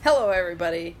Hello,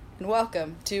 everybody, and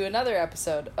welcome to another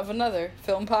episode of another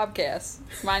film podcast.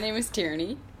 My name is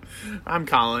Tierney. I'm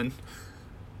Colin.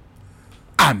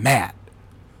 I'm Matt.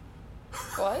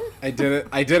 What? I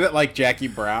did it like Jackie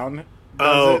Brown.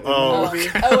 Oh,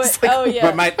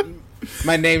 yeah. But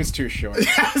my name's too short.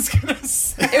 I was gonna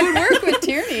say. It would work with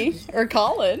Tierney or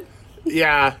Colin.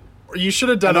 Yeah, you should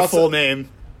have done And a also- full name,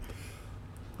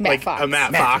 Matt like Fox. a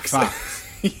Matt Fox.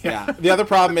 Yeah. The other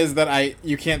problem is that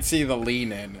you can't see the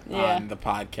lean in Yeah. on the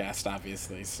podcast,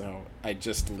 obviously. So I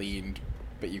just leaned,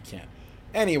 but you can't.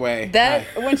 Anyway, That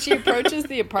when she approaches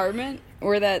the apartment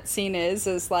where that scene is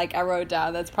like I wrote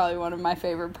down. That's probably one of my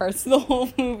favorite parts of the whole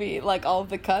movie. Like all of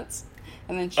the cuts,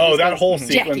 and then she Oh, just that goes, whole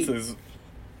 "Jackie." sequence is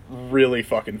really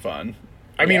fucking fun.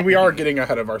 I mean, Yeah. we are getting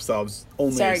ahead of ourselves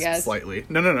only Sorry, guys. slightly.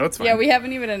 No, it's fine. Yeah, we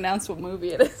haven't even announced what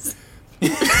movie it is.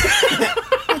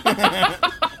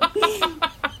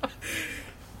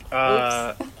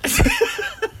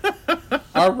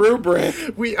 our rubric.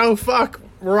 Oh fuck,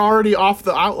 we're already off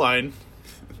the outline.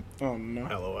 Oh no.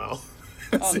 LOL.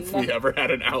 As if no. we ever had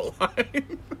an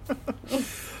outline.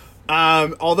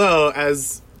 Although,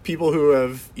 as people who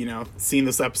have, seen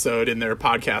this episode in their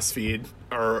podcast feed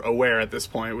are aware at this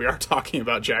point, we are talking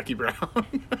about Jackie Brown.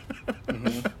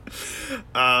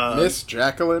 Miss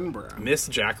Jacqueline Brown. Miss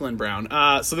Jacqueline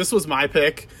Brown. So this was my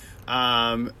pick.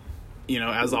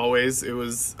 As always, it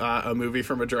was a movie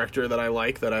from a director that I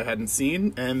like that I hadn't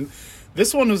seen. And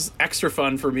this one was extra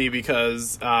fun for me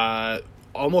because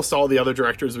almost all the other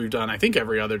directors we've done, I think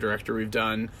every other director we've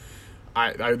done,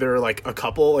 there are like a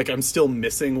couple, like I'm still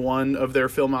missing one of their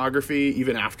filmography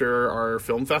even after our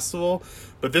film festival.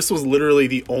 But this was literally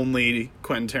the only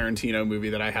Quentin Tarantino movie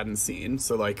that I hadn't seen.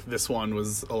 So like this one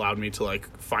allowed me to like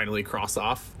finally cross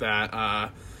off that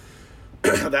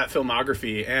that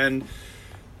filmography. And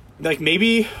like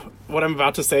maybe what I'm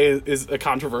about to say is a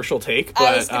controversial take, but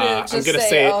I was gonna just I'm gonna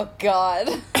say, it. "Oh God."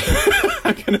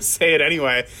 I'm gonna say it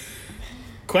anyway.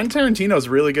 Quentin Tarantino's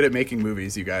really good at making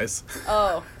movies, you guys.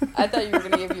 Oh, I thought you were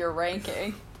gonna give your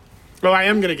ranking. Well, I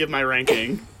am gonna give my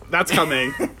ranking. That's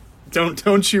coming.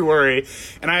 Don't you worry.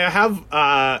 And I have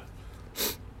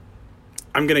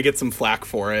I'm gonna get some flack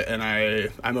for it, and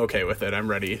I'm okay with it. I'm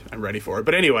ready for it.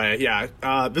 But anyway,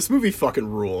 yeah, this movie fucking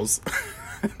rules.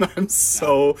 I'm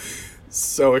so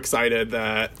excited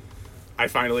that I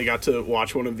finally got to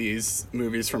watch one of these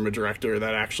movies from a director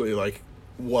that actually like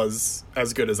was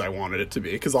as good as I wanted it to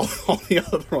be, because all the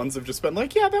other ones have just been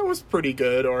like, yeah, that was pretty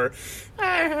good, or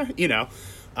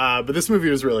but this movie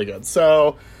was really good.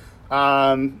 So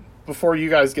before you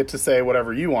guys get to say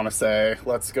whatever you want to say,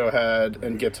 let's go ahead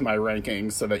and get to my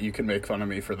rankings so that you can make fun of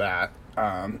me for that.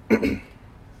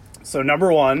 So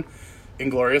number 1,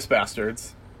 Inglourious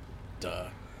Bastards. Duh.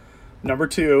 Number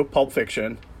 2, Pulp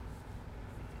Fiction.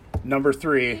 Number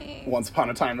 3, Once Upon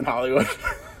a Time in Hollywood.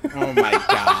 Oh my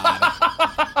god.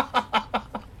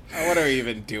 What are we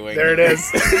even doing? There it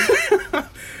is.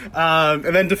 And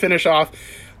then to finish off,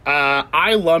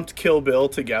 I lumped Kill Bill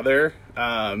together,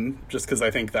 just because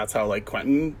I think that's how like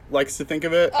Quentin likes to think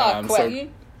of it.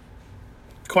 Quentin.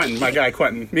 Quentin, my guy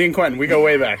Quentin. Me and Quentin, we go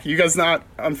way back. You guys not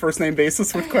on first name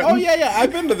basis with Quentin? Oh yeah.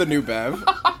 I've been to the New Bev.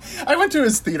 I went to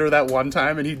his theater that one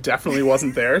time, and he definitely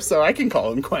wasn't there, so I can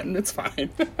call him Quentin. It's fine.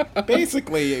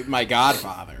 Basically, my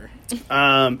godfather.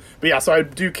 But yeah, so I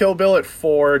do Kill Bill at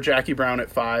 4, Jackie Brown at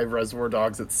 5, Reservoir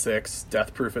Dogs at 6,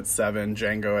 Death Proof at 7,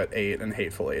 Django at 8, and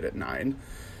Hateful Eight at 9.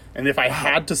 And if I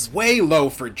had to Way low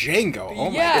for Django. Oh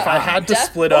my Yeah. god. if I had to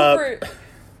split up,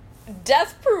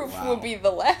 Death Proof Wow. would be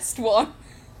the last one,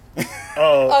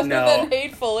 oh other no, than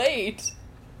Hateful Eight.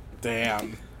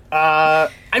 Damn. I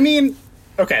mean,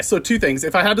 okay, so 2 things.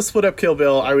 If I had to split up Kill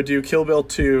Bill, I would do Kill Bill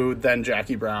 2, then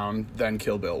Jackie Brown, then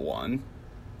Kill Bill 1.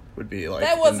 Would be like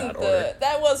That in wasn't that order.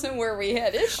 that wasn't where we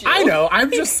had issue. I know.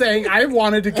 I'm just saying. I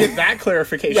wanted to get that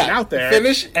clarification Yeah, out there.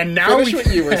 finish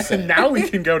what you were saying. Now we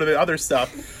can go to the other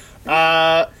stuff.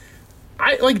 I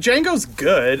like Django's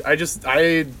good.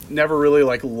 I never really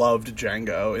like loved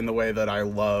Django in the way that I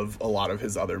love a lot of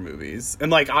his other movies. And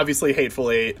like obviously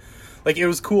Hateful Eight, like it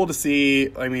was cool to see.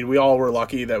 I mean, we all were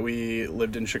lucky that we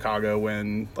lived in Chicago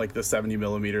when like the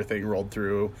 70mm thing rolled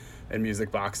through and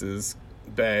Music Box's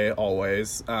Bay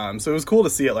always. So it was cool to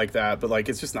see it like that, but like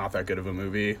it's just not that good of a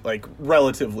movie, like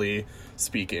relatively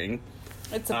speaking.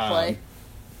 It's a play.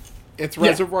 It's Yeah.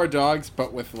 Reservoir Dogs,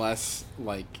 but with less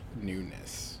like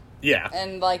newness. Yeah.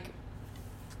 And like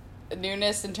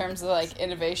newness in terms of like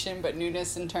innovation, but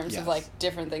newness in terms of Yes. like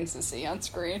different things to see on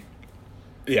screen.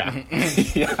 Yeah.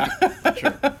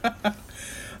 Sure.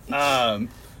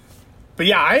 But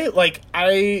yeah,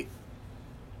 I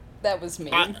That was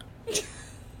mean.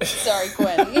 Sorry,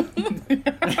 Quentin.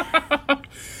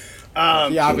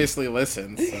 He obviously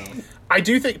listens, so. I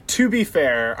do think, to be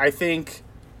fair, I think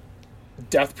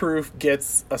Death Proof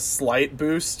gets a slight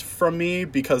boost from me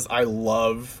because I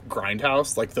love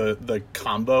Grindhouse, like the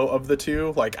combo of the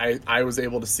two. Like I was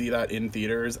able to see that in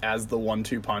theaters as the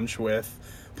 1-2 punch with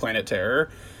Planet Terror,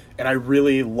 and I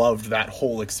really loved that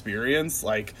whole experience.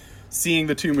 Like seeing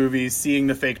the two movies, seeing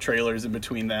the fake trailers in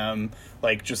between them,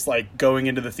 like just like going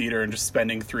into the theater and just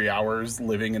spending 3 hours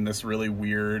living in this really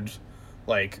weird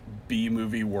like B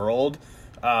movie world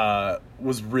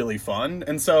was really fun.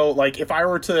 And so like if I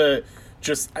were to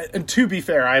just, and to be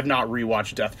fair, I have not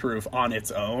rewatched Death Proof on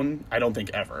its own. I don't think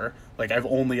ever. Like I've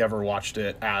only ever watched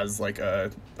it as like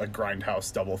a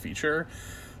Grindhouse double feature.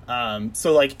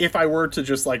 So like if I were to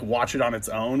just like watch it on its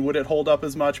own, would it hold up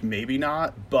as much? Maybe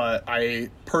not. But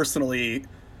I personally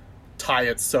tie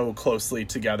it so closely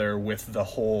together with the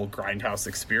whole Grindhouse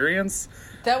experience.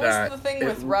 That was the thing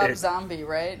with Rob Zombie,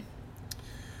 right?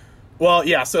 Well,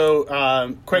 yeah, so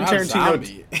Quentin Rob Tarantino...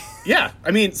 Zombie. Yeah, I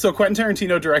mean, so Quentin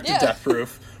Tarantino directed Death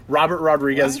Proof, Robert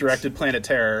Rodriguez directed Planet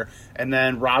Terror, and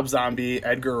then Rob Zombie,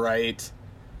 Edgar Wright,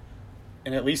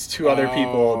 and at least two other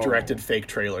people directed fake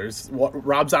trailers.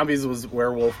 Rob Zombie's was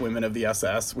Werewolf Women of the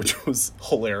SS, which was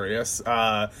hilarious.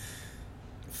 Edgar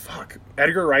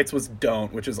Wright's was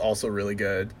Don't, which is also really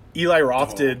good. Eli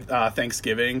Roth did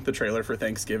Thanksgiving, the trailer for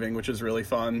Thanksgiving, which is really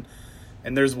fun.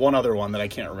 And there's one other one that I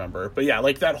can't remember. But yeah,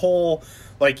 like that whole,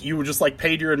 like you just like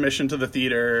paid your admission to the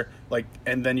theater, like,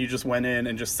 and then you just went in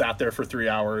and just sat there for 3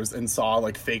 hours and saw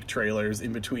like fake trailers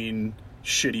in between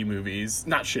shitty movies.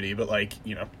 Not shitty, but like,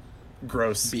 you know,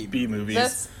 gross B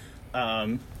movies.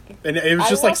 And it was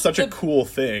just like such a cool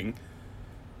thing.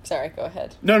 Sorry, go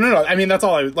ahead. No. I mean, that's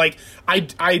all I like.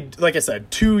 I like I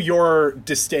said, to your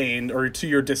disdain or to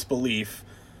your disbelief,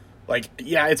 like,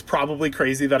 yeah, it's probably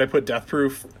crazy that I put Death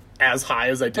Proof as high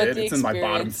as I did. It's in my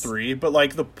bottom 3, but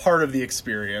like the part of the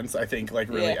experience I think like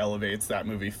really elevates that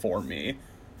movie for me.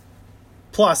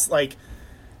 Plus like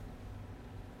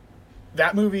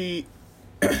that movie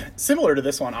similar to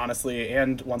this one honestly,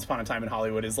 and Once Upon a Time in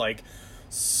Hollywood, is like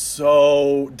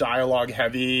so dialogue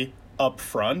heavy up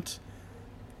front,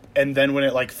 and then when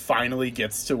it like finally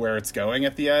gets to where it's going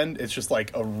at the end, it's just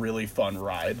like a really fun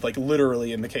ride. Like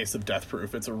literally in the case of Death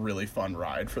Proof, it's a really fun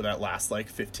ride for that last like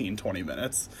 15-20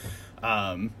 minutes.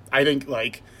 I think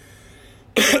like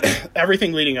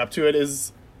everything leading up to it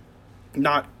is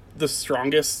not the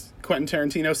strongest Quentin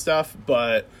Tarantino stuff,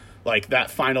 but like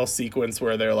that final sequence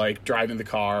where they're like driving the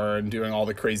car and doing all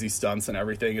the crazy stunts and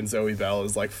everything, and Zoe Bell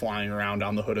is like flying around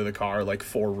on the hood of the car like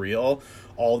for real.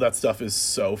 All that stuff is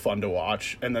so fun to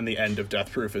watch. And then the end of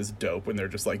Death Proof is dope when they're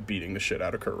just like beating the shit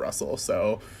out of Kurt Russell.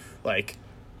 So like,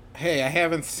 hey, I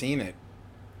haven't seen it.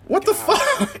 What the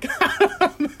fuck?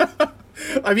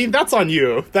 I mean, that's on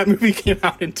you. That movie came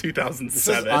out in 2007. This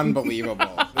is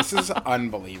unbelievable. This is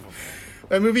unbelievable.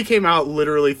 That movie came out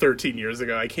literally 13 years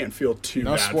ago. I can't feel too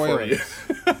bad spoilers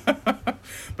for you.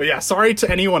 But yeah, sorry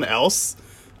to anyone else.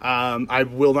 I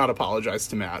will not apologize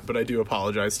to Matt, but I do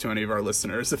apologize to any of our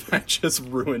listeners if I just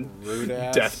ruined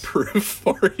Death Proof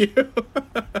for you.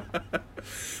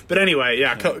 But anyway,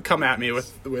 yeah, come at me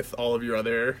with all of your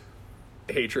other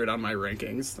hatred on my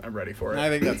rankings. I'm ready for it. I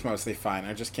think that's mostly fine.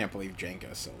 I just can't believe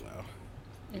Django's so low.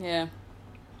 Yeah.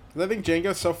 I think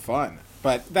Django's so fun,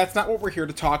 but that's not what we're here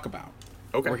to talk about.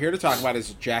 Okay. What we're here to talk about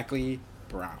is Jack Lee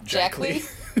Brown. Jack Lee?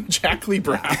 Jack Lee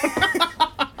Brown.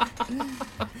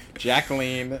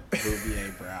 Jacqueline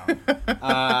Bouvier Brown.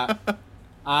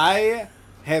 I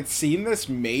had seen this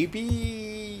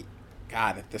maybe,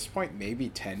 God, at this point, maybe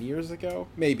 10 years ago.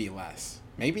 Maybe less.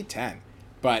 Maybe 10.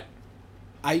 But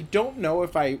I don't know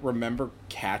if I remember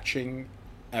catching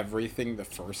everything the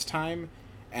first time.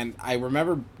 And I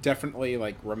remember definitely,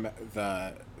 like,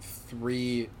 the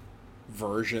 3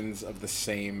 versions of the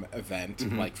same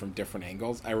event, like, from different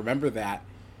angles. I remember that.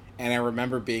 And I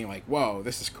remember being like, whoa,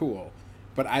 this is cool.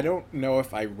 But I don't know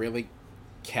if I really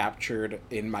captured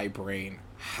in my brain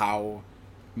how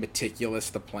meticulous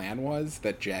the plan was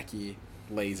that Jackie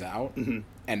lays out.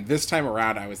 And this time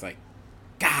around, I was like,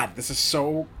 God, this is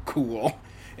so cool.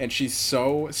 And she's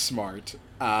so smart.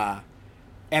 And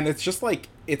it's just like,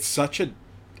 it's such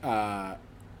a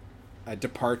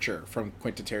departure from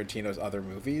Quentin Tarantino's other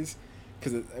movies.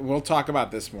 Because we'll talk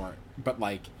about this more. But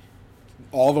like,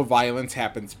 all the violence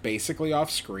happens basically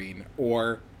off screen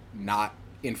or not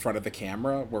in front of the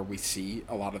camera where we see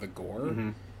a lot of the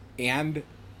gore. And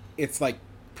it's like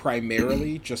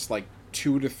primarily just like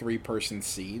 2 to 3 person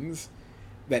scenes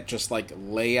that just like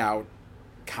lay out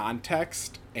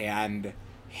context and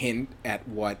hint at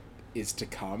what is to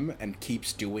come, and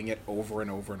keeps doing it over and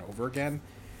over and over again.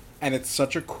 and it's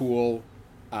such a cool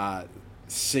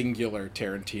singular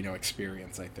Tarantino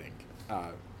experience, I think.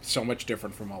 So much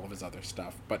different from all of his other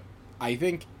stuff. But I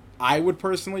think I would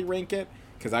personally rank it,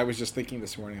 because I was just thinking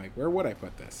this morning, like, where would I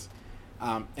put this?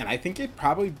 And I think it'd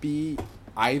probably be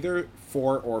either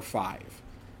 4 or 5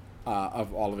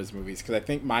 of all of his movies, because I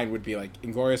think mine would be, like,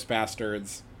 Inglourious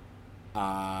Basterds,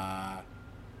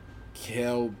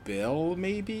 Kill Bill,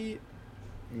 maybe?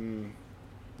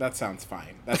 That sounds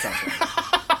fine. That sounds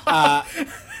right.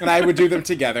 And I would do them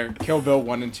together. Kill Bill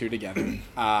 1 and 2 together.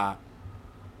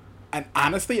 And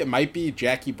honestly, it might be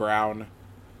Jackie Brown,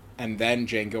 and then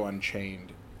Django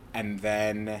Unchained, and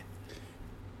then...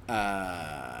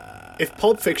 if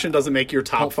Pulp Fiction doesn't make your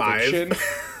top Pulp 5... Fiction.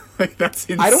 Like, that's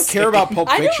insane. I don't care about Pulp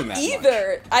Fiction that I don't much.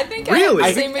 either. I think Really? I I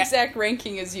have the think- same exact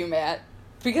ranking as you, Matt.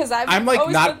 Because I'm, like,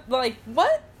 always not- been like,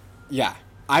 what? Yeah.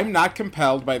 I'm not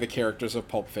compelled by the characters of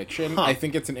Pulp Fiction. Huh. I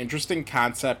think it's an interesting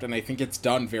concept, and I think it's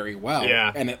done very well.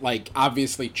 Yeah. And it, like,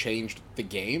 obviously changed the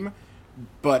game.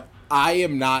 But I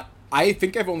am not... I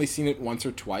think I've only seen it once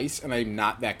or twice, and I'm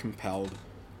not that compelled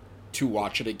to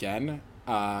watch it again.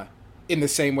 In the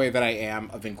same way that I am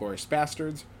of Inglourious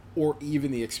Basterds, or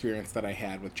even the experience that I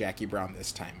had with Jackie Brown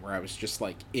this time, where I was just,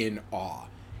 like, in awe.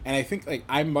 And I think, like,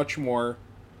 I'm much more...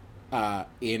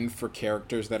 in for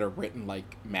characters that are written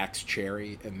like Max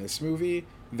Cherry in this movie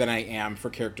than I am for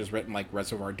characters written like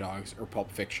Reservoir Dogs or Pulp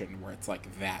Fiction, where it's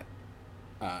like that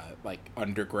like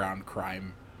underground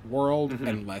crime world,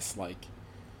 and less like,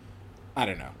 I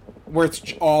don't know, where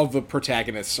it's all the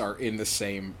protagonists are in the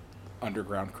same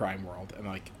underground crime world. And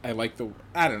like, I like the,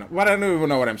 I don't even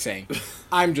know what I'm saying.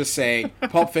 I'm just saying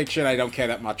Pulp Fiction I don't care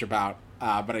that much about,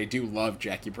 but I do love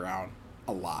Jackie Brown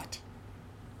a lot.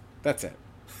 That's it.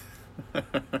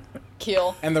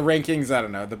 Kill. And the rankings, I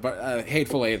don't know. The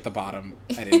Hateful Eight at the bottom,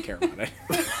 I didn't care about it.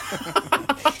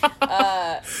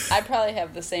 I probably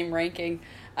have the same ranking.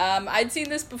 I'd seen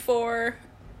this before.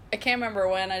 I can't remember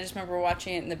when. I just remember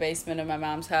watching it in the basement of my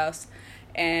mom's house.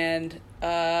 And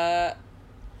I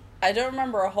don't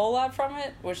remember a whole lot from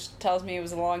it, which tells me it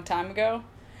was a long time ago.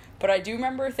 But I do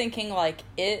remember thinking, like,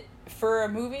 for a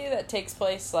movie that takes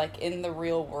place, like, in the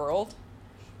real world,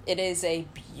 it is a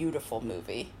beautiful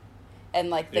movie. And,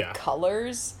 like, the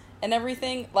colors and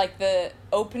everything, like, the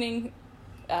opening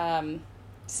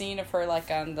scene of her, like,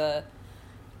 on the...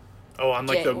 Oh, on,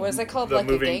 like, was it called, the like,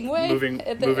 moving, a gangway moving,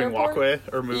 at the moving airport? walkway?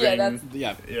 Or moving...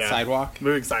 Yeah, Yeah, sidewalk.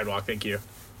 Moving sidewalk, thank you.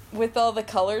 with all the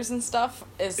colors and stuff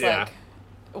is, Yeah. like,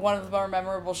 one of the more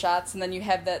memorable shots. And then you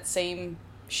have that same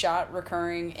shot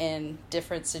recurring in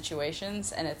different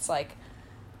situations. And it's, like,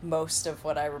 most of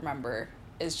what I remember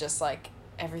is just, like,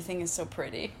 everything is so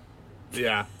pretty.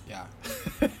 Yeah. Yeah.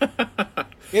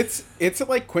 It's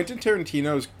like Quentin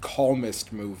Tarantino's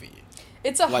calmest movie.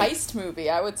 It's a Like- heist movie,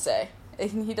 I would say.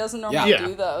 And he doesn't Yeah. normally Yeah.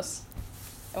 do those.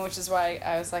 And which is why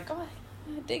I was like, oh,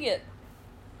 I dig it.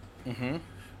 Mm-hmm.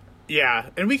 Yeah,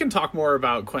 and we can talk more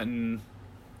about Quentin.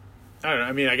 I don't know.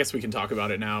 I mean, I guess we can talk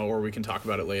about it now, or we can talk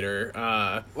about it later.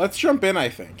 Let's jump in, I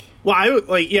think. Well, I would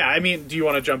like. Yeah, I mean, do you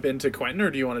want to jump into Quentin,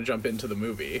 or do you want to jump into the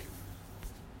movie?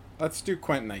 Let's do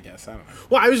Quentin, I guess. I don't know.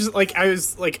 Well,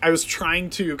 I was trying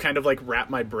to kind of like wrap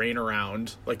my brain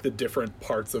around like the different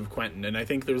parts of Quentin, and I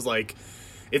think there's like,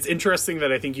 it's interesting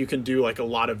that I think you can do like a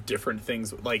lot of different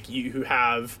things. Like you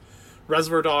have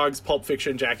Reservoir Dogs, Pulp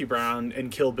Fiction, Jackie Brown,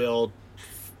 and Kill Bill,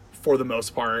 for the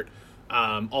most part,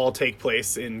 all take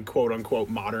place in quote unquote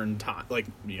modern time, like,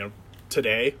 you know,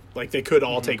 today. Like they could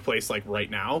all take place like right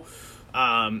now.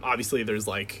 Obviously, there's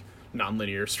like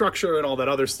nonlinear structure and all that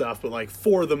other stuff, but like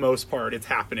for the most part it's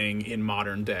happening in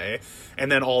modern day. And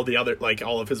then all the other, like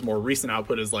all of his more recent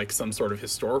output is like some sort of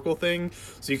historical thing,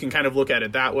 so you can kind of look at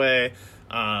it that way.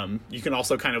 You can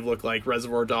also kind of look like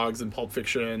Reservoir Dogs and Pulp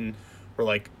Fiction were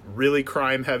like really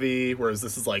crime heavy, whereas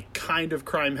this is like kind of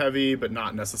crime heavy but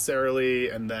not necessarily.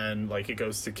 And then like it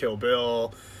goes to Kill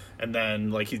Bill, and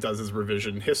then like he does his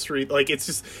revision history. Like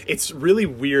it's really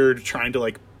weird trying to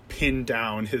like pin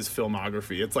down his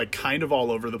filmography. It's like kind of all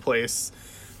over the place,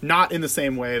 not in the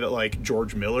same way that like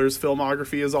George Miller's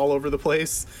filmography is all over the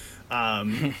place,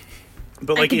 but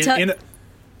like go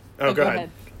ahead.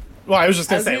 Well, I was just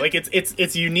gonna say like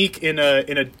it's unique in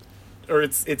a or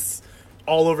it's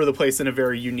all over the place in a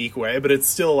very unique way, but it's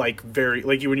still like very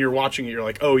like when you're watching it you're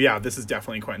like, oh yeah, this is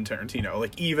definitely Quentin Tarantino,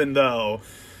 like even though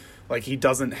like he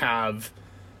doesn't have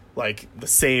like the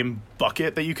same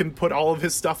bucket that you can put all of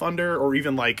his stuff under, or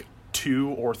even like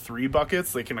 2 or 3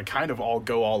 buckets. They can kind of all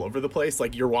go all over the place.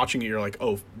 Like you're watching it, you're like,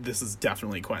 oh, this is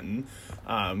definitely Quentin,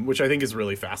 which I think is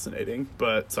really fascinating.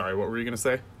 But sorry, what were you gonna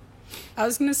say? I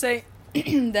was gonna say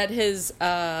that his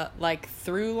like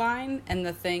through line and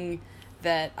the thing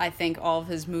that I think all of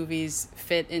his movies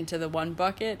fit into the one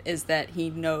bucket is that he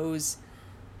knows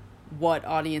what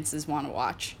audiences want to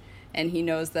watch. And he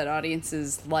knows that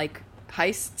audiences like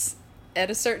heists at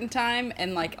a certain time,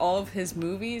 and like all of his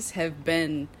movies have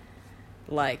been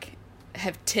like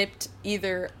have tipped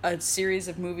either a series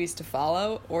of movies to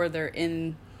follow, or they're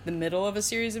in the middle of a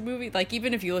series of movies. Like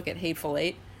even if you look at Hateful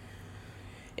Eight,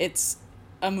 it's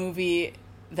a movie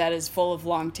that is full of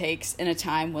long takes in a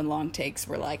time when long takes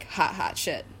were like hot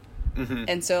shit. Mm-hmm.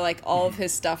 And so like all of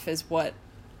his stuff is what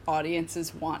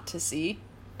audiences want to see,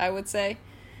 I would say.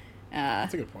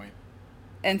 That's a good point.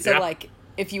 And so Yeah. like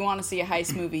if you want to see a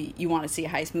heist movie, you want to see a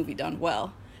heist movie done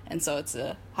well. And so it's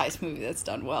a heist movie that's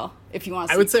done well. If you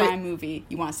want to see a crime movie,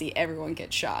 you want to see everyone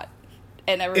get shot.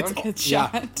 And everyone gets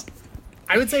shot. Yeah.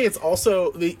 I would say it's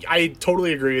also, I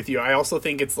totally agree with you. I also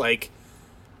think it's like,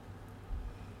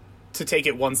 to take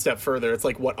it one step further, it's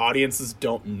like what audiences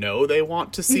don't know they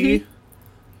want to see.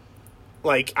 Mm-hmm.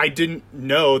 Like, I didn't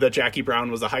know that Jackie Brown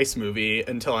was a heist movie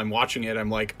until I'm watching it. I'm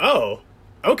like, oh,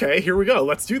 okay, here we go.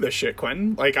 Let's do this shit,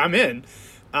 Quentin. Like, I'm in.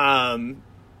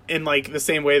 In, like, the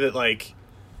same way that, like,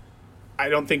 I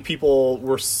don't think people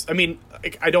were... I mean,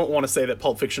 I don't want to say that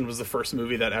Pulp Fiction was the first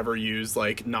movie that ever used,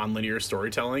 like, nonlinear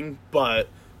storytelling, but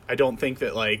I don't think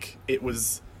that, like, it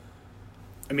was...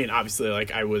 I mean, obviously,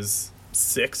 like, I was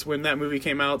 6 when that movie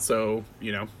came out, so,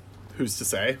 you know, who's to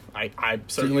say? I'm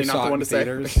certainly not the one to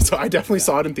say. So I definitely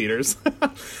saw it in theaters.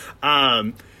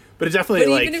 But it definitely,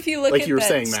 But like, even if you look like at you were that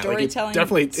saying, Matt, like, it storytelling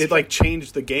definitely, it, like,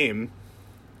 changed the game.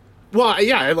 Well,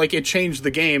 yeah, like, it changed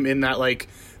the game in that, like,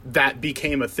 that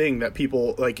became a thing that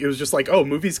people, like, it was just like, oh,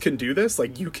 movies can do this?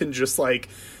 Like, you can just, like,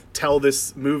 tell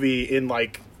this movie in,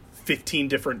 like, 15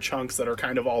 different chunks that are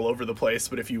kind of all over the place,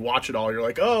 but if you watch it all, you're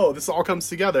like, oh, this all comes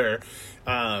together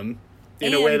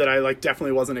in a way that I, like,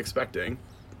 definitely wasn't expecting.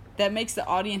 That makes the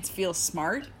audience feel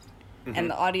smart, Mm-hmm. and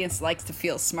the audience likes to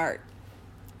feel smart.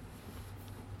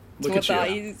 Look It's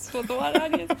at you. it's what the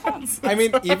audience wants. I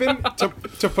mean, even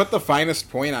to put the finest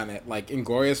point on it, like,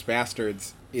 Inglourious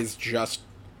Bastards is just,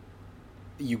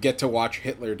 you get to watch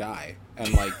Hitler die,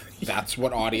 and, like, that's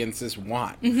what audiences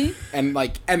want. Mm-hmm. And,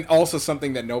 like, and also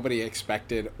something that nobody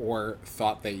expected or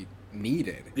thought they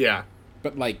needed. Yeah.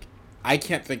 But, like, I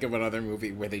can't think of another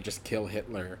movie where they just kill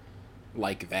Hitler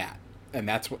like that. And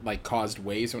that's what, like, caused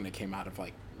waves when it came out of,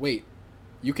 like, wait,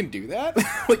 you can do that?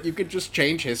 Like, you could just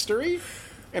change history?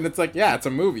 And it's like, yeah, it's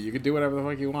a movie. You can do whatever the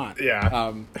fuck you want.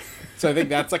 Yeah. So I think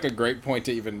that's, like, a great point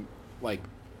to even, like,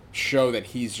 show that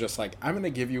he's just like, I'm going to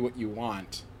give you what you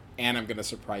want, and I'm going to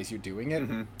surprise you doing it.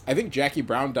 Mm-hmm. I think Jackie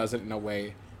Brown does it in a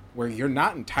way where you're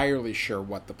not entirely sure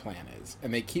what the plan is.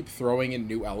 And they keep throwing in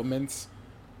new elements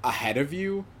ahead of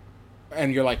you,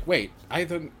 and you're like, wait, I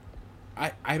didn't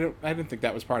think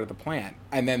that was part of the plan.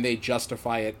 And then they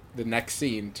justify it the next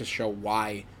scene to show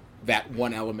why that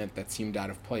one element that seemed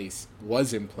out of place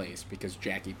was in place because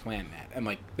Jackie planned that. And,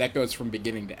 like, that goes from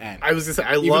beginning to end. I was gonna say,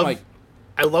 I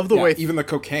love the Yeah, way... even the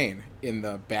cocaine in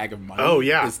the bag of money Oh,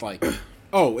 yeah. is like,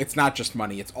 oh, it's not just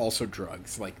money, it's also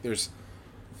drugs. Like, there's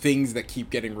things that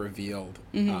keep getting revealed.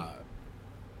 Mm-hmm.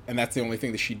 And that's the only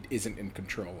thing that she isn't in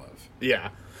control of. Yeah.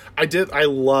 I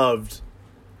loved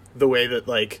the way that,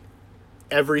 like,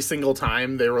 every single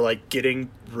time they were, like, getting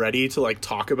ready to, like,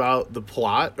 talk about the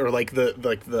plot or, like,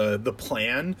 the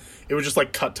plan, it would just,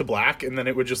 like, cut to black, and then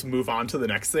it would just move on to the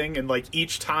next thing. And, like,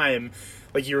 each time,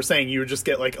 like you were saying, you would just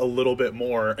get, like, a little bit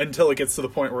more until it gets to the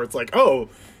point where it's like, oh,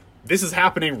 this is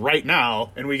happening right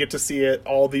now, and we get to see it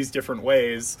all these different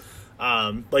ways.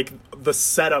 Like, the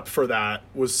setup for that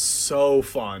was so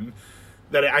fun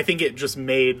that I think it just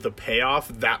made the payoff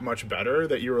that much better,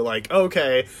 that you were like, oh,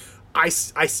 okay, I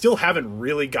still haven't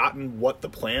really gotten what the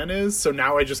plan is, so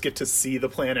now I just get to see the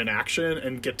plan in action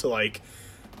and get to, like,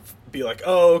 be like,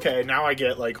 oh, okay, now I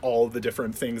get, like, all the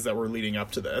different things that were leading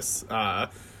up to this.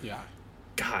 Yeah.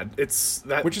 God, it's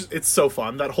so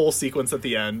fun. That whole sequence at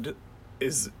the end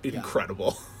is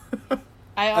incredible.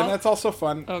 And that's also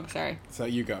fun. Oh, sorry. So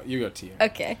you go, Tia.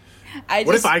 Okay.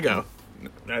 What if I go? I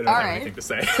don't have right. anything to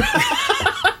say.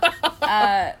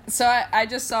 So I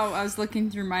just saw, I was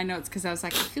looking through my notes because I was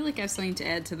like, I feel like I have something to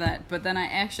add to that. But then I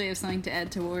actually have something to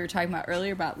add to what we were talking about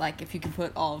earlier about, like, if you could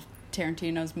put all of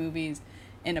Tarantino's movies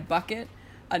in a bucket.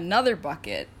 Another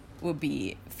bucket would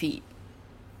be Feet.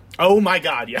 Oh my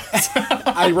God, yes.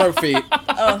 I wrote Feet.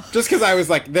 Just because I was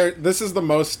like, this is the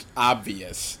most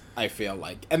obvious, I feel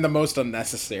like, and the most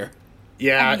unnecessary.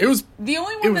 Yeah, I mean, it was... The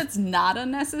only one that's not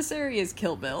unnecessary is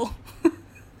Kill Bill.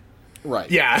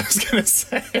 Right. Yeah, I was gonna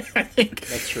say, I think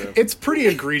That's true. it's pretty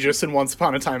egregious in Once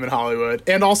Upon a Time in Hollywood,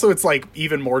 and also it's, like,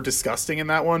 even more disgusting in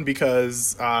that one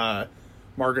because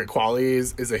Margaret Qualley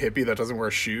is a hippie that doesn't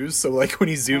wear shoes. So like when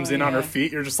he zooms in on her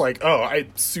feet, you're just like, oh, I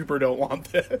super don't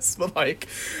want this. But like,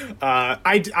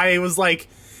 I was like,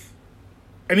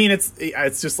 I mean,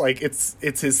 it's just like it's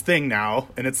his thing now,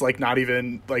 and it's like not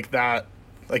even like that.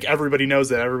 Like everybody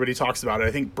knows it, everybody talks about it.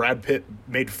 I think Brad Pitt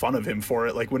made fun of him for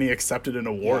it, like when he accepted an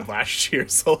award last year.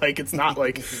 So like it's not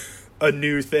like a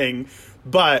new thing.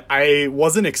 But I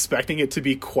wasn't expecting it to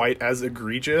be quite as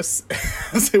egregious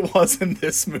as it was in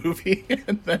this movie.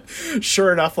 And then,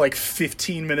 sure enough, like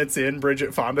 15 minutes in,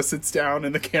 Bridget Fonda sits down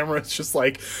and the camera is just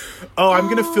like, oh, I'm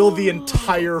going to fill the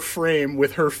entire frame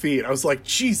with her feet. I was like,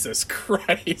 Jesus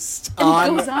Christ.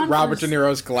 On Robert De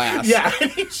Niro's glass. Yeah.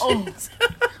 And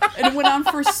it went on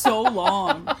for so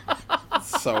long.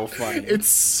 So funny. It's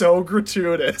so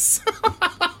gratuitous.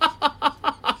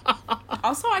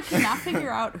 Also, I could not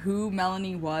figure out who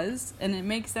Melanie was, and it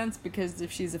makes sense because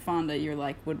if she's a Fonda, you're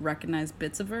like, would recognize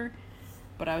bits of her.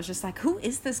 But I was just like, who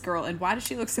is this girl, and why does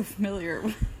she look so familiar?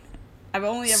 I've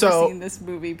only ever seen this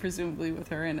movie, presumably with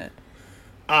her in it.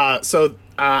 I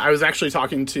was actually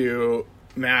talking to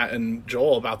Matt and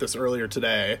Joel about this earlier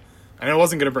today, and I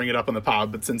wasn't going to bring it up on the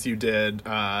pod, but since you did,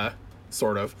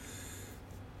 sort of,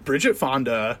 Bridget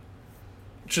Fonda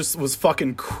just was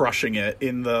fucking crushing it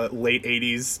in the late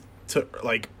 80s to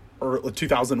like early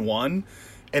 2001,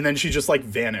 and then she just like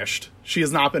vanished. She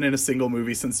has not been in a single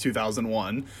movie since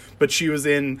 2001, but she was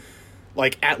in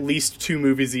like at least 2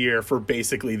 movies a year for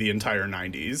basically the entire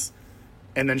 90s,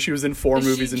 and then she was in 4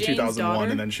 movies in 2001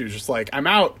 daughter? And then she was just like, I'm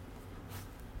out.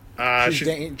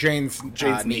 She's Jane's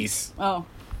niece. Oh,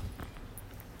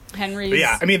 Henry's. But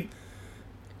yeah, I mean,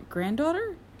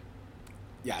 granddaughter.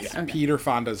 Yes, okay. Peter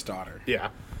Fonda's daughter. Yeah,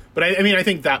 but I mean, I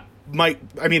think that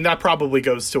that probably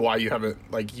goes to why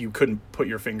you couldn't put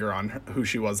your finger on who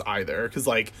she was either, because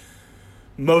like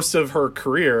most of her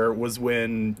career was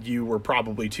when you were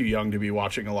probably too young to be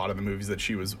watching a lot of the movies that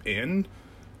she was in,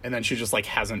 and then she just like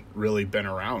hasn't really been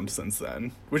around since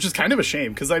then, which is kind of a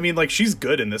shame, because I mean, like, she's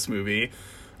good in this movie.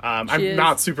 I'm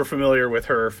not super familiar with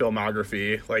her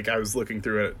filmography. Like, I was looking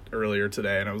through it earlier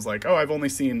today and I was like, oh, I've only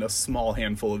seen a small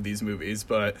handful of these movies,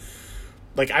 but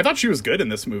like I thought she was good in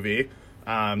this movie.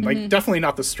 Like, definitely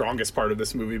not the strongest part of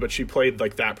this movie, but she played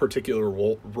like that particular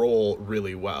role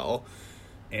really well,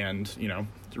 and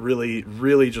really,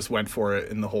 really just went for it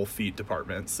in the whole feet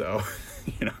department. So,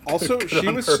 also good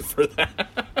on her for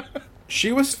that.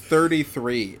 She was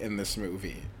 33 in this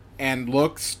movie and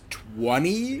looks 20.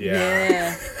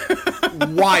 Yeah.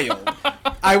 Wild.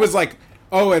 I was like,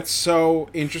 oh, it's so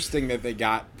interesting that they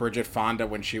got Bridget Fonda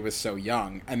when she was so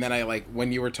young, and then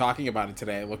when you were talking about it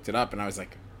today, I looked it up and I was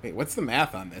like, wait, what's the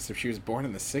math on this? If she was born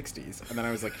in the 60s. And then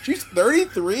I was like, she's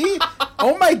 33?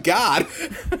 Oh my God.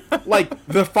 Like,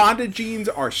 the Fonda genes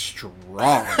are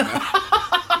strong.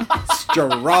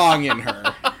 Strong in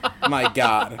her. My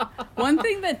God. One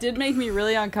thing that did make me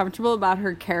really uncomfortable about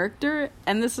her character,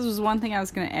 and this was one thing I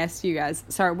was going to ask you guys.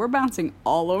 Sorry, we're bouncing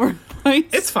all over the place.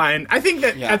 It's fine. I think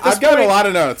that at I've this got point, a lot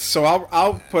of notes, so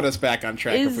I'll put us back on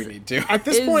track if we need to. At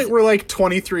this point, we're like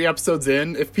 23 episodes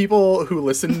in. If people who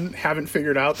listen haven't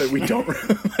figured out that we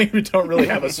don't really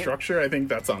have a structure, I think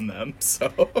that's on them.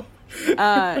 So,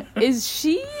 is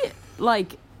she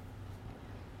like?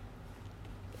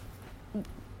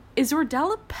 Is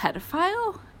Ordell a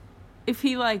pedophile? If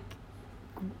he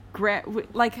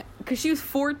because she was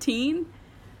 14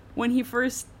 when he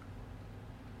first.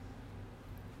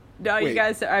 No, wait. You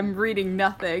guys, I'm reading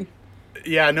nothing.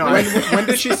 Yeah, no. When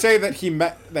did she say that he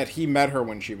met her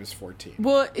when she was 14?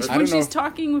 Well, when she's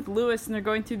talking with Lewis and they're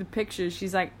going through the pictures,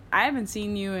 she's like, "I haven't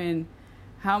seen you in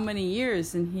how many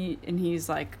years?" And he's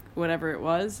like, "Whatever it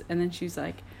was." And then she's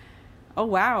like, "Oh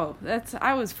wow,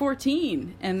 I was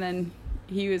 14." And then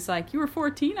he was like, "You were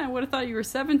 14? I would have thought you were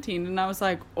 17." And I was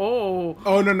like, "Oh."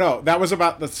 Oh, no. That was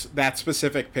about that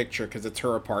specific picture because it's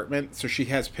her apartment. So she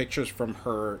has pictures from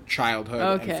her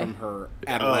childhood and from her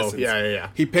adolescence. Oh, yeah.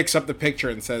 He picks up the picture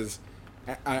and says,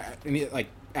 and he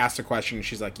asks a question. And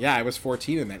she's like, "Yeah, I was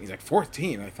 14 in that." And he's like,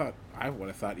 "14? I would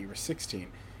have thought you were 16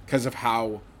 because of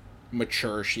how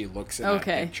mature she looks in that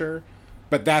picture."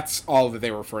 But that's all that they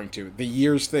were referring to. The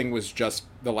years thing was just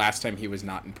the last time he was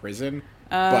not in prison.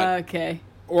 Okay.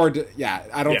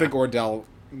 I don't think Ordell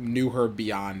knew her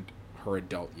beyond her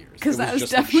adult years. Because I was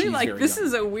definitely like, this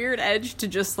is a weird edge to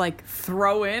just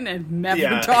throw in and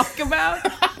never talk about.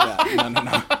 No.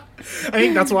 I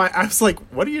think that's why I was like,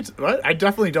 what? I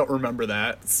definitely don't remember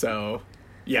that. So,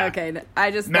 yeah. Okay,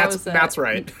 Matt's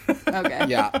right. Okay.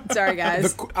 Yeah. Sorry,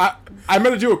 guys. I'm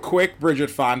going to do a quick Bridget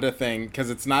Fonda thing because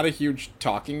it's not a huge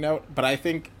talking note, but I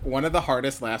think one of the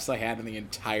hardest laughs I had in the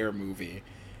entire movie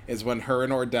is when her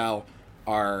and Ordell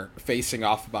are facing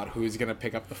off about who's gonna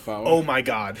pick up the phone. Oh my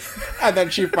god. And then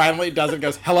she finally does it and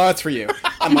goes, "Hello, it's for you."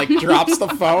 And like drops the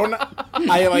phone.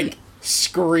 I like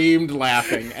screamed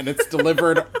laughing, and it's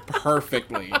delivered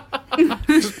perfectly.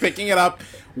 Just picking it up,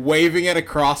 waving it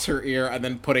across her ear, and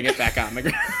then putting it back on the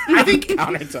ground. I think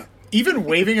countertop. Even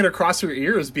waving it across her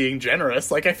ear is being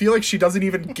generous. Like, I feel like she doesn't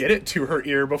even get it to her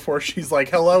ear before she's like,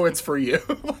 "Hello, it's for you."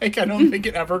 Like, I don't think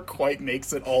it ever quite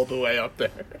makes it all the way up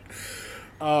there.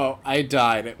 Oh, I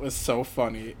died. It was so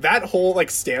funny. That whole, like,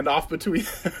 standoff between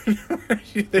them,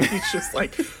 he's just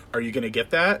like, "Are you gonna get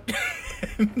that?"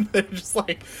 And they're just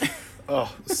like,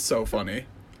 oh, so funny.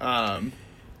 Yeah,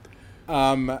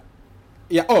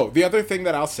 oh, the other thing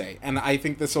that I'll say, and I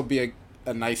think this will be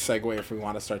a nice segue if we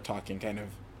want to start talking kind of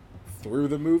through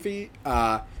the movie,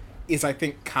 is I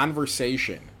think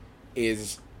conversation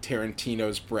is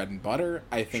Tarantino's bread and butter.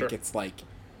 I think Sure. it's like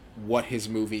what his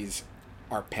movies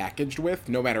are packaged with,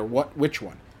 no matter which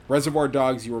one. Reservoir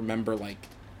Dogs, you remember like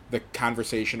the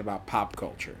conversation about pop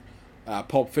culture.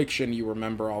 Pulp Fiction, you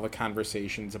remember all the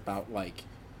conversations about like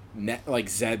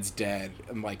Zed's dead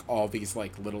and like all these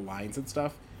like little lines and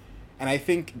stuff. And I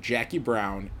think Jackie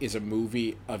Brown is a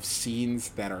movie of scenes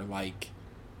that are like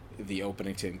the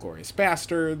opening to Inglourious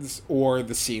Bastards, or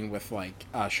the scene with like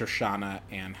Shoshana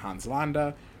and Hans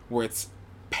Landa, where it's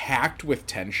packed with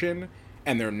tension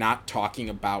and they're not talking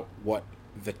about what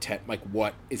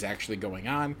what is actually going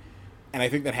on. And I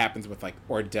think that happens with like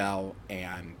Ordell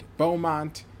and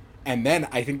Beaumont. And then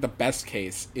I think the best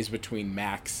case is between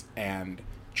Max and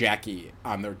Jackie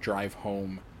on their drive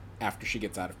home after she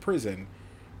gets out of prison,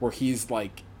 where he's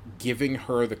like giving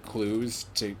her the clues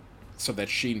so that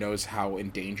she knows how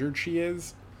endangered she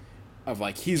is. Of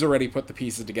like, he's already put the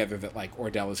pieces together that like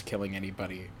Ordell is killing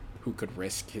anybody who could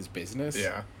risk his business.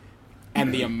 Yeah.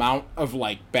 And the amount of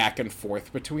like back and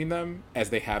forth between them as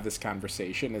they have this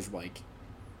conversation is like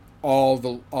all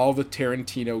the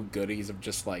Tarantino goodies of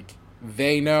just like,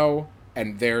 they know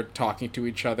and they're talking to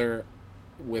each other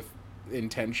with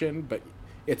intention, but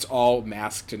it's all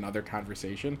masked in other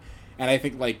conversation. And I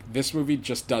think like this movie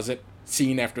just does it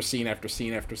scene after scene after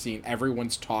scene after scene.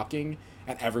 Everyone's talking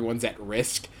and everyone's at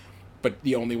risk, but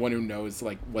the only one who knows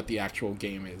like what the actual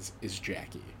game is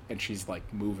Jackie, and she's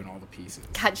like moving all the pieces.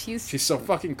 God, she's so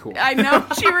fucking cool. I know,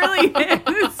 she really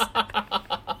is.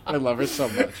 I love her so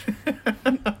much.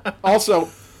 Also,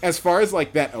 as far as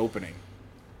like that opening,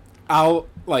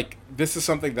 this is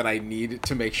something that I need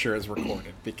to make sure is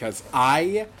recorded, because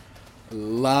I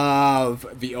love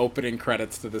the opening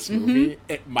credits to this movie.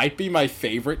 It might be my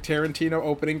favorite Tarantino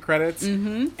opening credits.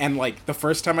 And like the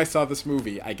first time I saw this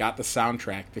movie, I got the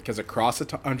soundtrack because Across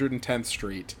 110th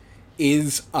Street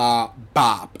is a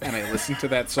bop, and I listened to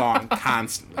that song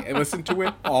constantly. I listened to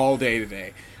it all day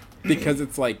today because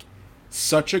it's like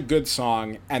such a good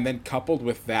song, and then coupled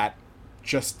with that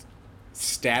just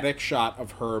static shot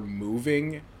of her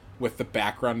moving with the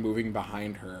background moving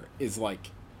behind her is like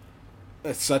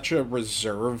such a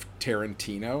reserved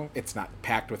Tarantino. It's not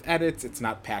packed with edits, it's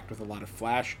not packed with a lot of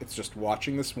flash. It's just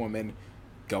watching this woman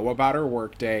go about her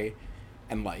workday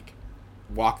and like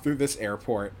walk through this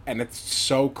airport, and it's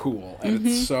so cool and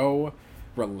it's so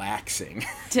relaxing.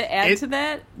 To add to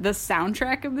that, the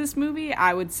soundtrack of this movie,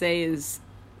 I would say, is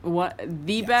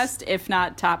best, if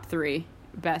not top 3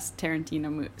 best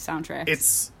Tarantino soundtracks.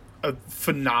 It's a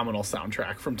phenomenal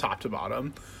soundtrack from top to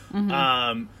bottom.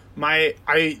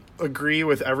 I agree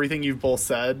with everything you've both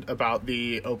said about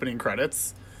the opening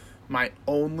credits. My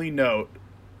only note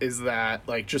is that,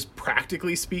 like, just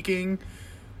practically speaking,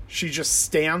 she just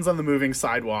stands on the moving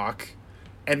sidewalk,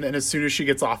 and then as soon as she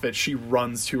gets off it, she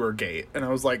runs to her gate. And I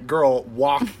was like, girl,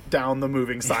 walk down the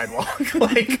moving sidewalk.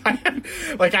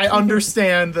 I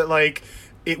understand that, like,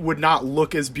 it would not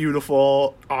look as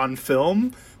beautiful on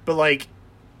film, but, like,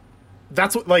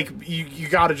 that's what, like, you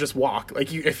gotta just walk. Like,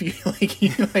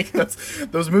 that's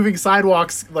those moving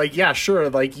sidewalks, like, yeah, sure,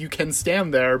 like, you can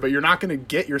stand there, but you're not gonna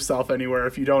get yourself anywhere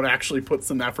if you don't actually put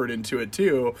some effort into it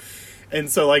too. And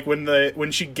so, like,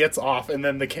 when she gets off and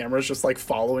then the camera's just, like,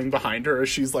 following behind her as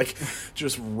she's, like,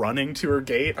 just running to her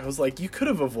gate, I was like, you could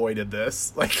have avoided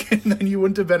this. Like, and then you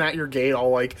wouldn't have been at your gate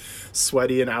all, like,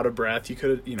 sweaty and out of breath. You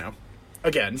could have,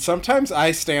 again. Sometimes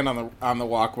I stand on the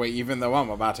walkway even though I'm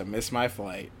about to miss my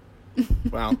flight.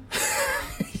 Well,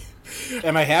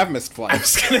 and I have missed flights. I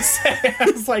was gonna say,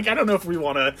 I was like, I don't know if we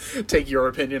want to take your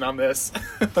opinion on this.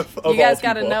 You guys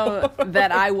got to know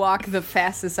that I walk the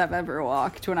fastest I've ever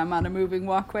walked when I'm on a moving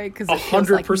walkway, because it feels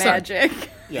like 100%. magic.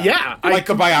 Yeah, like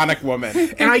the Bionic Woman.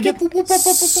 And I get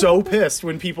so pissed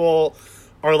when people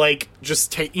are like,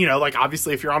 just take, like,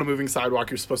 obviously if you're on a moving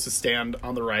sidewalk, you're supposed to stand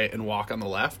on the right and walk on the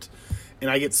left. and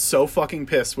I get so fucking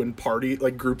pissed when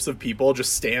groups of people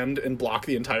just stand and block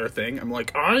the entire thing. I'm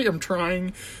like, I am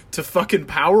trying to fucking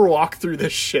power walk through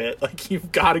this shit. Like,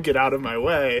 you've got to get out of my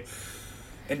way.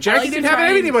 And Jackie didn't have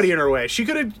anybody in her way. She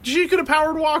could have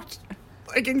powered walked,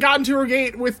 like, and gotten to her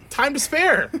gate with time to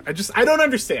spare. I don't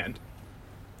understand.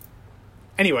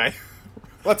 Anyway,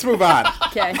 let's move on.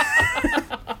 Okay.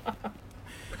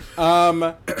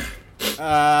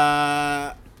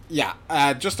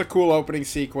 Just a cool opening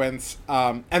sequence.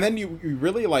 And then you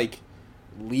really, like,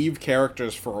 leave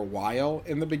characters for a while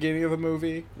in the beginning of the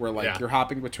movie, where, like, you're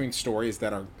hopping between stories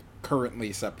that are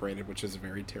currently separated, which is a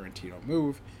very Tarantino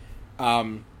move. We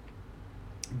don't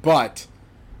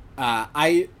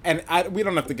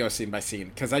have to go scene by scene,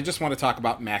 because I just want to talk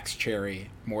about Max Cherry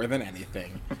more than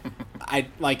anything.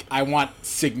 I want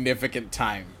significant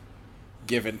time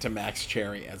given to Max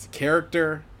Cherry as a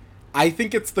character. I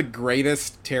think it's the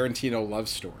greatest Tarantino love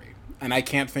story, and I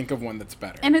can't think of one that's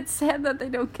better. And it's sad that they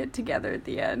don't get together at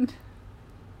the end.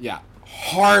 Yeah.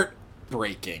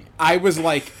 Heartbreaking. I was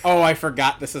like, oh, I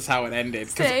forgot this is how it ended,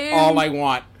 because all I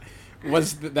want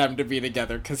was them to be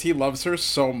together, because he loves her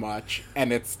so much,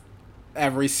 and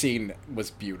every scene was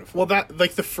beautiful. Well, that,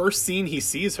 like, the first scene he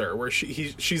sees her, where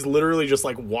she's literally just,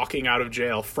 like, walking out of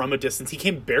jail from a distance. He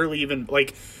can barely even,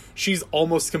 like, she's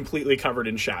almost completely covered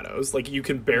in shadows. Like, you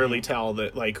can barely tell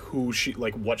that, like, who she,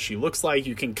 like, what she looks like.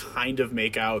 You can kind of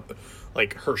make out,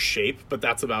 like, her shape, but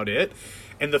that's about it.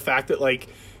 And the fact that, like,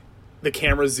 the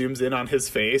camera zooms in on his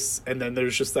face, and then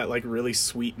there's just that, like, really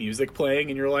sweet music playing,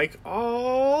 and you're like,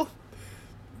 oh,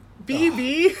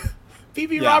 BB.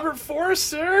 BB Robert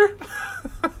Forster.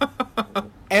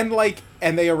 And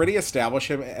they already establish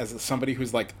him as somebody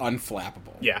who's, like,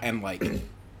 unflappable. Yeah. And, like,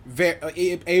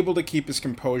 able to keep his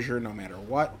composure no matter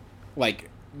what. Like,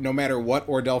 no matter what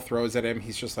Ordell throws at him,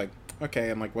 he's just like, okay,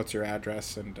 and, like, what's your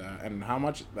address? And how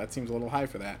much? That seems a little high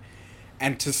for that.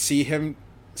 And to see him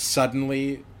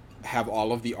suddenly have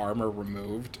all of the armor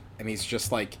removed, and he's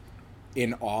just, like,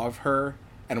 in awe of her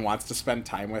and wants to spend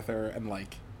time with her, and,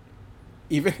 like,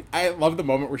 even I love the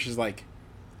moment where she's like,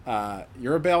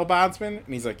 you're a bail bondsman?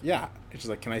 And he's like, yeah. And she's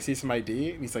like, can I see some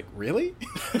ID? And he's like, really?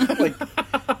 Like,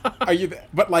 are you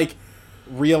but, like,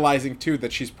 realizing too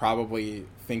that she's probably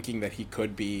thinking that he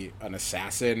could be an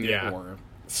assassin or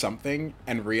something,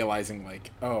 and realizing,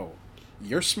 like, oh,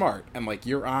 you're smart, and, like,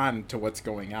 you're on to what's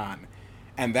going on.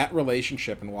 And that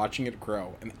relationship, and watching it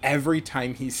grow, and every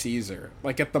time he sees her,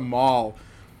 like at the mall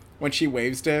when she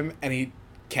waves to him and he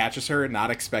catches her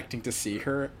not expecting to see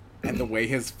her, and the way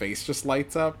his face just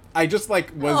lights up, I just,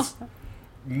 like, was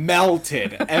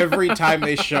melted every time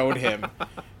they showed him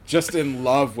just in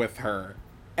love with her.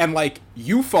 And, like,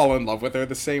 you fall in love with her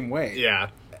the same way. Yeah.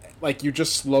 Like, you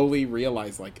just slowly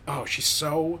realize, like, oh, she's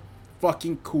so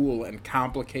fucking cool and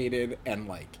complicated, and,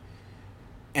 like,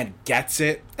 and gets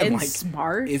it, and like,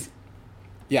 smart. And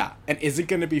isn't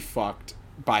gonna be fucked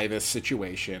by this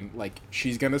situation. Like,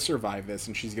 she's gonna survive this,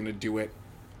 and she's gonna do it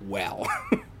well.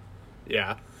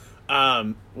 Yeah.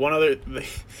 One other,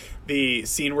 the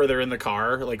scene where they're in the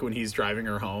car, like, when he's driving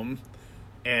her home,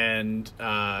 and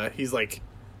he's, like,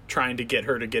 trying to get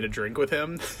her to get a drink with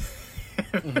him.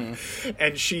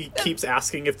 And she keeps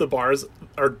asking if the bars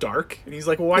are dark, and he's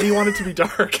like, well, why do you want it to be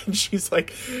dark? And she's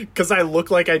like, because I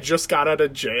look like I just got out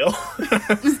of jail.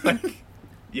 Like,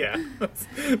 yeah,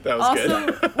 that was also,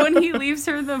 good. when he leaves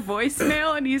her the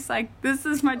voicemail, and he's like, this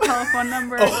is my telephone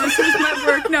number, this is my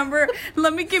work number,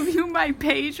 let me give you my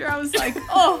pager. I was like,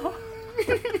 oh.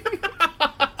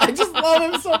 I just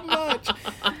love him so much.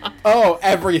 Oh,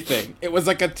 everything. It was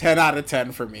like a 10 out of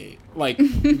 10 for me. Like,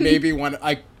 maybe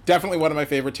definitely one of my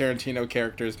favorite Tarantino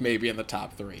characters, maybe in the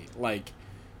top 3. Like,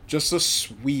 just a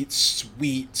sweet,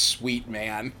 sweet, sweet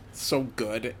man. So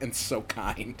good and so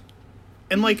kind.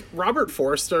 And, like, Robert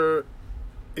Forster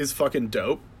is fucking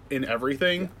dope in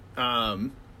everything.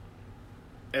 And,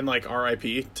 like,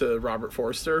 R.I.P. to Robert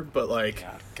Forster, but, like,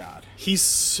 God. He's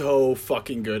so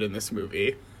fucking good in this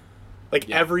movie. Like,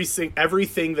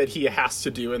 everything that he has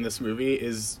to do in this movie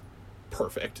is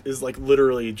perfect. Is, like,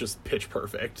 literally just pitch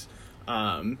perfect.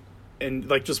 And,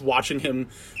 like, just watching him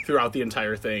throughout the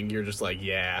entire thing, you're just like,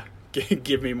 yeah,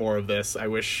 give me more of this. I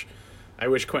wish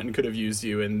Quentin could have used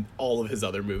you in all of his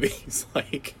other movies.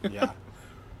 Like, yeah.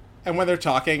 And when they're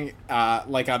talking,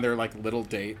 like, on their, like, little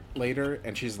date later,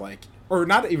 and she's like, or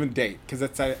not even date, because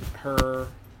it's at her,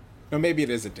 no, maybe it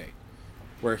is a date,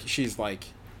 where she's like,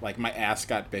 my ass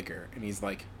got bigger, and he's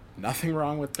like, nothing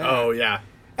wrong with that. Oh, yeah.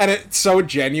 And it's so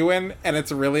genuine, and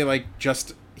it's really, like,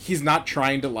 just, he's not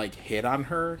trying to, like, hit on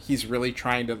her. He's really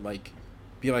trying to, like,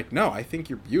 be like, no, I think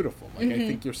you're beautiful. Like, I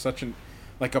think you're such a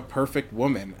perfect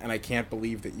woman, and I can't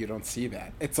believe that you don't see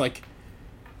that. It's like,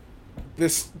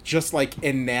 this just like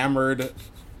enamored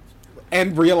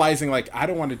and realizing like I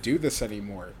don't want to do this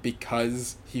anymore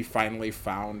because he finally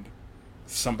found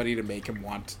somebody to make him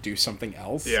want to do something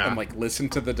else and like listen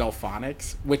to the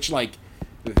Delphonics, which like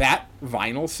that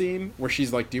vinyl scene where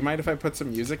she's like, do you mind if I put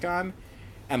some music on?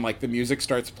 And like the music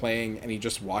starts playing and he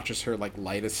just watches her like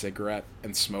light a cigarette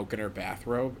and smoke in her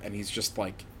bathrobe and he's just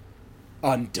like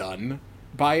undone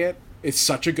by it. It's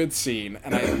such a good scene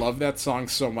and I love that song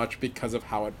so much because of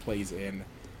how it plays in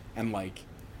and like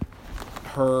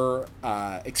her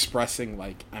expressing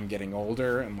like I'm getting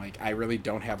older and like I really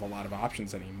don't have a lot of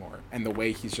options anymore, and the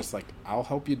way he's just like, I'll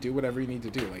help you do whatever you need to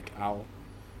do, like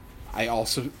I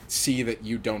also see that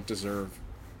you don't deserve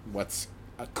what's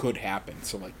could happen,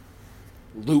 so like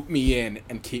loop me in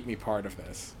and keep me part of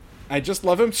this. I just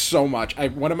love him so much.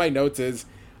 One of my notes is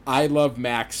I love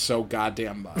Max so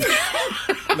goddamn much.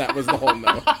 That was the whole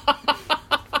note.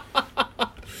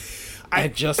 I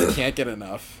just can't get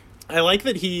enough. I like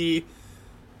that he,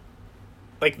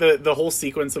 like the whole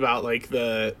sequence about like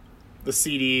the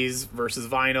CDs versus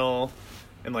vinyl,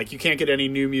 and like you can't get any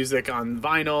new music on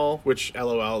vinyl, which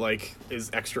LOL like is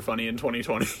extra funny in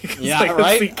 2020. Yeah, like,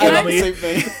 right. I love the same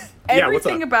thing.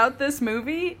 Everything about this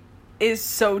movie is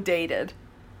so dated.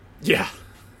 Yeah.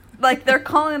 Like they're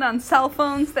calling on cell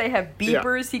phones. They have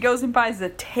beepers. Yeah. He goes and buys a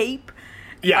tape.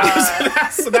 Yeah,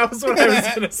 so that was what I was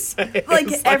gonna say. Like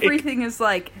everything is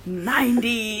like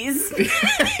 90s.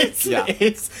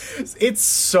 It's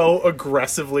so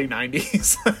aggressively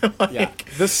 90s. Like, yeah,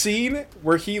 the scene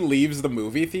where he leaves the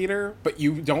movie theater, but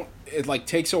you don't. It like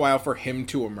takes a while for him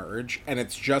to emerge, and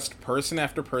it's just person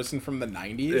after person from the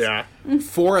 90s. Yeah.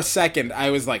 For a second, I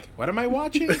was like, "What am I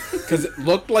watching?" Because it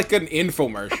looked like an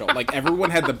infomercial. Like everyone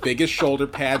had the biggest shoulder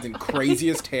pads and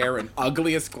craziest hair and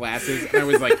ugliest glasses, and I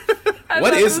was like,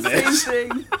 "What is this?" Same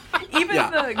thing. Even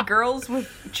the girls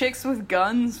with chicks with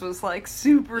guns was like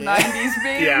super 90s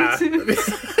baby. Yeah.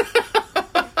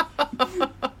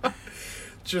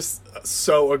 Just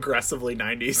so aggressively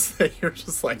 90s that you're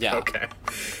just like, okay.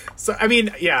 So, I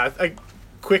mean, yeah, like,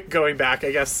 quick going back,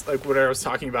 I guess, like, what I was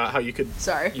talking about, how you could,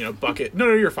 bucket...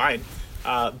 No, you're fine.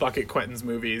 Bucket Quentin's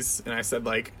movies. And I said,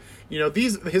 like,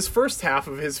 his first half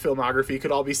of his filmography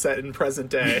could all be set in present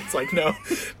day. It's like, no,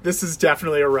 this is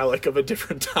definitely a relic of a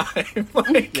different time.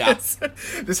 Like, this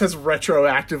has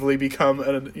retroactively become,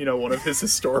 one of his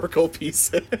historical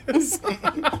pieces.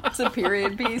 It's a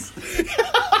period piece.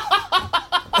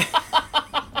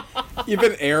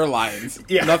 Even airlines,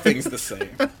 nothing's the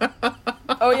same.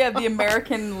 Oh yeah, the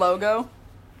American logo.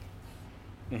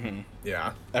 Mm-hmm.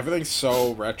 Yeah, everything's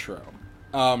so retro.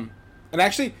 And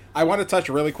actually, I want to touch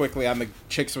really quickly on the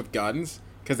chicks with guns,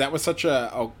 because that was such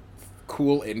a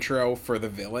cool intro for the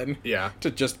villain. Yeah,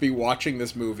 to just be watching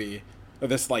this movie,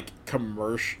 this like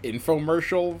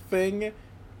infomercial thing,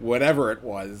 whatever it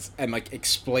was, and like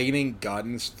explaining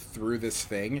guns through this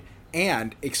thing,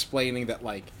 and explaining that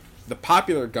like the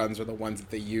popular guns are the ones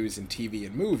that they use in TV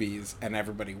and movies, and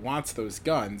everybody wants those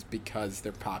guns because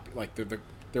they're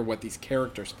they're what these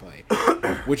characters play,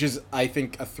 which is, I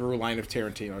think, a through line of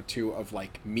Tarantino too, of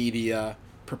like media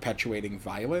perpetuating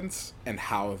violence and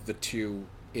how the two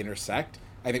intersect.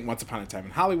 I think Once Upon a Time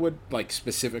in Hollywood, like,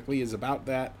 specifically is about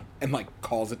that and like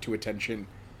calls it to attention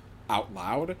out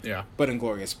loud. Yeah. But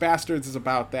Inglourious Bastards is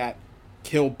about that.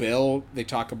 Kill Bill, they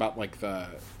talk about like the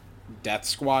Death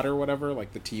Squad or whatever,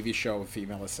 like the TV show of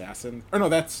female assassin. Or no,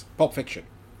 that's Pulp Fiction.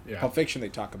 Yeah. Pulp Fiction, they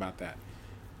talk about that.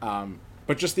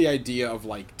 But just the idea of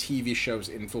like TV shows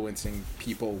influencing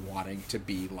people wanting to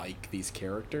be like these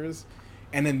characters.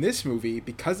 And in this movie,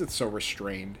 because it's so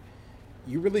restrained,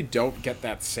 you really don't get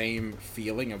that same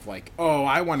feeling of like, oh,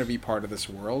 I want to be part of this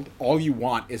world. All you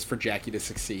want is for Jackie to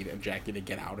succeed and Jackie to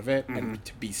get out of it and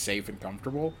to be safe and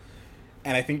comfortable.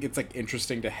 And I think it's like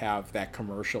interesting to have that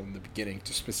commercial in the beginning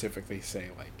to specifically say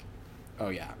like, oh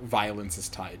yeah, violence is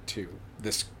tied to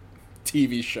this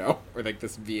TV show or like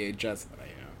this VHS that I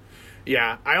have.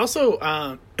 Yeah, I also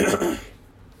I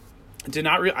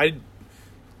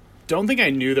don't think I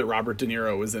knew that Robert De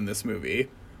Niro was in this movie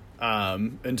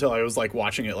until I was like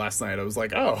watching it last night. I was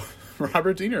like, oh,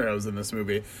 Robert De Niro was in this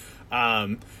movie.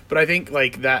 But I think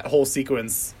like that whole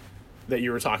sequence that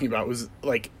you were talking about was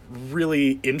like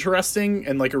really interesting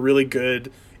and like a really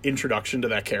good introduction to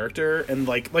that character. And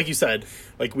like you said,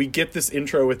 like we get this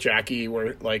intro with Jackie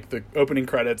where like the opening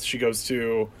credits, she goes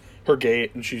to her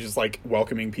gate and she's just like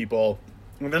welcoming people,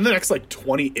 and then the next like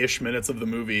 20-ish minutes of the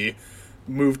movie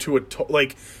move to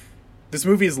like this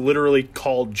movie is literally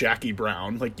called Jackie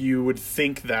Brown. Like you would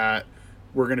think that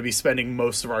we're going to be spending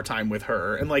most of our time with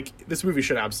her. And like, this movie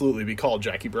should absolutely be called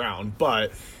Jackie Brown,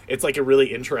 but it's like a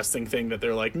really interesting thing that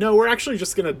they're like, no, we're actually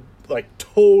just going to like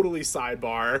totally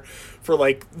sidebar for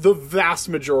like the vast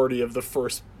majority of the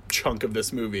first chunk of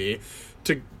this movie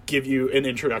to give you an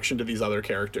introduction to these other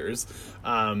characters.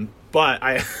 But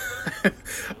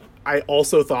I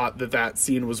also thought that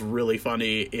scene was really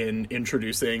funny in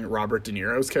introducing Robert De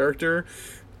Niro's character.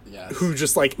 Yes. Who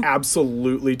just like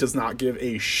absolutely does not give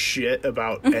a shit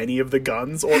about any of the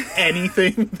guns or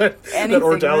anything that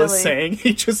Ordell really. is saying.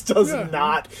 He just does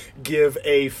not give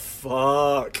a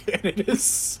fuck. And it is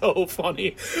so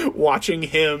funny watching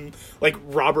him, like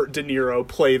Robert De Niro,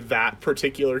 play that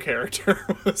particular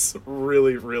character was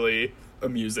really, really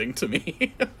amusing to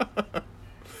me.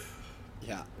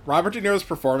 Yeah. Robert De Niro's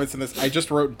performance in this, I just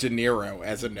wrote De Niro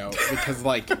as a note because,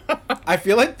 like, I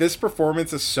feel like this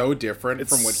performance is so different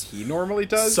from what he normally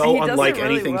does. So He does unlike it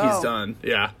really anything well. he's done.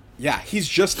 Yeah. Yeah, he's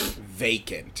just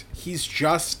vacant. He's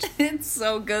just It's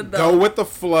so good though. go with the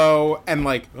flow and,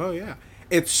 like, oh, yeah.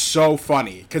 It's so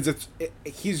funny because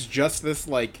he's just this,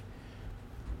 like,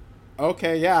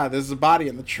 okay, yeah, there's a body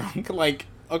in the trunk. Like,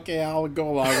 okay, I'll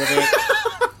go along with it.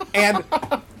 And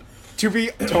to be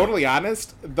totally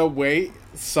honest, the way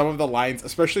some of the lines,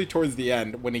 especially towards the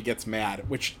end when he gets mad,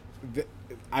 which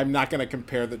I'm not going to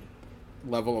compare the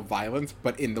level of violence,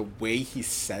 but in the way he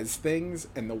says things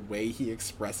and the way he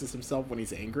expresses himself when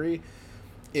he's angry,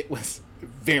 it was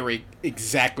very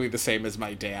exactly the same as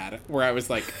my dad, where I was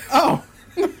like, oh,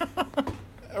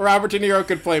 Robert De Niro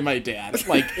could play my dad.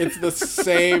 Like, it's the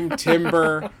same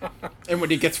timbre. And when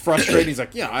he gets frustrated, he's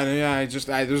like,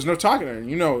 there's no talking to her.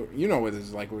 You know what this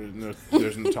is like.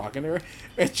 There's no talking to her.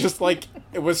 It's just like,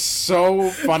 it was so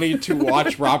funny to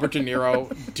watch Robert De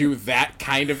Niro do that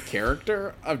kind of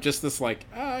character of just this, like,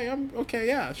 I'm okay,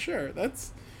 yeah, sure.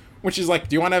 That's, when she's like,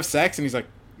 do you want to have sex? And he's like,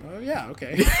 oh, yeah,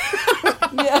 okay.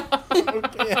 Yeah.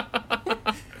 Okay.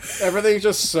 Everything's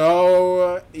just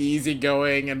so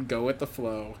easygoing and go with the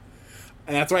flow.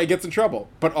 And that's why he gets in trouble.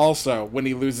 But also, when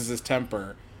he loses his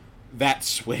temper, that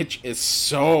switch is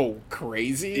so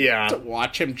crazy to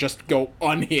watch him just go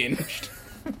unhinged.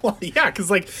 Well, yeah, because,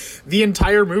 like, the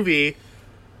entire movie,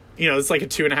 you know, it's like a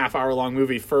 2.5 hour long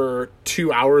movie. For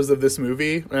 2 hours of this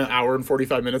movie, an hour and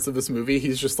 45 minutes of this movie,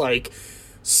 he's just, like,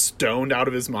 stoned out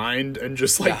of his mind and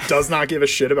just, like, does not give a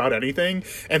shit about anything.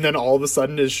 And then all of a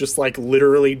sudden is just, like,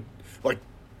 literally, like,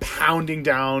 pounding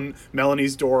down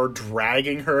Melanie's door,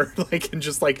 dragging her, like, and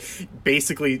just, like,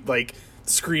 basically, like,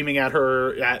 screaming at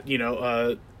her at, you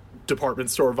know,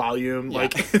 department store volume.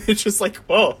 Like, it's just like,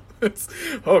 whoa.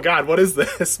 Oh god, what is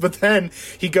this? But then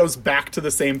he goes back to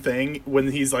the same thing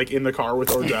when he's like in the car with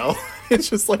Ordell. It's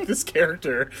just like, this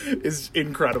character is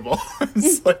incredible.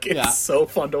 It's so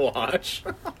fun to watch.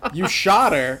 You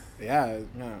shot her. Yeah.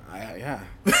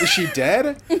 Is she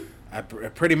dead?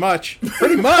 Pretty much.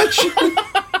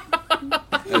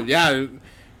 Yeah.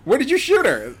 Where did you shoot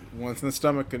her? Once in the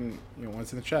stomach and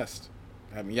once in the chest.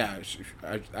 I mean, yeah,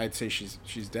 I'd say she's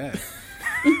dead.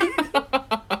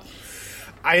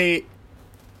 I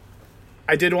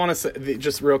did want to say,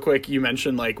 just real quick, you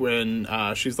mentioned, like, when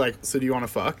she's like, so do you want to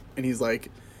fuck? And he's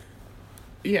like,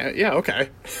 yeah, okay.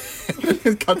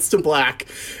 It cuts to black,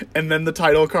 and then the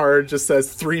title card just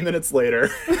says 3 minutes later.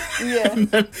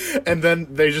 Yeah. and then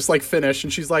they just, like, finish,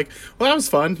 and she's like, well, that was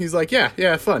fun. He's like,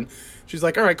 yeah, fun. She's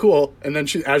like, all right, cool. And then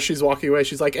as she's walking away,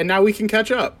 she's like, and now we can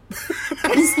catch up.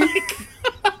 I was like...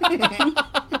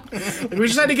 we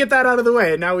just had to get that out of the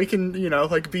way, and now we can,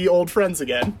 like, be old friends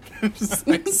again. It's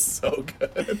like so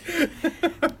good.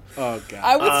 Oh god.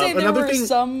 I would say there were thing...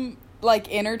 some, like,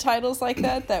 inner titles like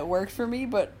that worked for me,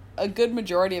 but a good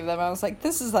majority of them I was like,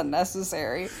 this is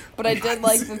unnecessary. But I did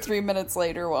like the 3 minutes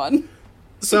later one.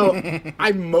 So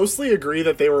I mostly agree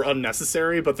that they were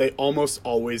unnecessary, but they almost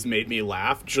always made me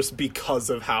laugh just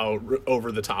because of how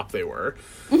over the top they were.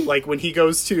 Like, when he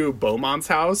goes to Beaumont's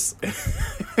house,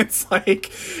 it's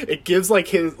like, it gives like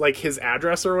his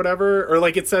address or whatever, or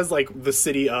like it says like the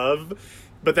city of,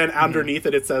 but then underneath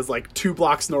it says like 2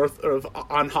 blocks north of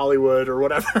on Hollywood or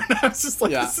whatever. And I was just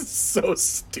like, this is so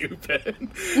stupid.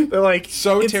 They're like,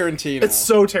 so Tarantino. It's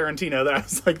so Tarantino that I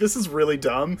was like, this is really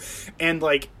dumb. And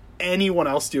like, anyone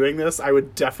else doing this, I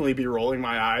would definitely be rolling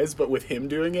my eyes, but with him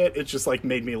doing it, it just like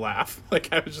made me laugh.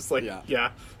 Like, I was just like, yeah,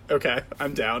 okay,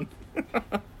 I'm down.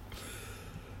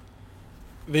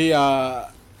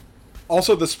 The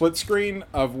also the split screen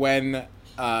of when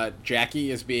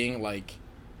Jackie is being like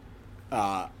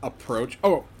approached.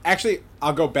 Oh, actually,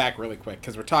 I'll go back really quick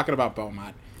because we're talking about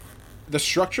Beaumont. The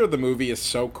structure of the movie is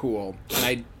so cool,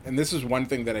 and this is one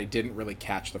thing that I didn't really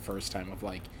catch the first time, of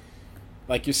like,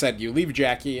 like you said, you leave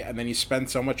Jackie, and then you spend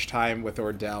so much time with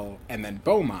Ordell and then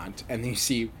Beaumont, and then you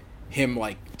see him,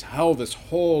 like, tell this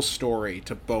whole story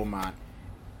to Beaumont,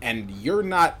 and you're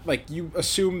not, like, you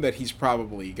assume that he's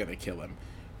probably gonna kill him.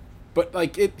 But,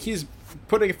 like, he's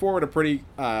putting forward a pretty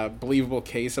believable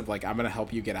case of, like, I'm gonna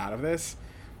help you get out of this,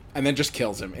 and then just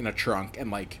kills him in a trunk, and,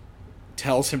 like,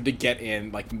 tells him to get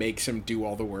in, like, makes him do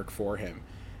all the work for him.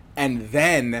 And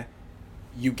then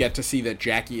you get to see that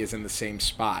Jackie is in the same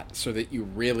spot, so that you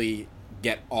really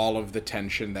get all of the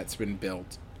tension that's been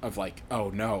built of, like, oh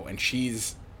no, and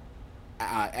she's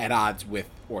at odds with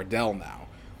Ordell now.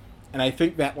 And I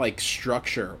think that, like,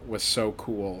 structure was so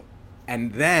cool.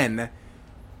 And then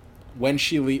when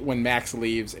when Max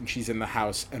leaves and she's in the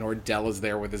house and Ordell is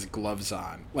there with his gloves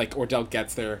on, like, Ordell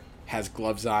gets there, has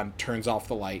gloves on, turns off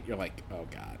the light, you're like, oh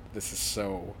god, this is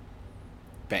so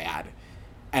bad.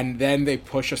 And then they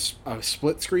push a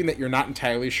split screen that you're not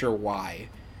entirely sure why,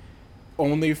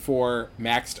 only for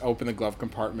Max to open the glove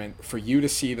compartment, for you to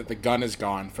see that the gun is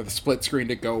gone, for the split screen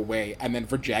to go away, and then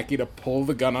for Jackie to pull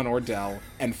the gun on Ordell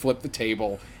and flip the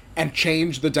table and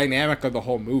change the dynamic of the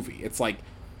whole movie. It's like,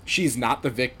 she's not the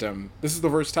victim. This is the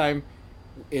first time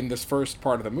in this first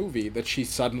part of the movie that she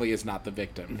suddenly is not the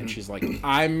victim. Mm-hmm. And she's like,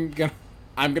 I'm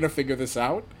gonna figure this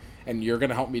out, and you're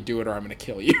gonna help me do it, or I'm gonna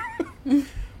kill you.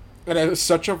 And it was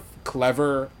such a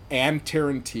clever and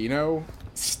Tarantino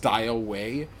style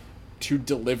way to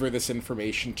deliver this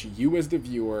information to you as the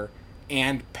viewer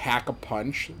and pack a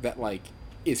punch that, like,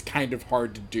 is kind of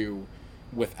hard to do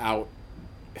without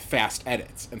fast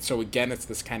edits. And so again, it's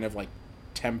this kind of, like,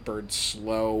 tempered,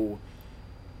 slow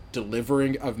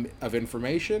delivering of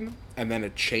information, and then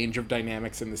a change of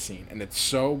dynamics in the scene. And it's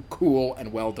so cool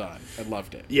and well done. I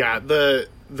loved it. Yeah, the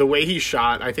way he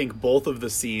shot, I think both of the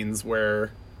scenes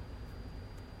where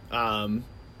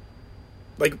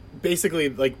like, basically,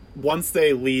 like, once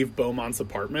they leave Beaumont's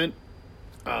apartment,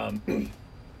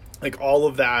 like, all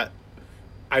of that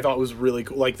I thought was really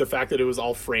cool. Like, the fact that it was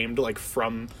all framed, like,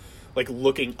 from, like,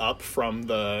 looking up from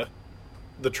the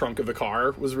trunk of the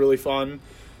car was really fun.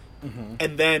 Mm-hmm.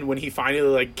 And then when he finally,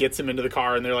 like, gets him into the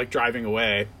car and they're, like, driving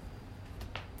away,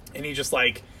 and he just,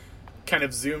 like, kind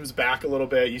of zooms back a little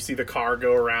bit, you see the car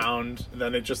go around, and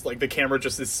then it just, like, the camera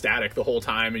just is static the whole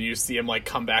time, and you see him, like,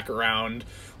 come back around.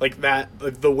 Like, that,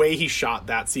 like, the way he shot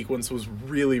that sequence was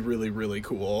really, really, really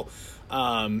cool.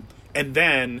 And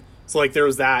then, so, like, there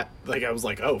was that, like, I was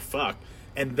like, oh, fuck.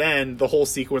 And then the whole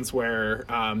sequence where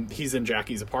he's in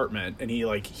Jackie's apartment, and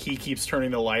he keeps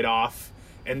turning the light off,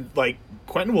 and, like,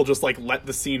 Quentin will just, like, let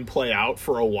the scene play out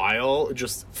for a while,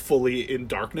 just fully in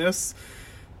darkness.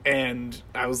 And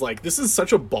I was like, this is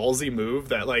such a ballsy move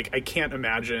that, like, I can't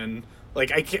imagine,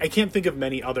 like, I can't think of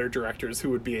many other directors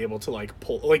who would be able to, like,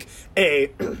 pull, like,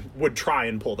 A, would try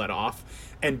and pull that off,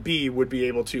 and B, would be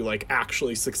able to, like,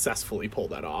 actually successfully pull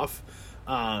that off.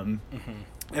 Mm-hmm.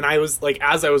 And I was, like,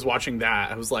 as I was watching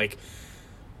that, I was like,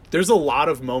 there's a lot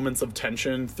of moments of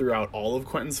tension throughout all of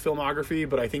Quentin's filmography,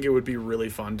 but I think it would be really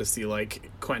fun to see,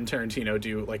 like, Quentin Tarantino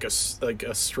do, like, a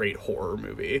straight horror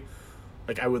movie.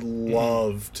 Like, I would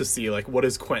love to see, like, what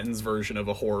does Quentin's version of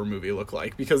a horror movie look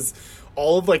like? Because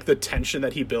all of, like, the tension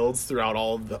that he builds throughout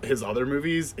all of his other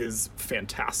movies is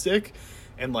fantastic.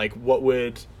 And, like, what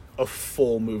would a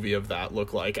full movie of that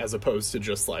look like, as opposed to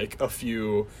just, like, a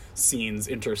few scenes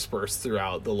interspersed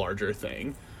throughout the larger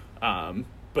thing?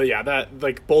 But yeah, that,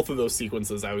 like, both of those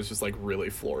sequences I was just, like, really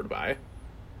floored by.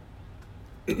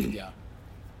 Yeah.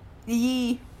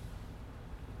 Yee.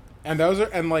 And those are,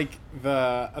 and, like,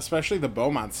 especially the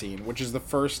Beaumont scene, which is the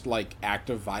first, like, act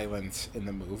of violence in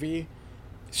the movie,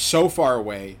 so far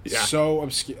away, so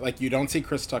obscure. Like, you don't see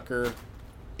Chris Tucker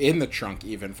in the trunk,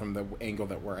 even, from the angle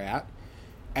that we're at.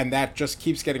 And that just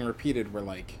keeps getting repeated, where,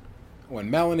 like, when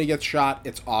Melanie gets shot,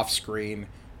 it's off-screen.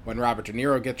 When Robert De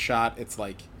Niro gets shot, it's,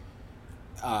 like,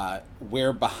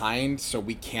 we're behind, so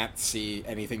we can't see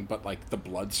anything but, like, the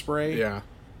blood spray. Yeah.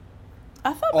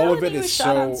 I thought all Melanie of it was is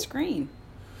shot so on screen.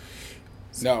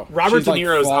 No, Robert De like,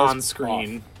 Niro's falls on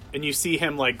screen, off. and you see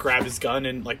him, like, grab his gun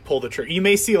and, like, pull the trigger. You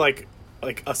may see, like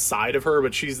a side of her,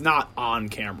 but she's not on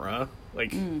camera.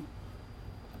 Like,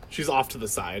 she's off to the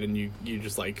side, and you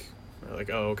just, like, are like,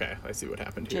 oh, okay, I see what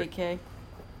happened here. JK.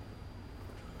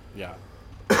 Yeah.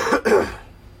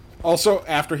 Also,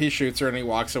 after he shoots her and he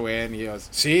walks away and he goes,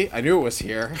 see, I knew it was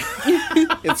here.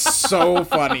 It's so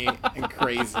funny and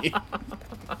crazy.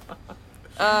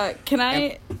 Can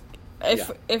I...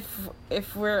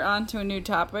 If we're on to a new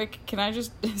topic, can I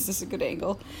just... Is this a good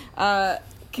angle?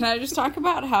 Can I just talk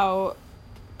about how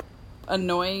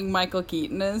annoying Michael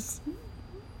Keaton is?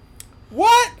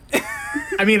 What?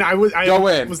 I mean, I Go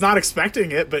in. was not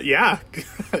expecting it, but yeah.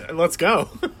 Let's go.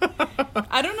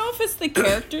 I don't know if it's the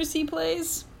characters he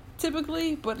plays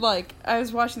typically, but like I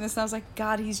was watching this and I was like,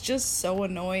 God, he's just so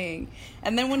annoying.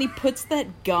 And then when he puts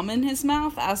that gum in his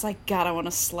mouth, I was like, God, I want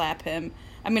to slap him.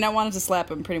 I mean, I wanted to slap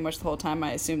him pretty much the whole time.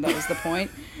 I assumed that was the point,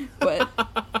 but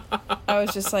I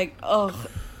was just like, ugh,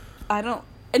 I don't.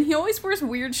 And he always wears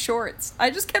weird shorts. I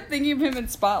just kept thinking of him in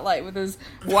Spotlight with his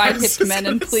wide-hipped men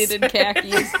in pleated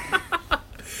khakis.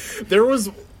 There was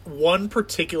one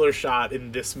particular shot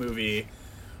in this movie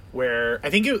where I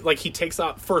think it, like, he takes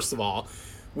off. First of all,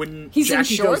 when He's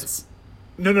Jackie in shorts?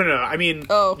 goes, no. I mean,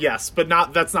 yes, but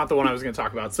not. That's not the one I was going to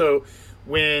talk about. So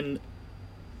when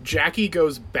Jackie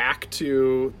goes back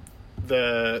to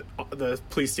the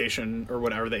police station or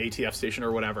whatever, the ATF station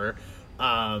or whatever,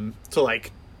 to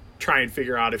like try and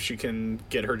figure out if she can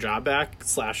get her job back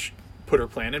 / put her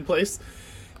plan in place.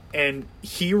 And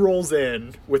he rolls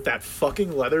in with that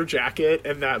fucking leather jacket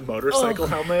and that motorcycle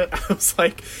helmet. I was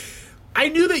like, I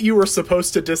knew that you were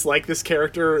supposed to dislike this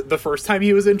character the first time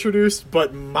he was introduced,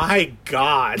 but my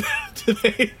God, do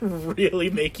they really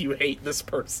make you hate this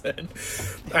person?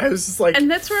 I was just like, and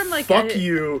that's where I'm like, fuck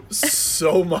you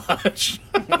so much.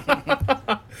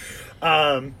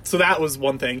 So that was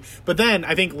one thing. But then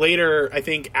I think later,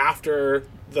 after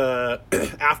the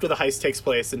heist takes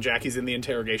place and Jackie's in the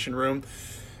interrogation room,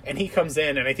 and he comes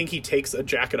in, and I think he takes a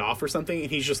jacket off or something,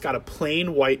 and he's just got a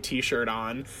plain white t-shirt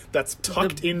on that's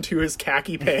tucked into his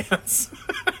khaki pants.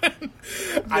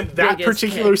 That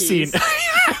particular khakis. scene,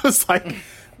 I was like,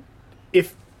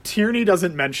 if Tierney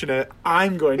doesn't mention it,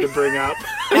 I'm going to bring up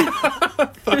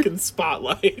fucking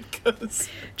Spotlight.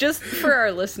 Just for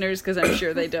our listeners, because I'm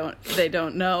sure they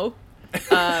don't know,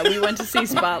 we went to see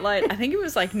Spotlight. I think it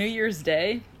was like New Year's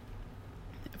Day.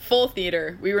 Full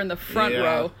theater. We were in the front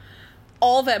row.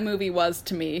 All that movie was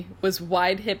to me was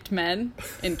wide-hipped men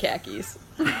in khakis.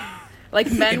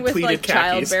 Like men with like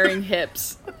khakis. childbearing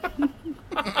hips.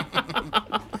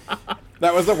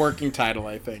 That was the working title,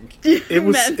 I think. It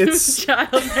was. Men with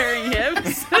childbearing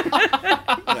hips.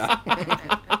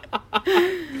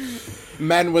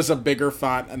 Men was a bigger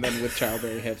font, and then with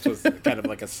childbearing hips was kind of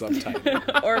like a subtitle.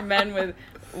 Or men with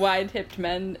wide-hipped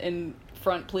men in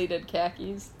front pleated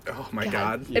khakis. Oh my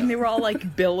God. And they were all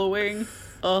like billowing.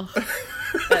 Ugh.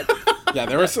 Yeah,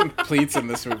 there were some pleats in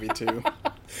this movie too.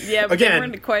 Yeah, but Again, they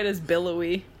weren't quite as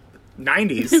billowy.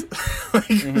 90s.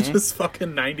 Just fucking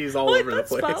 90s all over the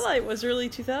place. Spotlight was early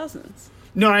 2000s.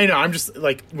 No, I know. I'm just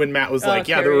like, when Matt was like,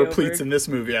 yeah, there were carryover. pleats in this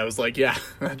movie, I was like, yeah,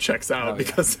 that checks out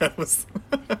because that was.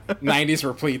 90s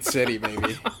were pleat city, baby.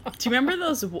 Do you remember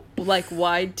those like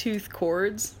wide tooth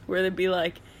cords where they'd be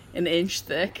like an inch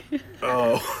thick?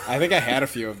 Oh. I think I had a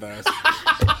few of those.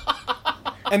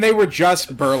 And they were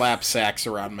just burlap sacks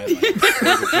around my leg. They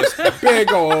were just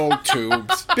big old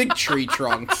tubes, big tree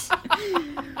trunks.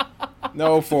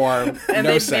 No form, And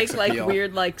no they'd sex make appeal. like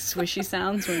weird like swishy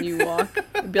sounds when you walk.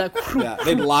 It'd be like Yeah,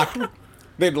 they'd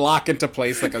lock into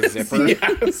place like a zipper.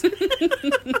 Yes.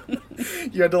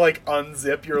 You had to like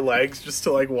unzip your legs just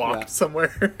to like walk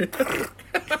somewhere.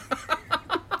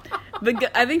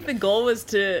 I think the goal was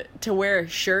to wear a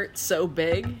shirt so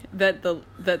big that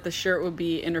the shirt would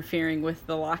be interfering with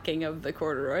the locking of the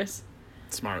corduroys.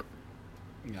 Smart.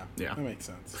 Yeah, Yeah. that makes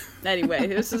sense. Anyway,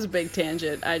 this is a big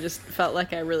tangent. I just felt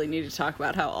like I really needed to talk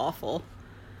about how awful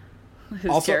his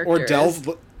Also, character is.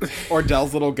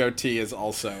 Ordell's little goatee is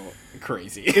also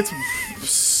crazy. It's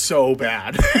so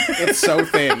bad. It's so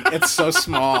thin. It's so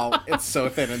small. It's so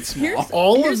thin and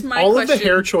small. Here's my all of the question.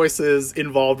 hair choices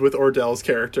involved with Ordell's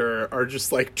character are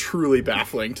just like truly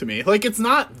baffling to me. Like, it's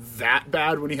not that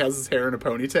bad when he has his hair in a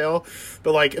ponytail,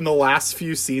 but like in the last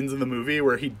few scenes in the movie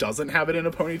where he doesn't have it in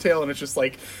a ponytail and it's just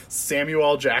like Samuel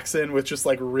L. Jackson with just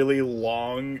like really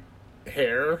long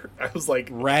hair, I was like,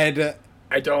 Red,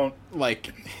 I don't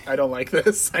like, like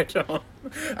this.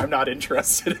 I'm not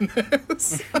interested in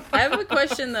this. I have a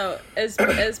question though.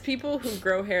 As people who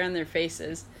grow hair on their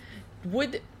faces,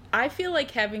 I feel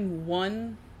like having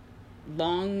one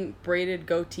long braided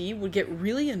goatee would get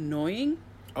really annoying?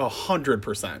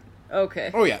 100%.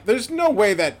 Okay. oh yeah, there's no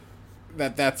way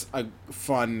that's a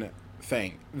fun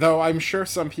thing. Though I'm sure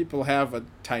some people have a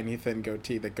tiny thin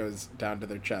goatee that goes down to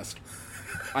their chest.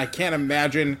 I can't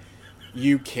imagine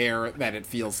you care that it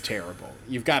feels terrible.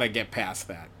 You've got to get past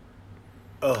that.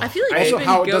 I feel like Also, even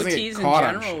how it doesn't get goatees in caught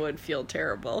on general shit. would feel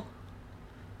terrible.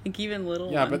 Like even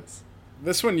little Yeah, ones. but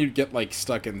this one you'd get like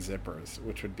stuck in zippers,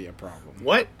 which would be a problem.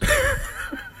 What?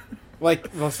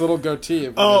 Like this little goatee.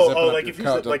 when Oh, they're zipping up like your if you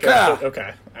coat, said, like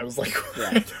okay. I was like,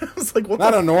 Yeah. what? I was like, what?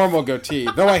 Not the a normal goatee,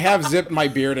 though I have zipped my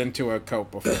beard into a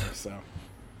coat before.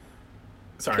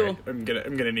 Sorry, Cool. I'm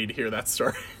gonna need to hear that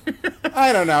story.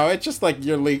 I don't know. It's just like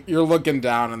you're looking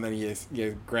down and then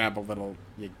you grab a little,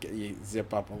 you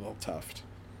zip up a little tuft.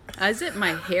 I zip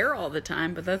my hair all the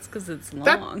time, but that's because it's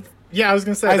long. Yeah, I was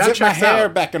gonna say I that zip my checks hair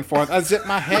out. back and forth. I zip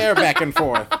my hair back and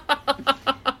forth.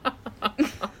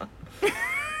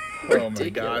 Oh my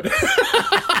god.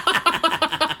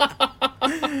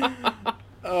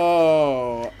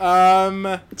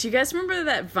 Oh, Do you guys remember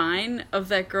that Vine of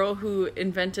that girl who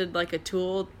invented like a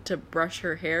tool to brush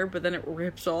her hair, but then it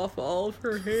rips off all of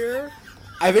her hair?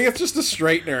 I think it's just a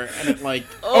straightener, and it like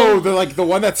Oh. the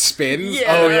one that spins. Yeah.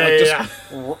 Oh, and yeah, it,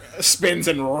 yeah, spins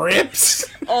and rips.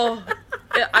 Oh,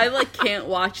 I like can't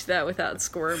watch that without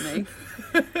squirming.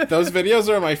 Those videos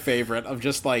are my favorite of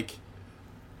just like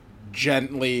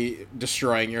gently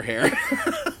destroying your hair.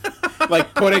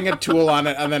 Like putting a tool on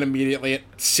it and then immediately it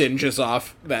singes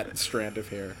off that strand of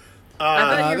hair. I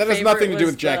thought your That has favorite nothing to do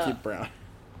was with Jackie Brown.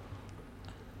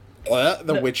 What?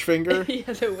 The witch finger?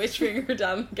 Yeah, the witch finger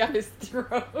down the guy's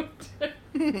throat.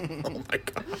 Oh my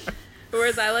god.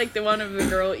 Whereas I like the one of the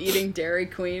girl eating Dairy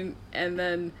Queen, and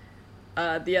then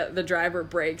the driver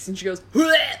brakes, and she goes,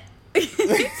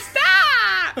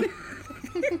 "Stop!"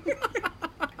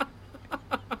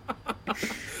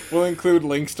 We'll include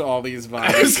links to all these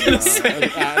I was vibes gonna in say.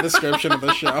 the description of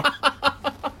the show.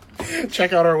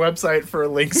 Check out our website for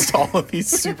links to all of these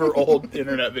super old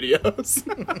internet videos.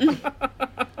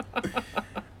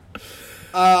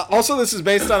 Also, this is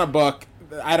based on a book.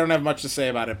 I don't have much to say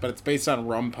about it, but it's based on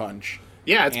Rum Punch.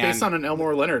 Yeah, it's And- based on an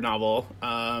Elmore Leonard novel.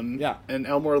 Yeah. An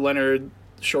Elmore Leonard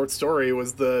short story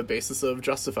was the basis of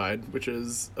Justified, which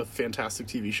is a fantastic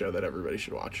TV show that everybody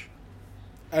should watch.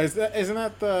 Isn't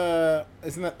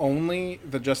that only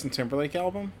the Justin Timberlake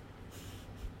album?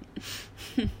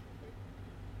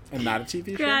 And not a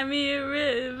TV show? Cry me a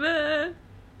river.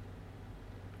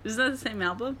 Is that the same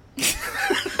album?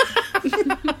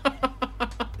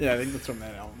 Yeah, I think that's from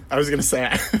that album. I was going to say,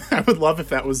 I would love if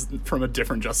that was from a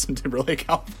different Justin Timberlake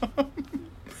album.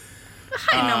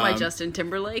 I know my Justin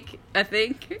Timberlake, I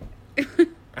think.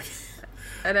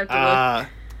 I'd have to look.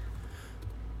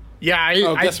 Yeah,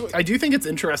 guess what? I do think it's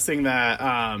interesting that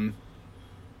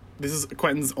this is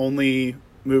Quentin's only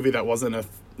movie that wasn't a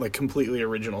like completely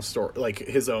original story, like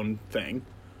his own thing.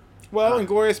 Well,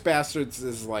 Inglourious Bastards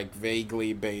is like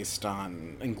vaguely based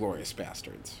on Inglourious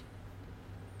Bastards.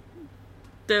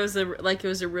 There was it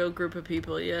was a real group of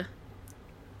people, yeah.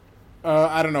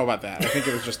 I don't know about that. I think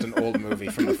it was just an old movie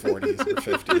from the 40s or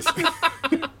 50s.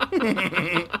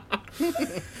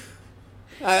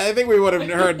 I think we would have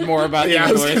heard more about Yeah,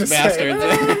 I was Inglourious gonna say.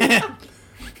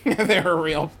 Bastards. They're a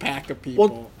real pack of people.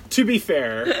 Well, to be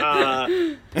fair,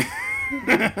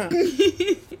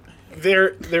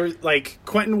 they're like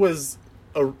Quentin was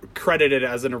credited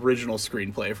as an original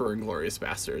screenplay for Inglourious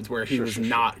Bastards, where he was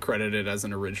not credited as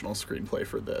an original screenplay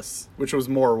for this, which was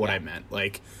more what I meant.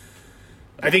 Like,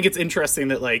 I think it's interesting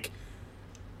that like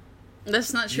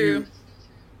That's not true.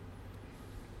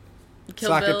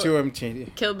 Sock it to him,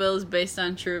 TD. Kill Bill is based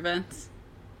on true events.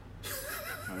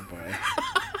 Oh boy.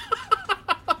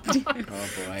 Oh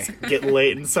boy. get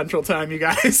late in Central Time, you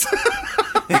guys.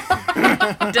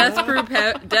 Death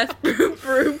proof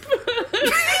proof.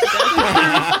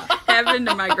 Happened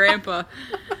to my grandpa.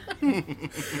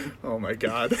 Oh my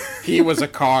god. He was a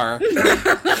car.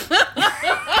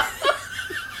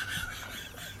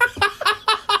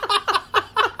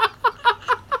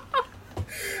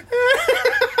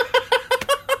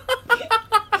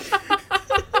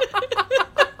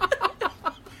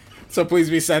 So please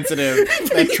be sensitive.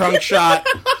 That trunk shot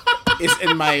is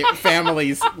in my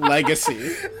family's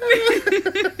legacy.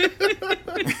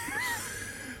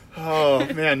 Oh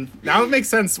man, now it makes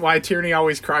sense why Tierney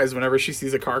always cries whenever she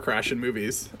sees a car crash in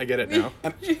movies. I get it now.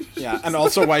 Yeah, and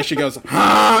also why she goes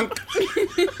honk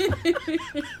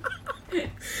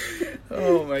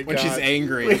Oh my god. when she's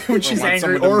angry. When she's or wants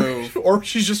angry, someone to move. or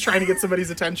she's just trying to get somebody's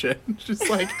attention. Just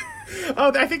like,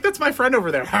 oh, I think that's my friend over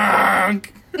there.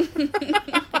 Honk.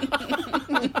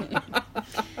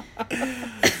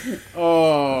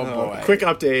 Oh boy. Quick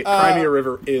update: Cry Me a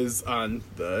River is on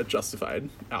the Justified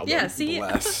album. Yeah, see, I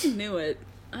bless. fucking knew it.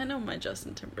 I know my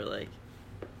Justin Timberlake.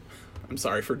 I'm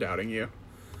sorry for doubting you.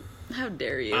 How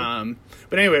dare you?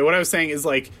 But anyway, what I was saying is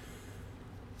like,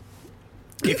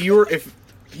 if you were to.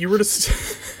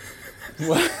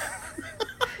 What?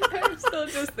 I'm still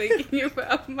just thinking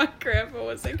about my grandpa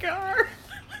was a car.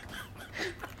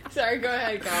 Sorry, go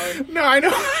ahead, Colin. No, I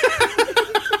know.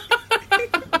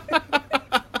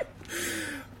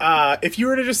 if you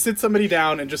were to just sit somebody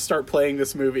down and just start playing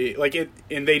this movie, like it,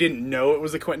 and they didn't know it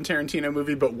was a Quentin Tarantino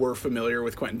movie, but were familiar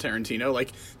with Quentin Tarantino,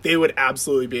 like they would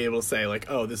absolutely be able to say like,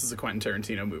 oh, this is a Quentin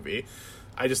Tarantino movie.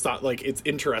 I just thought like it's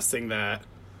interesting that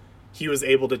he was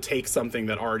able to take something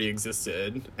that already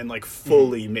existed and like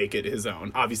fully make it his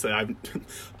own. Obviously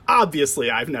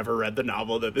I've never read the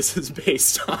novel that this is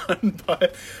based on,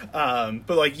 but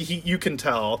like you can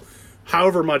tell,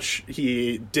 however much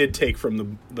he did take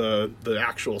from the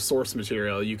actual source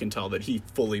material, you can tell that he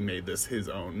fully made this his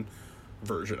own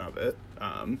version of it.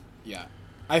 Yeah,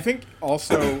 I think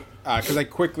also because I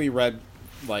quickly read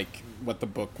like what the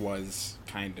book was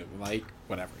kind of like,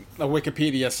 whatever, a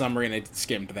Wikipedia summary, and I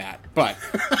skimmed that, but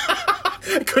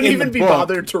I couldn't even be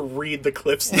bothered to read the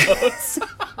Cliff's Notes.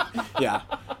 Yeah,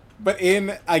 but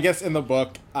I guess in the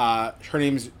book, her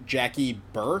name's Jackie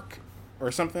Burke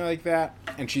or something like that,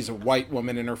 and she's a white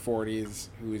woman in her 40s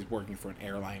who is working for an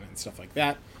airline and stuff like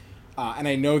that. And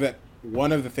I know that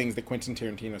one of the things that Quentin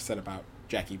Tarantino said about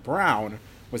Jackie Brown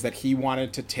was that he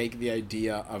wanted to take the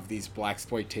idea of these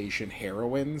blaxploitation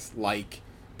heroines like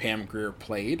Pam Grier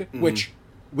played, which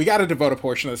we got to devote a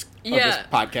portion of this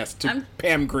podcast to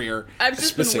Pam Grier. I've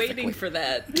just been waiting for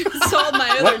that. That's all my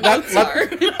other notes are.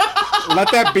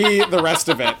 Let that be the rest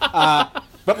of it.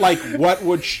 But like, what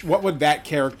would that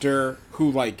character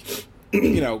who like,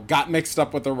 got mixed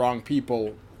up with the wrong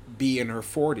people be in her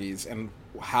 40s, and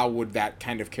how would that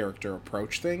kind of character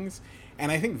approach things?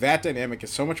 And I think that dynamic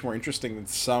is so much more interesting than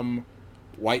some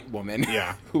white woman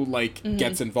who like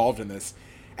gets involved in this.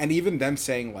 And even them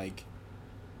saying like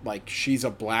she's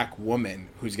a black woman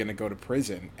who's going to go to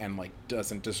prison and like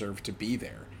doesn't deserve to be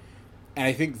there. And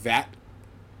I think that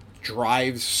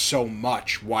drives so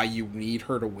much why you need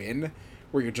her to win,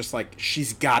 where you're just like,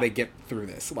 she's got to get through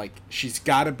this. Like, she's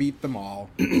got to beat them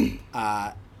all.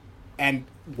 And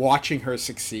watching her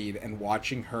succeed and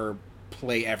watching her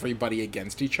play everybody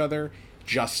against each other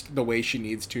just the way she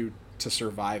needs to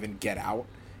survive and get out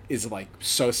is like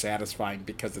so satisfying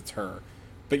because it's her.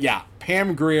 But yeah,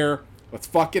 Pam Grier, let's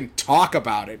fucking talk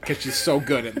about it because she's so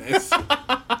good in this.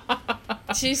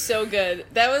 She's so good.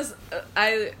 That was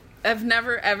I've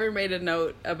never ever made a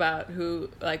note about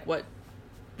what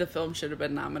the film should have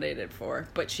been nominated for,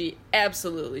 but she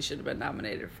absolutely should have been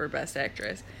nominated for Best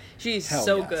Actress. She's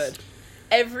so good.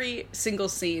 Every single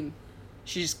scene,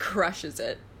 she just crushes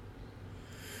it.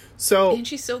 So, and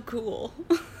she's so cool.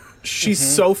 She's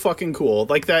so fucking cool.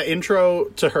 Like, that intro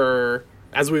to her,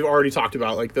 as we've already talked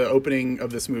about, like, the opening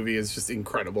of this movie is just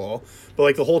incredible. But,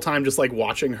 like, the whole time, just, like,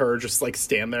 watching her just, like,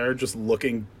 stand there, just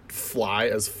looking fly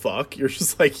as fuck, you're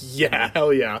just like, yeah,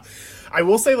 hell yeah. I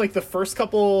will say, like, the first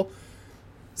couple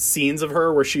scenes of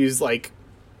her where she's, like,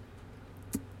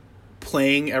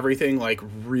 playing everything, like,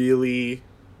 really...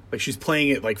 Like, she's playing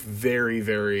it, like, very,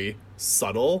 very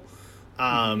subtle.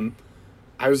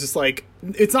 I was just like,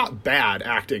 it's not bad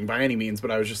acting by any means,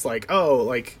 but I was just like, oh,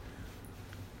 like,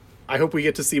 I hope we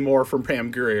get to see more from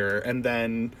Pam Grier. And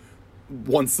then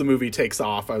once the movie takes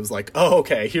off, I was like, oh,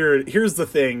 okay, here's the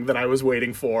thing that I was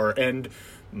waiting for. And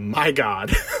my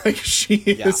God, like, she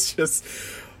is just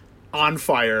on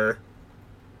fire.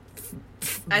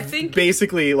 I think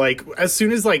basically, like, as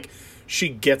soon as, like, she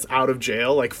gets out of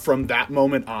jail, like, from that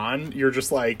moment on, you're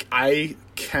just like, I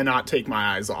cannot take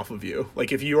my eyes off of you.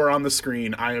 Like, if you are on the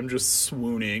screen, I am just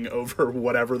swooning over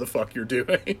whatever the fuck you're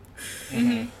doing.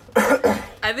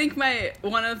 I think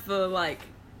one of the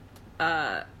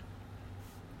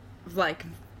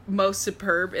most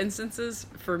superb instances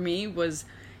for me was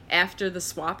after the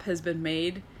swap has been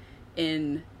made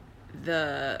in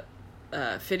the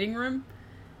fitting room.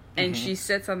 And she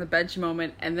sits on the bench a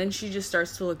moment, and then she just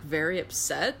starts to look very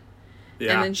upset.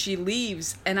 Yeah. And then she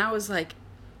leaves, and I was like,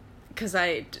 because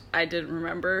I didn't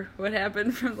remember what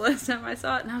happened from the last time I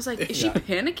saw it, and I was like, is she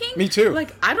panicking? Me too.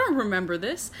 Like, I don't remember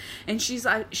this. And she's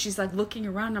like looking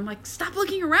around, and I'm like, stop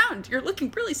looking around. You're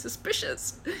looking really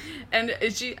suspicious. And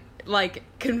she like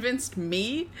convinced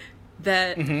me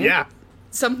that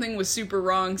something was super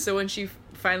wrong. So when she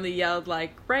finally yelled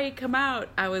like, Ray, come out,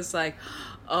 I was like,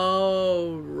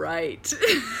 oh, right.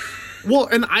 Well,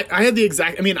 and I had the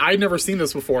exact... I mean, I'd never seen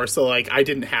this before, so, like, I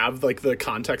didn't have, like, the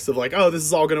context of, like, oh, this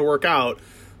is all going to work out.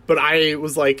 But I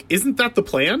was like, isn't that the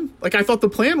plan? Like, I thought the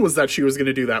plan was that she was going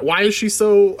to do that. Why is she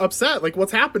so upset? Like,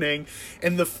 what's happening?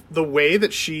 And the way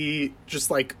that she just,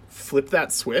 like, flipped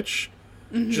that switch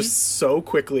just so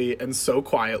quickly and so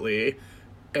quietly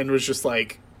and was just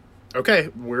like, okay,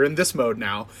 we're in this mode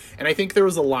now. And I think there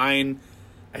was a line...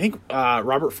 I think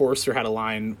Robert Forster had a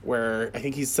line where I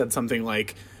think he said something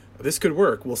like, this could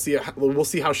work. We'll see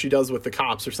how she does with the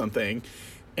cops or something.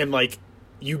 And, like,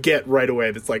 you get right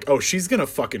away that's like, oh, she's gonna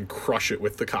fucking crush it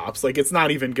with the cops. Like, it's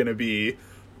not even gonna be,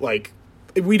 like,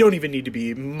 we don't even need to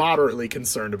be moderately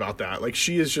concerned about that. Like,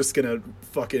 she is just gonna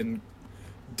fucking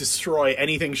destroy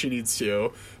anything she needs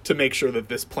to make sure that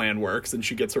this plan works and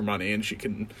she gets her money and she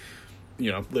can, you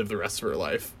know, live the rest of her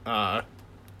life.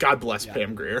 God bless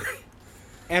Pam Grier.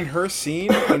 And her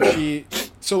scene when she,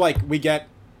 so like we get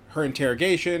her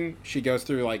interrogation, she goes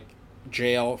through like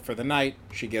jail for the night,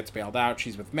 she gets bailed out,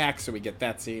 she's with Max, so we get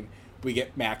that scene. We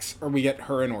get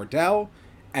her and Ordell,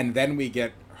 and then we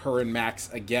get her and Max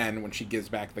again when she gives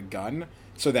back the gun.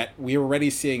 So that we're already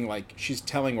seeing, like, she's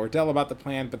telling Ordell about the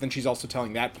plan, but then she's also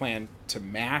telling that plan to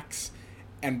Max,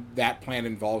 and that plan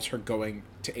involves her going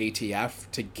to ATF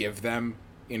to give them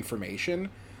information.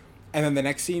 And then the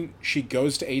next scene, she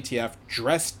goes to ATF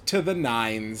dressed to the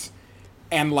nines,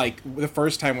 and, like, the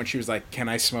first time when she was like, can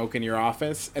I smoke in your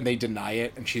office? And they deny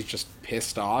it, and she's just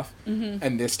pissed off. Mm-hmm.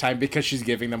 And this time, because she's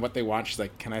giving them what they want, she's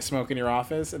like, can I smoke in your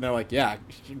office? And they're like, yeah,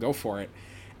 go for it.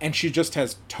 And she just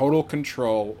has total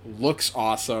control, looks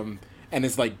awesome, and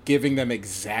is, like, giving them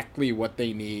exactly what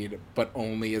they need, but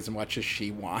only as much as she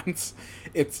wants.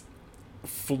 It's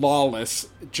flawless,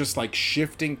 just, like,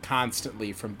 shifting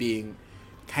constantly from being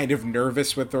kind of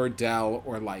nervous with Ordell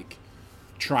or, like,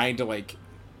 trying to, like,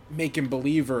 make him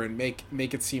believe her and make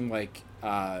it seem like,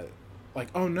 oh,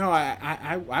 no,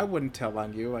 I wouldn't tell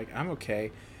on you. Like, I'm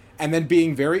okay. And then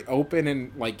being very open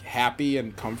and, like, happy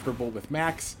and comfortable with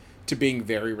Max, to being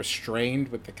very restrained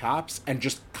with the cops, and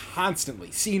just constantly,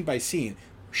 scene by scene,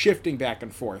 shifting back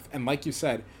and forth. And like you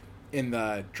said, in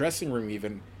the dressing room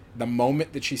even, the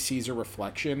moment that she sees a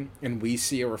reflection, and we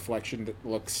see a reflection that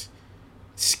looks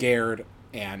scared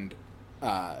and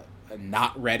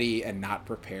not ready and not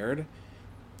prepared,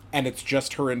 and it's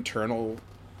just her internal,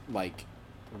 like,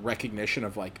 recognition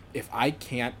of, like, if I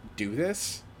can't do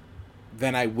this,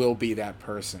 then I will be that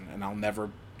person, and I'll never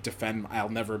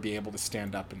be able to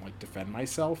stand up and, like, defend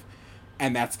myself.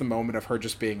 And that's the moment of her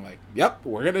just being like, yep,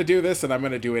 we're gonna do this, and I'm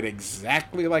gonna do it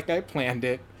exactly like I planned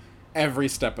it every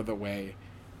step of the way.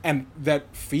 And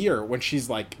that fear when she's,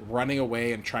 like, running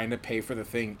away and trying to pay for the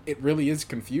thing, it really is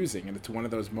confusing. And it's one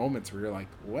of those moments where you're like,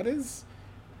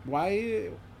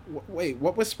 wait,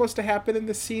 what was supposed to happen in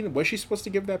this scene? Was she supposed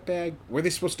to give that bag? Were they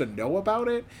supposed to know about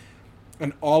it?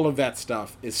 And all of that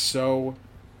stuff is so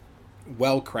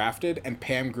well crafted, and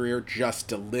Pam Grier just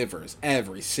delivers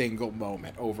every single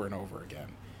moment over and over again.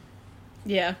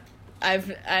 Yeah,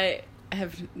 I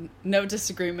have no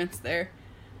disagreements there.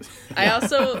 I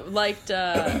also liked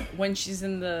when she's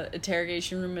in the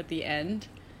interrogation room at the end,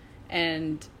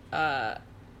 and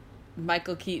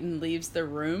Michael Keaton leaves the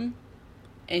room,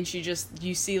 and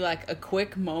you see, like, a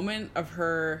quick moment of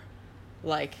her,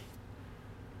 like,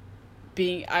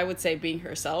 being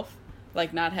herself.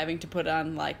 Like, not having to put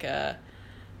on, like, a,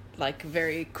 like,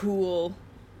 very cool,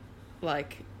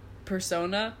 like,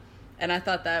 persona. And I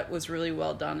thought that was really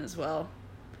well done as well.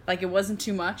 Like, it wasn't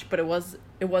too much, but it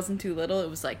wasn't too little. It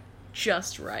was, like,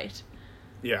 just right.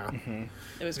 Yeah. Mm-hmm.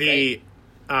 It was great.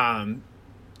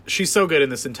 She's so good in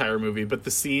this entire movie, but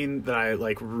the scene that I,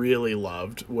 like, really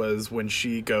loved was when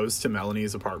she goes to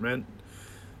Melanie's apartment.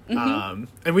 Mm-hmm.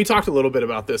 And we talked a little bit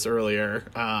about this earlier.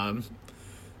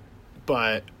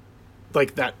 But,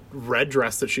 like, that red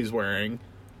dress that she's wearing,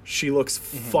 she looks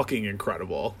fucking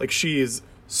incredible. Like, she is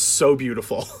so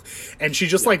beautiful. And she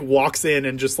just, like, walks in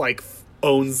and just, like,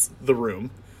 owns the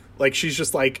room. Like, she's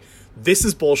just like, this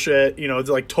is bullshit, you know,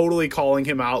 like, totally calling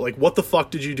him out. Like, what the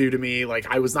fuck did you do to me? Like,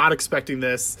 I was not expecting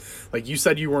this. Like, you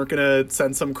said you weren't gonna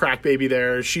send some crack baby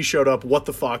there. She showed up. What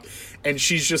the fuck? And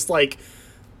she's just like,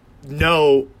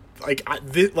 no,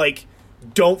 like,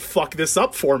 don't fuck this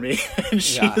up for me. And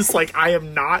she's like, I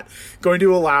am not going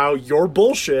to allow your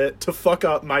bullshit to fuck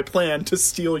up my plan to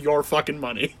steal your fucking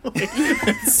money. Like,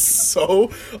 it's so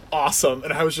awesome.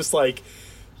 And I was just like,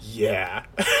 yeah.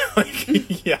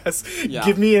 Like, yes. Yeah.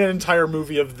 Give me an entire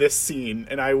movie of this scene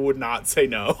and I would not say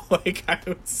no. Like,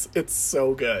 it's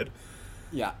so good.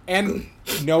 Yeah. And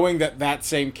knowing that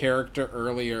same character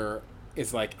earlier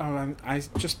is like, oh, I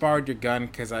just borrowed your gun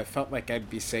because I felt like I'd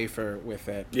be safer with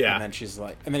it. Yeah. And then he's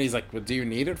like, well, do you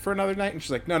need it for another night? And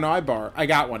she's like, no, I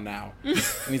got one now. And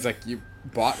he's like, you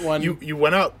bought one? You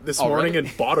went out this morning and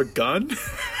bought a gun?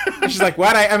 And she's like,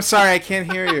 what? I'm sorry, I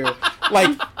can't hear you.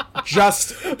 Like,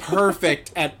 just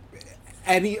perfect at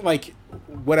any, like,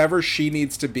 whatever she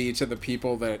needs to be to the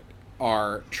people that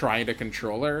are trying to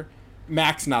control her.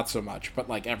 Max, not so much, but,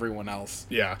 like, everyone else.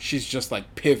 Yeah. She's just,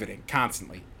 like, pivoting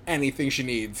constantly. Anything she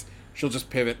needs, she'll just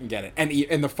pivot and get it. And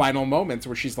in the final moments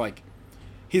where she's like,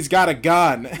 he's got a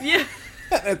gun. Yeah.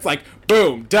 It's like,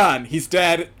 boom, done. He's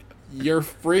dead. You're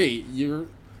free.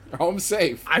 home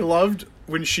safe. I loved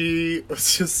when she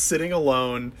was just sitting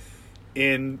alone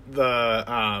in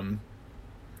the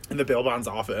bail bonds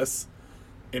office,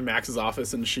 in Max's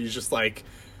office, and she's just like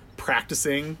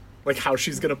practicing like how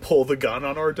she's gonna pull the gun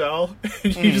on Ordell.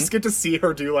 And you just get to see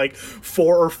her do like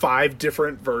 4 or 5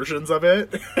 different versions of it.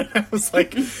 I was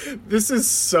like, this is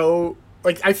so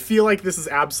like, I feel like this is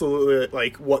absolutely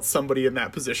like what somebody in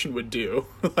that position would do.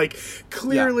 Like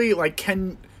clearly like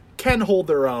can hold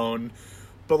their own,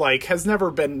 but like has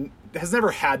never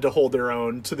had to hold their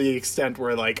own to the extent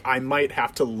where like I might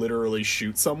have to literally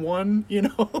shoot someone, you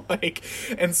know? Like,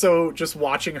 and so just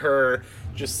watching her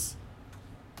just,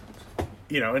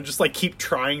 you know, and just like keep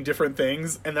trying different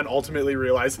things and then ultimately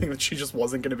realizing that she just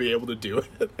wasn't going to be able to do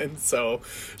it. And so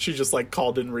she just like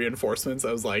called in reinforcements.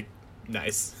 I was like,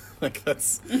 nice. Like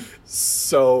that's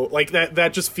so like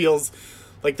that just feels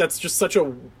like that's just such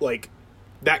a like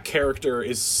that character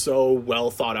is so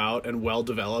well thought out and well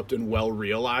developed and well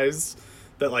realized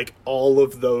that like all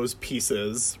of those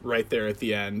pieces right there at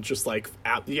the end just like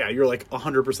yeah, you're like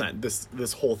 100%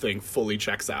 this whole thing fully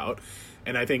checks out.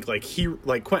 And I think like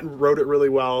Quentin wrote it really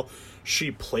well,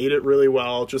 she played it really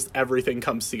well, just everything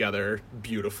comes together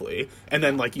beautifully. And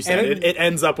then like you said, it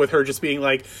ends up with her just being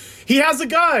like, he has a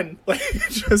gun, like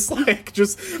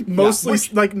just mostly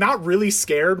like not really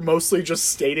scared, mostly just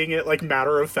stating it like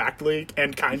matter-of-factly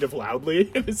and kind of loudly.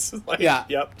 And it's just like,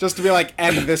 yep, just to be like,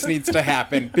 and this needs to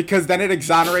happen, because then it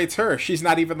exonerates her. She's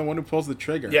not even the one who pulls the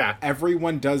trigger. Yeah,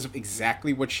 everyone does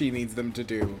exactly what she needs them to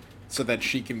do so that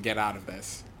she can get out of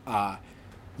this.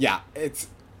 Yeah, it's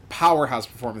powerhouse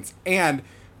performance. And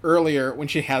earlier when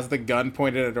she has the gun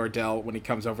pointed at Ordell when he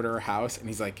comes over to her house and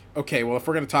he's like, okay, well, if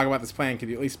we're going to talk about this plan, could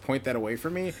you at least point that away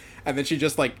from me? And then she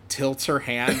just like tilts her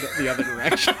hand the other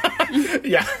direction.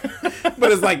 Yeah.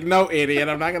 But it's like, no, idiot,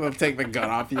 I'm not going to take the gun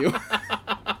off you.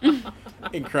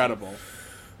 Incredible.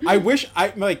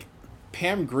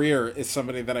 Pam Grier is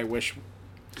somebody that I wish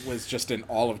was just in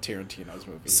all of Tarantino's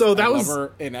movies. So I love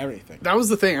her in everything. That was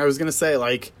the thing I was going to say,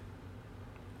 like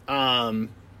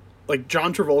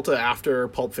John Travolta after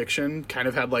Pulp Fiction kind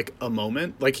of had like a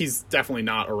moment. Like he's definitely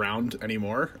not around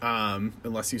anymore,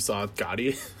 unless you saw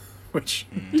Gotti, which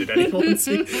did anyone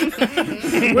see?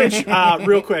 Which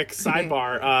real quick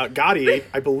sidebar, Gotti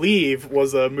I believe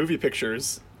was a Movie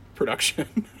Pictures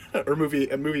production or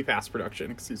movie pass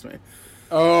production. Excuse me.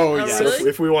 Oh yeah. Really? So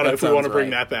if we want to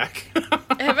bring that back.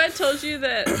 Have I told you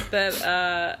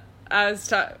that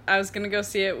I was gonna go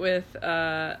see it with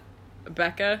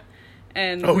Becca,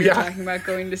 and we were talking about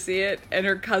going to see it, and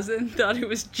her cousin thought it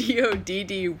was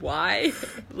Goddy,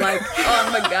 like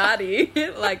on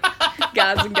Magatti, like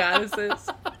gods and goddesses.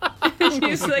 And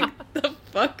she's like, "The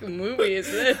fuck movie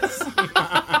is this?"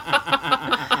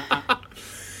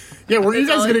 Yeah, were you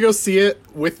guys gonna go see it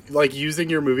with like using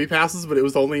your movie passes, but it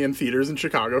was only in theaters in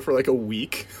Chicago for like a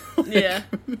week? Yeah.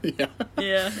 Yeah.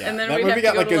 And then that we movie have to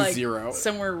got go like to a 0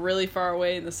 somewhere really far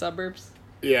away in the suburbs.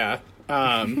 Yeah.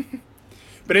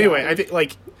 But anyway, I think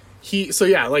like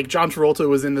like John Travolta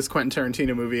was in this Quentin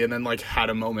Tarantino movie and then like had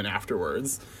a moment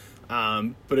afterwards.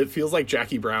 But it feels like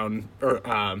Jackie Brown or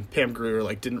Pam Grier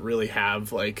like didn't really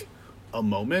have like a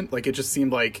moment. Like it just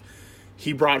seemed like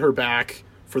he brought her back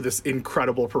for this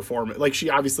incredible performance. Like she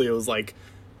obviously it was like,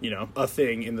 you know, a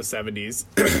thing in the 70s.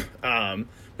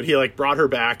 But he like brought her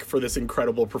back for this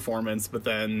incredible performance, but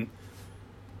then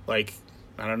like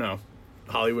I don't know,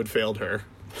 Hollywood failed her.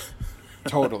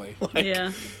 Totally.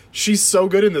 Yeah. She's so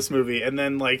good in this movie, and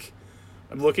then like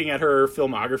I'm looking at her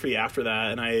filmography after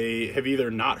that, and I have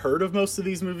either not heard of most of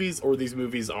these movies or these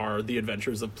movies are The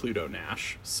Adventures of Pluto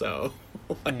Nash. So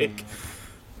like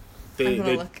I'm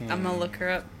gonna look her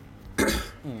up.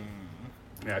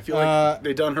 Yeah, I feel like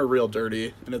they done her real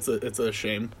dirty, and it's a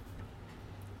shame.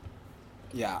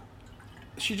 Yeah,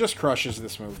 she just crushes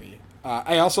this movie.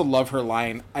 I also love her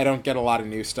line, "I don't get a lot of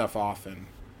new stuff often,"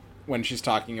 when she's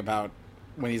talking about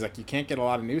when he's like, "You can't get a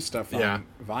lot of new stuff on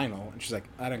vinyl," and she's like,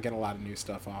 "I don't get a lot of new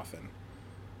stuff often,"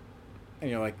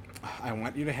 and you're like, "I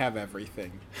want you to have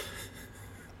everything."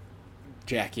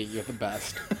 Jackie, you're the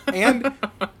best. And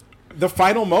the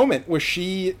final moment where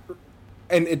she,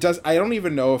 and it does, I don't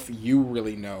even know if you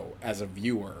really know as a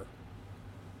viewer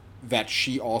that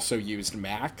she also used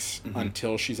Max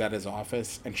until she's at his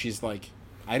office and she's like,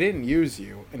 "I didn't use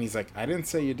you," and he's like, "I didn't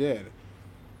say you did."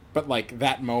 But like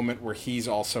that moment where he's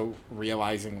also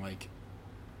realizing like,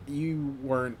 you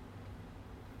weren't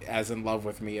as in love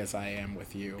with me as I am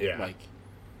with you. Yeah. Like,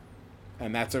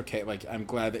 and that's okay. Like, I'm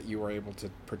glad that you were able to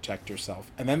protect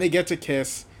yourself. And then they get to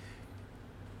kiss,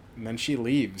 and then she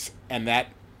leaves. And that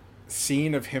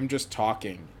scene of him just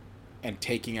talking and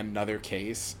taking another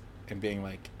case and being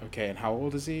like, okay, and how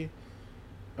old is he?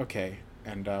 okay,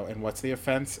 and what's the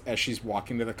offense? As she's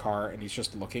walking to the car and he's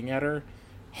just looking at her,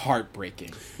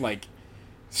 heartbreaking. Like,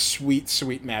 sweet,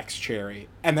 sweet Max Cherry.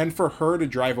 And then for her to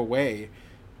drive away,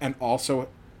 and also,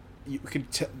 you could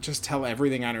just tell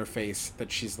everything on her face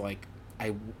that she's like,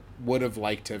 I would have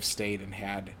liked to have stayed and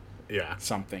had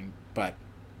something, but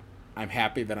I'm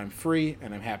happy that I'm free,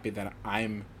 and I'm happy that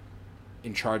I'm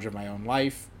in charge of my own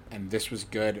life, and this was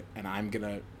good, and I'm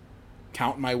gonna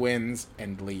count my wins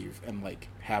and leave and like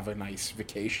have a nice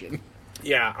vacation.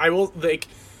 Yeah, I will, like,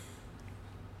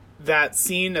 that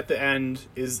scene at the end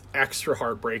is extra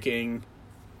heartbreaking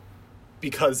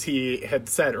because he had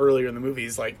said earlier in the movie,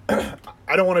 he's like,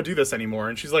 I don't want to do this anymore.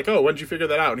 And she's like, oh, when'd you figure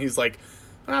that out? And he's like,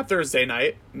 Thursday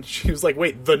night. And she was like,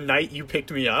 wait, the night you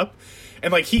picked me up?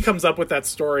 And, like, he comes up with that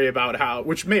story about how,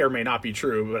 which may or may not be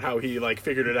true, but how he, like,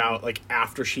 figured it out, like,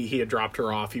 after he had dropped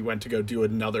her off, he went to go do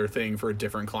another thing for a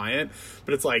different client.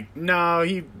 But it's like, no,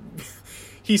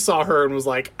 he saw her and was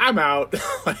like, I'm out.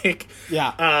 Like,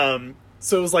 yeah.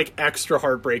 So it was, like, extra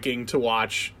heartbreaking to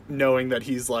watch, knowing that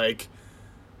he's like,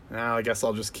 well, I guess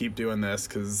I'll just keep doing this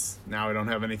because now I don't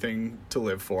have anything to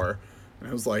live for. And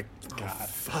I was like, God,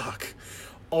 fuck.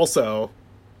 Also,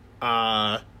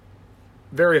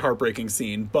 very heartbreaking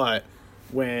scene, but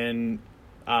when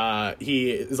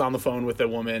he is on the phone with a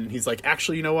woman, he's like,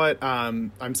 actually, you know what?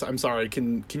 I'm sorry.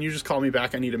 Can you just call me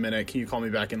back? I need a minute. Can you call me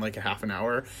back in like a half an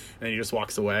hour? And then he just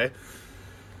walks away.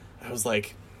 I was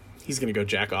like, he's going to go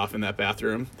jack off in that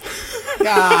bathroom.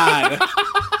 God.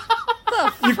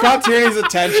 You caught Tierney's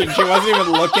attention. She wasn't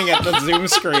even looking at the Zoom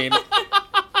screen.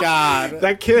 God.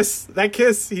 That kiss,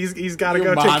 he's got to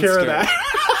go monster. Take care of that.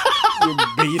 You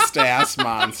beast-ass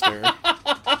monster.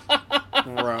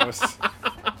 Gross.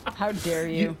 How dare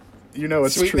you? You know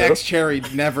it's Sweet true. Max Cherry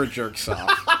never jerks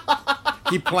off.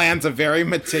 He plans a very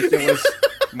meticulous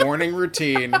morning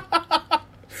routine.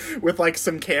 With, like,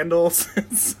 some candles.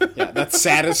 Yeah, that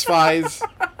satisfies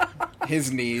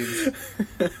his needs.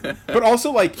 But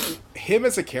also, like, him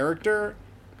as a character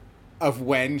of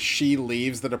when she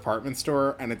leaves the department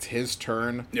store and it's his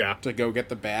turn to go get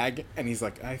the bag, and he's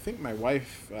like, I think my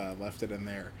wife left it in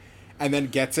there, and then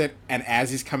gets it, and as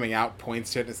he's coming out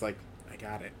points to it and is like, I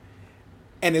got it,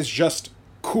 and is just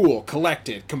cool,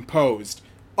 collected, composed,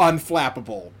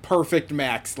 unflappable, perfect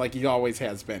Max like he always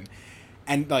has been,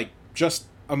 and like just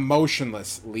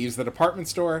emotionless, leaves the department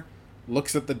store,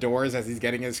 looks at the doors as he's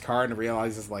getting in his car and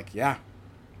realizes like, yeah,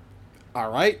 all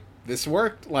right, this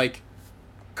worked, like,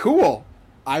 cool.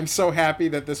 I'm so happy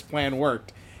that this plan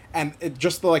worked. And it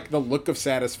just the look of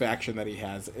satisfaction that he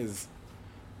has is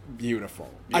beautiful.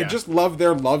 Yeah. I just love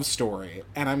their love story.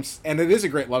 And it is a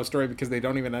great love story because they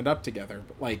don't even end up together.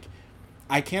 But like,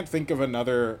 I can't think of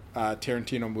another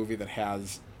Tarantino movie that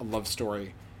has a love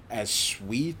story as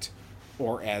sweet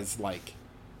or as like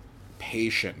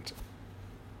patient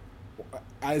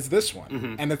as this one.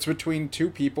 Mm-hmm. And it's between two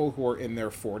people who are in their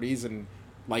 40s and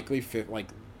likely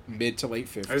mid to late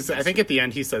 50s. I think at the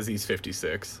end he says he's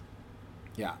 56.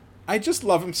 Yeah. I just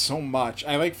love him so much.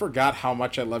 I forgot how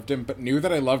much I loved him, but knew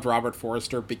that I loved Robert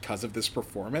Forster because of this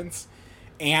performance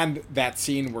and that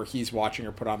scene where he's watching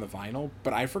her put on the vinyl.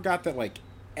 But I forgot that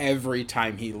every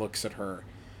time he looks at her,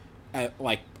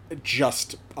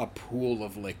 just a pool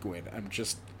of liquid. I'm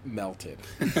just melted.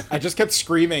 I just kept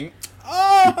screaming,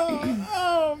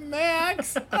 oh,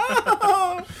 Max,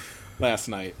 oh, last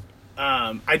night.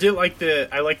 I like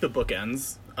the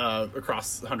bookends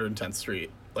across 110th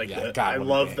Street. I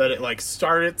love that it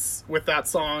starts with that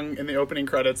song in the opening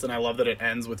credits, and I love that it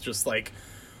ends with just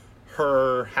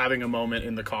her having a moment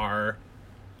in the car,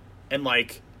 and I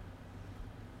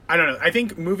don't know. I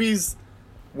think movies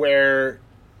where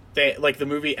they the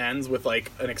movie ends with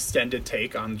an extended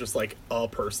take on just a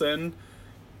person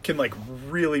can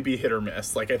really be hit or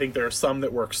miss. I think there are some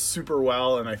that work super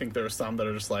well, and I think there are some that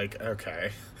are just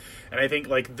okay. And I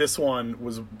think this one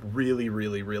was really,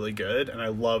 really, really good, and I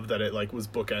love that it was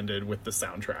bookended with the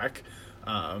soundtrack.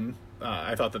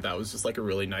 I thought that was just a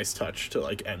really nice touch to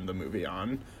end the movie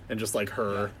on, and just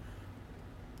her,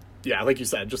 like you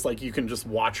said, just you can just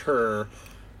watch her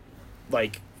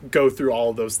go through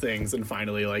all of those things and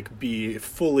finally be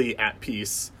fully at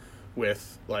peace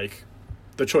with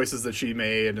the choices that she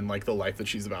made and the life that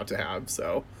she's about to have.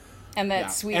 So, and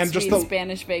that sweet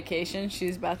Spanish vacation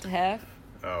she's about to have.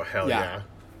 Oh, hell yeah.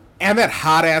 And that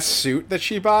hot-ass suit that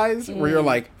she buys, where you're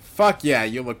like, fuck yeah,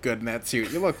 you look good in that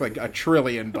suit. You look like $1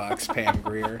 trillion, Pam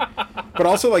Grier. But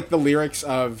also, the lyrics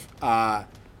of,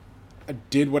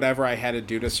 did whatever I had to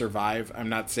do to survive. I'm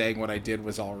not saying what I did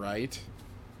was all right,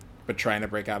 but trying to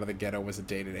break out of the ghetto was a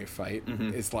day-to-day fight.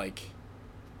 Mm-hmm. Is,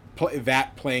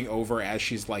 that playing over as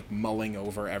she's, mulling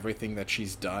over everything that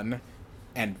she's done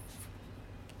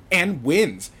and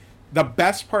wins. The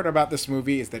best part about this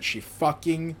movie is that she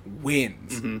fucking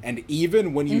wins. And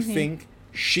even when you think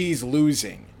she's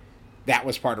losing, that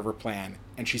was part of her plan,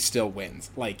 and she still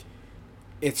wins. Like,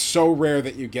 it's so rare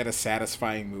that you get a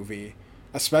satisfying movie,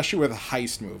 especially with a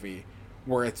heist movie,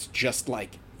 where it's just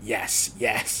like, yes,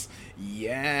 yes,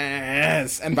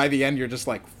 yes. And by the end, you're just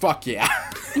like, fuck yeah.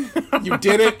 You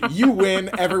did it. You win.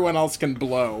 Everyone else can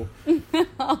blow.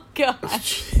 Oh, God.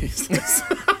 Jesus.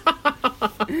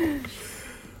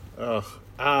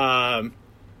 Ugh.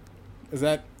 Is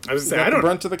that... I was Is saying, that I the don't.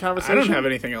 brunt of the conversation? I don't have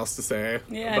anything else to say.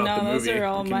 Yeah, about the no, those movie. are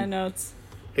all We my can notes.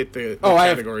 Hit the I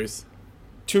have- categories.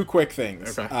 Two quick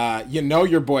things. Okay. You know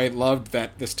your boy loved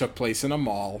that this took place in a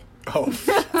mall. Oh,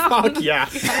 fuck yeah.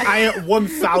 I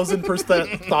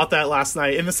 1000% thought that last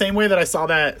night. In the same way that I saw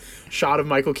that shot of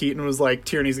Michael Keaton and was like,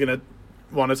 Tierney's going to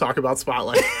want to talk about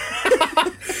Spotlight.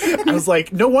 I was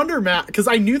like, no wonder, Matt, because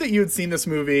I knew that you had seen this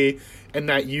movie and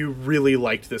that you really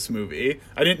liked this movie.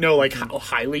 I didn't know, like, how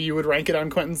highly you would rank it on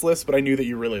Quentin's list, but I knew that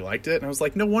you really liked it. And I was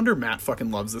like, no wonder Matt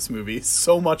fucking loves this movie.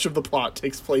 So much of the plot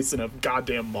takes place in a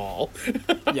goddamn mall.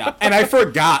 Yeah, and I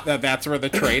forgot that that's where the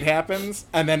trade happens.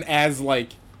 And then as, like,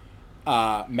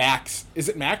 Max... Is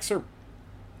it Max or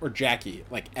Jackie,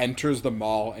 like, enters the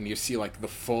mall and you see, like, the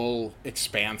full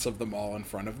expanse of the mall in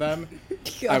front of them,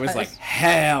 I was like,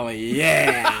 hell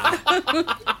yeah!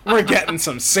 We're getting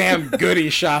some Sam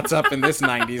Goody shots up in this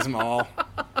 90s mall.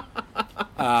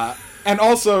 And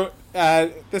also,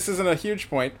 this isn't a huge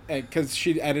point, because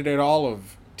she edited all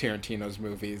of Tarantino's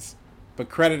movies, but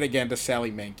credit again to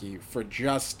Sally Menke for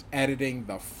just editing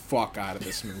the fuck out of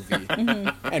this movie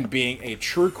and being a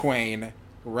true queen,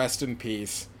 rest in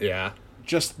peace. Yeah.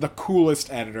 Just the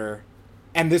coolest editor.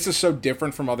 And this is so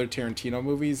different from other Tarantino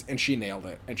movies, and she nailed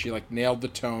it. And she, like, nailed the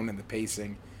tone and the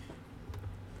pacing.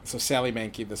 So, Sally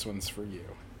Menke, this one's for you.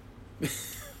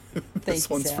 This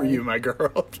one's Sally. for you, my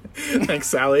girl. Thanks,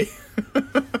 Sally.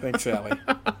 Thanks, Sally.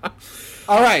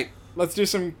 All right, let's do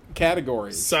some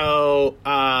categories. So,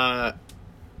 Oscars?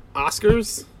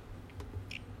 Is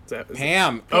that-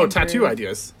 Pam. Oh, Pam tattoo Grier.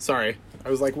 ideas. Sorry. I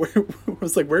was like, where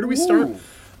do we start?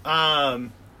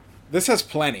 Ooh. This has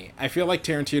plenty. I feel like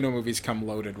Tarantino movies come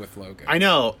loaded with logos. I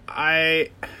know. I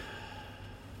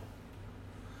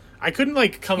couldn't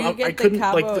like come You up. get I the couldn't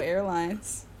Cabo like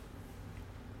Airlines.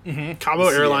 Cabo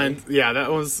CA. Airlines. Yeah,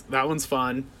 that one's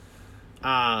fun.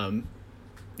 Yeah,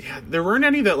 there weren't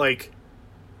any that like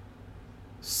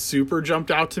super jumped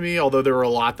out to me. Although there were a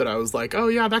lot that I was like, oh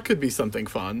yeah, that could be something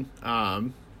fun.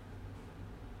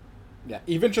 Yeah,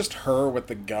 even just her with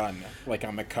the gun, like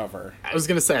on the cover. I was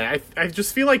gonna say, I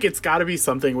just feel like it's got to be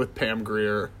something with Pam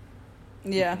Grier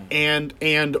Yeah. and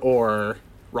or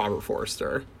Robert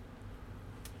Forster.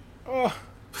 Oh,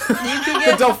 You could the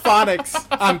get Delphonics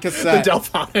on The cassette.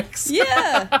 Delphonics.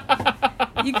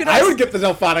 yeah. You could I also, would get the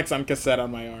Delphonics on cassette on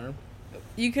my arm.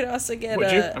 you could also get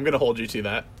Would you? I'm gonna hold you to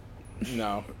that.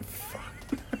 No.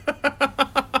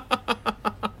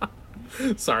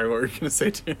 Sorry, what were you gonna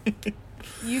say to me?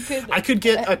 you could I could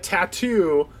get a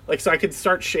tattoo, like, so I could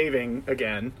start shaving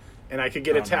again, and I could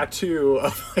get a tattoo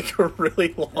of like a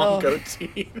really long Oh.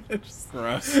 goatee. Just-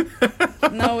 Gross.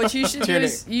 No, what you should do Tierney.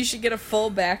 is you should get a full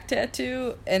back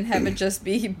tattoo and have it just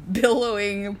be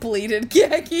billowing pleated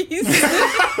khakis.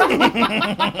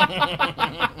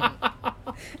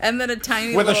 And then a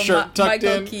tiny With a little shirt tucked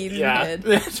Michael in. Keaton yeah. head.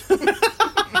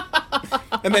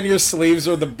 And then your sleeves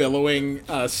are the billowing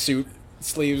suit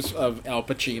sleeves of Al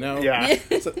Pacino. Yeah.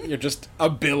 So you're just a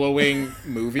billowing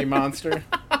movie monster.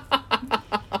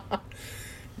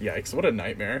 Yikes! What a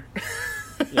nightmare.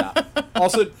 Yeah.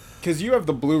 Also, because you have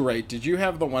the Blu-ray, did you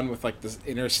have the one with like this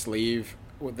inner sleeve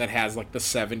that has like the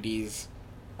 70s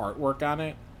artwork on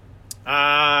it?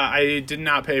 I did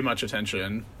not pay much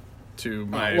attention to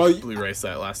my well, Blu-ray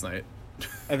set last night.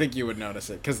 I think you would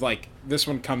notice it because like this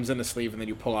one comes in a sleeve and then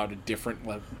you pull out a different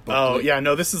like, Oh booklet. yeah,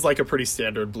 no, this is like a pretty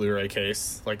standard Blu-ray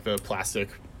case, like the plastic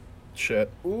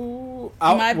shit. Ooh,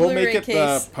 My we'll Blu-ray make it the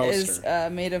case poster.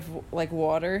 is made of like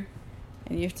water,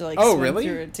 and you have to like Oh, swim really?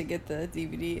 through it to get the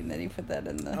DVD, and then you put that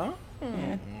in the. Oh.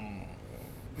 Yeah.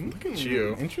 Look at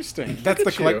you. Interesting. That's the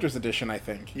at you. collector's edition, I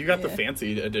think. You got the Yeah.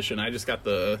 fancy edition. I just got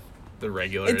the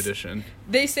regular It's- edition.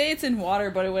 They say it's in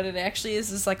water, but what it actually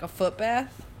is like a foot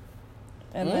bath,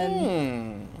 and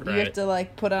then you Right. have to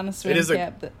like put on a swim is a-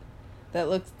 cap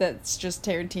that's just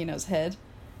Tarantino's head,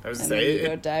 I was and gonna then say you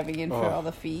go it, diving in for Oh. all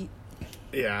the feet.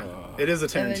 yeah, it is a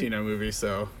then- Tarantino movie,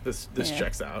 so this Yeah.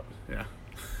 checks out. Yeah.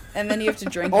 And then you have to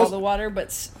drink all Also- the water, but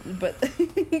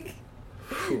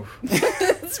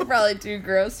it's probably too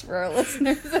gross for our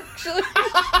listeners. Actually,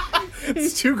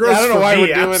 It's too gross I don't know for why me,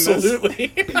 we're doing this.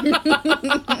 absolutely.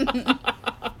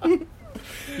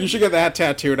 You should get that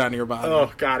tattooed on your body.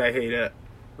 Oh God, I hate it.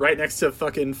 Right next to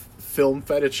fucking film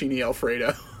fettuccine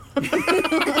Alfredo.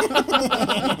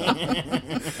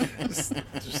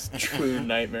 just true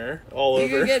nightmare all You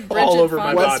over, could get Bridget all over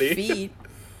my Fonda's body. feet.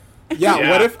 Yeah, Yeah.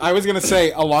 what if I was gonna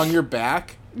say along your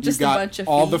back Just you a got bunch of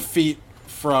all feet. the feet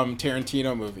from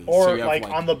Tarantino movies, Or So you have, like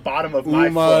on the bottom of my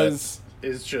Uma's. foot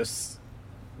is just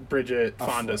Bridget A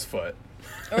Fonda's foot.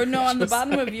 Or no, on the Just-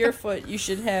 bottom of your foot, you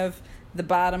should have the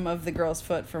bottom of the girl's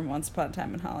foot from Once Upon a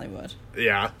Time in Hollywood.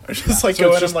 Yeah, I just like So go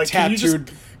it's in and just like, can you tattooed-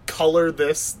 just color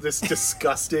this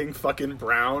disgusting fucking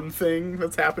brown thing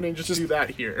that's happening? Just do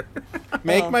that here.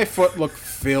 Make Oh. my foot look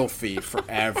filthy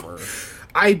forever.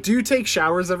 I do take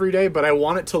showers every day, but I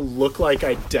want it to look like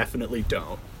I definitely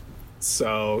don't.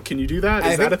 So, can you do that?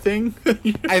 Is that a thing?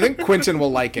 I think Quentin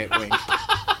will like it, Wink.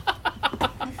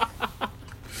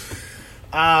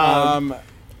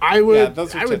 I would. Yeah,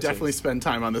 those are I would tattoos. definitely spend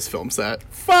time on this film set.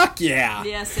 Fuck yeah.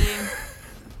 Yeah, same.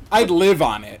 I'd live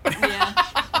on it. Yeah.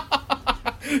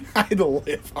 I'd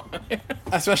live on it.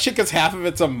 Especially because half of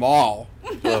it's a mall.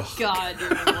 God, you're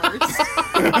the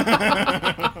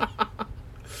worst.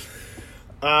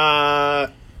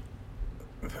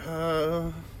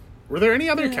 Were there any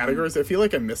other categories? I feel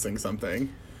like I'm missing something.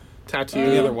 Tattoo.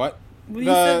 Any other what? We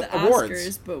The said the awards.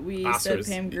 Oscars, but we said Oscars.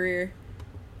 Pam Grier.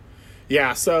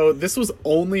 Yeah, so this was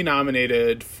only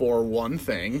nominated for one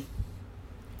thing,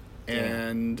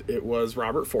 and it was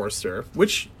Robert Forster,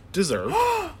 which deserved.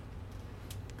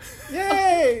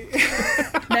 Yay!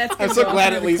 Matt's I'm gonna so go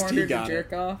glad off at in the least corner he got to it.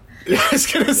 jerk off. I was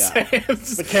gonna say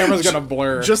it's The camera's gonna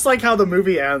blur. just like how the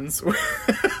movie ends. The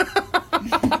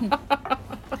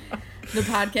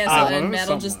podcast I will love end. him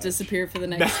Matt'll so just much. disappear for the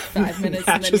next 5 minutes,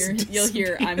 Matt and then just you'll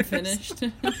hear "I'm finished."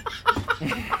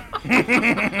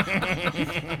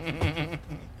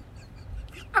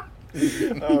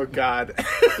 Oh God.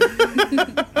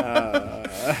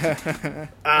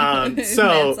 Matt's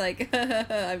So like,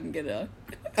 "I'm gonna."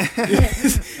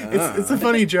 it's a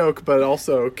funny joke, but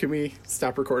also, can we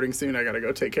stop recording soon? I gotta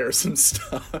go take care of some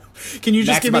stuff. Can you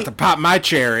just Max give me? about to pop my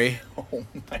cherry. Oh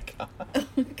my God.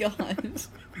 Oh God.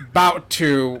 About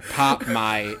to pop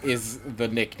my is the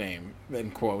nickname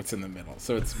in quotes in the middle.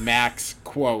 So it's Max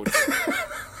quote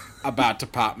about to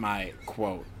pop my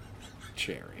quote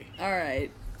cherry. All right.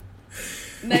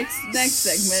 Next segment.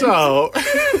 So,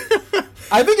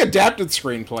 I think adapted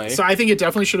screenplay. so I think it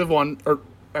definitely should have won, or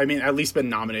I mean, at least been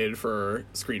nominated for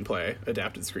screenplay,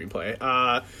 adapted screenplay.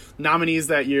 Nominees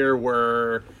that year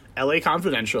were L.A.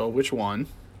 Confidential, which won.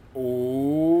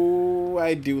 Ooh,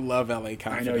 I do love LA I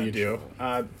Confidential. know you do.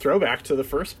 Throwback to the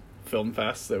first film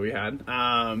fest that we had.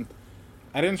 I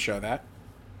didn't show that.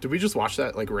 Did we just watch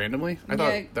that like randomly? I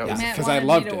thought Yeah, that was. Matt Because I wanted me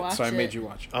loved to it, watch so I made it. you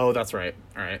watch it. Oh, that's right.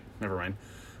 All right, never mind.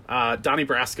 Donnie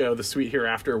Brasco, The Sweet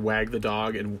Hereafter, Wag the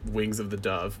Dog, and Wings of the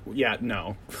Dove. Yeah,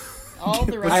 no. All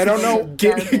the rest I don't of know.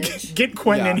 them are garbage. Get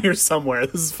Quentin in Yeah. here somewhere.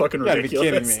 This is fucking You gotta be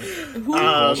ridiculous. kidding me. Who,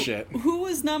 Bullshit. who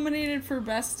was nominated for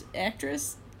Best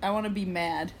Actress? I want to be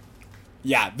mad.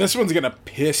 Yeah, this one's gonna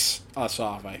piss us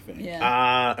off, I think.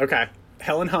 Yeah. Okay.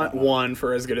 Helen Hunt won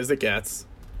for As Good as It Gets.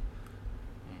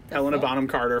 The Helena fuck? Bonham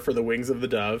Carter for The Wings of the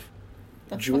Dove.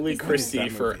 The fuck Julie is that? Christie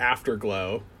That for movie?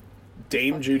 Afterglow.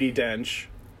 Dame Judi Dench,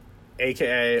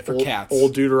 aka For old, Cats.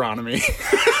 old Deuteronomy,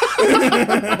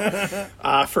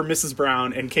 for Mrs.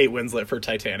 Brown, and Kate Winslet for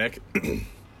Titanic.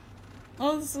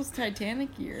 Oh, this was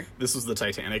Titanic year. This was the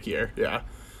Titanic year, yeah.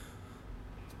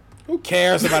 Who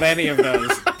cares about any of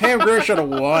those? Pam Grier should have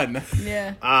won.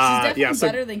 Yeah. She's definitely yeah, so-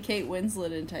 better than Kate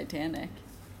Winslet in Titanic.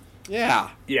 Yeah.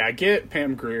 Yeah, get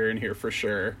Pam Grier in here for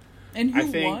sure. And I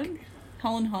who think- won?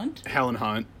 Helen Hunt Helen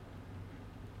Hunt,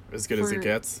 As Good as For- It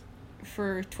Gets.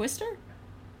 for Twister?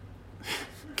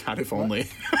 God, if only.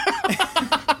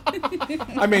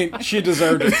 I mean, she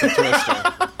deserved it for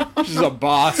Twister. She's a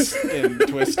boss in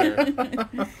Twister.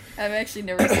 I've actually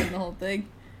never seen the whole thing.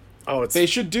 Oh, it's They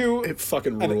should do. it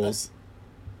fucking rules.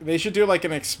 They should do like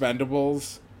an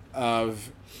Expendables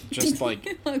of just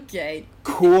like Okay.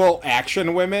 cool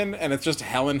action women, and it's just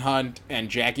Helen Hunt and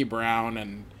Jackie Brown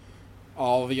and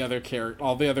all the other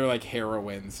like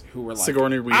heroines who were like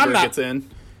Sigourney "I'm Weaver not-" gets in.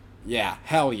 Yeah,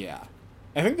 hell yeah.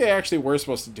 I think they actually were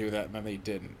supposed to do that, and then they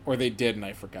didn't, or they did, and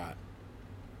I forgot.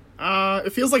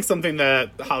 It feels like something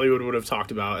that Hollywood would have talked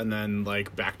about and then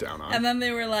like backed down on. And then they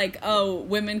were like, "Oh,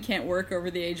 women can't work over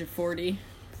the age of 40."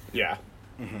 Yeah,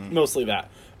 mostly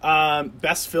that.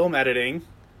 Best film editing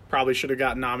probably should have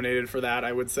gotten nominated for that.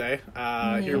 I would say.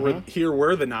 Here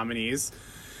were the nominees: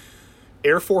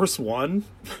 Air Force One,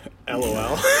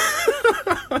 LOL.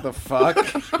 The fuck?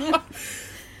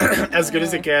 As Good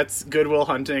as It Gets, Good Will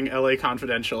Hunting, L.A.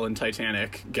 Confidential, and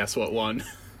Titanic. Guess what won?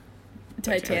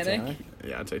 Titanic?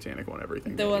 Yeah, Titanic won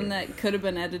everything. The one that could have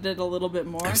been edited a little bit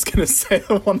more. I was gonna say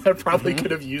the one that probably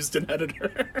could have used an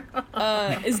editor.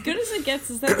 As Good as It Gets,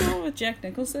 is that the one with Jack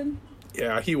Nicholson?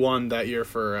 Yeah, he won that year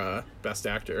for Best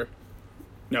Actor.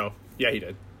 No, yeah, he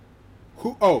did.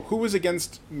 Who was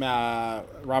against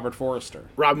Robert Forrester?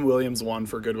 Robin Williams won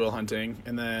for Good Will Hunting,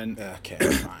 and then Okay,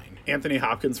 fine. Anthony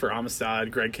Hopkins for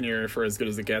Amistad, Greg Kinnear for As Good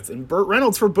as It Gets, and Burt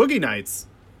Reynolds for Boogie Nights.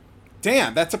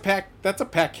 Damn, that's a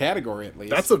pack category at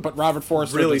least. But Robert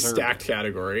Forrester really deserved stacked it.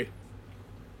 category.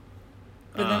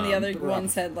 But then the other but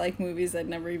ones had, like, movies I'd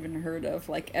never even heard of,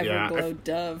 like Everglow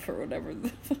Dove or whatever.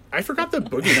 I forgot that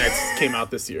Boogie Nights came out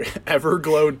this year.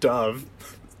 Everglow Dove.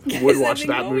 Guys, Would I watch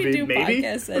think that when movie, we do maybe?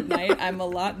 podcasts at night, I'm a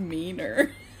lot meaner.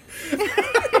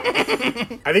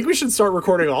 I think we should start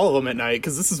recording all of them at night,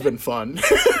 because this has been fun.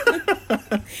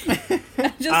 I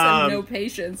just have no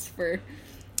patience for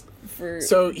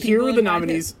So here people are the in my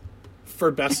nominees for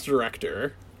Best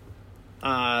Director.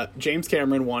 James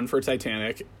Cameron won for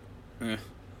Titanic.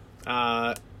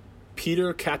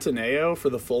 Peter Cataneo for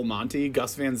The Full Monty.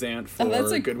 Gus Van Sant for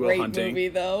that's a Good Will great Hunting. movie,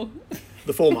 though.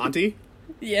 The Full Monty?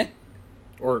 Yeah,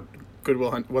 Or Good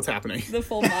Will Hunt? What's happening? The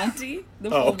Full Monty. The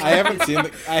Oh. Full Monty.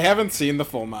 I haven't seen the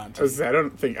full Monty. I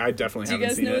don't think I definitely Do you haven't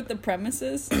guys seen know it. what the premise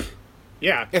is?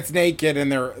 Yeah. It's naked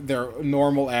and they're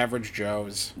normal average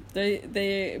Joes.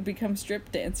 They become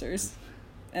strip dancers,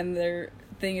 and their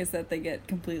thing is that they get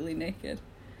completely naked.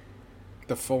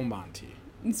 The full Monty.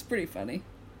 It's pretty funny.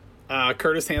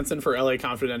 Curtis Hanson for LA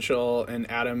Confidential and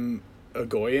Adam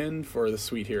Agoyan for The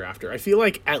Sweet Hereafter. I feel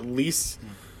like at least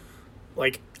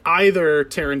like either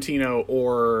Tarantino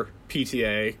or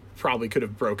PTA probably could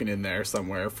have broken in there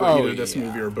somewhere for either this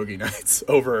movie or Boogie Nights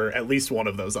over at least one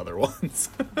of those other ones.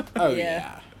 Oh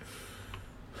Yeah.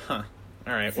 yeah.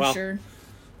 All right, For sure.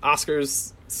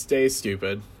 Oscars stay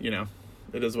stupid. You know,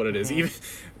 it is what it is. Even,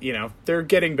 you know, they're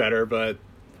getting better, but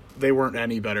they weren't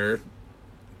any better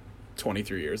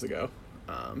 23 years ago.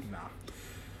 No.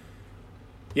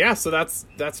 Yeah, so that's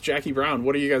Jackie Brown.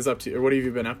 What are you guys up to? Or what have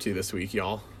you been up to this week,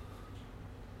 y'all?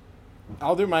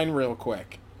 I'll do mine real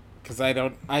quick because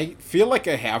I feel like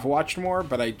I have watched more,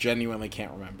 but I genuinely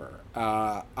can't remember.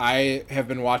 I have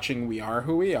been watching We Are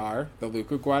Who We Are, the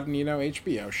Luca Guadagnino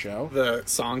HBO show. The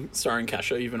song starring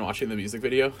Kesha. You've been watching the music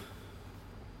video.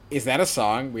 Is that a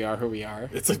song? We Are Who We Are.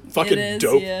 It's a fucking It is,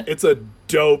 dope. yeah. It's a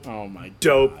dope, Oh my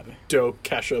dope, god! dope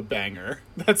Kesha banger.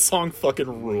 That song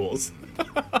fucking rules.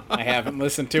 I haven't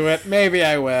listened to it. Maybe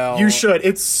I will. You should.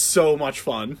 It's so much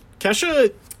fun.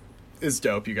 Kesha is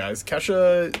dope, you guys.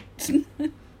 Kesha.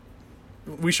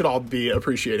 We should all be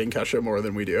appreciating Kesha more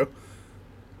than we do.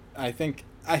 I think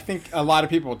a lot of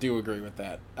people do agree with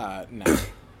that. Now,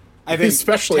 I think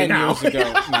Especially 10 now. years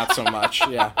ago, not so much.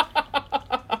 Yeah.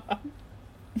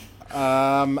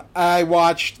 I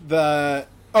watched the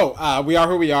We Are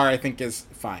Who We Are. I think is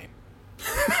fine.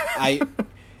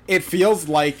 It feels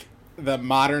like the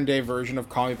modern day version of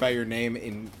Call Me by Your Name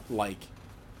in like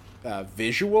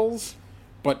visuals,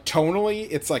 but tonally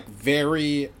it's like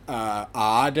very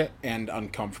odd and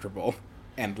uncomfortable,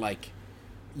 and like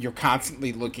you're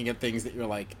constantly looking at things that you're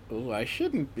like, oh, I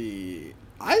shouldn't be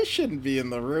in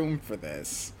the room for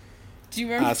this. Do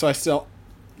you remember?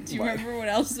 Do you What? remember what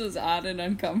else was odd and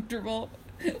uncomfortable?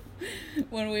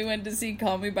 When we went to see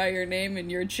Call Me by Your Name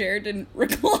and your chair didn't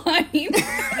recline.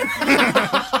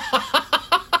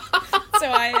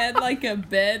 So I had like a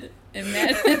bed and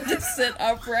Matt had to sit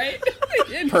upright.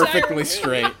 the entire Perfectly movie.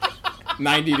 straight,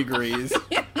 90 degrees.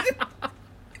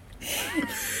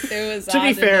 It was To be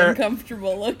odd fair- and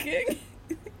uncomfortable looking.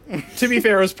 To be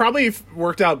fair, it was probably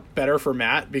worked out better for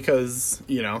Matt because,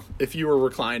 you know, if you were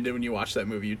reclined when you watched that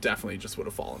movie, you definitely just would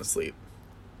have fallen asleep.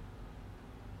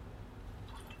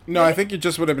 No, I think you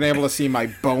just would have been able to see my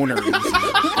boner easier.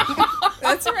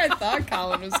 That's where I thought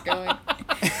Colin was going.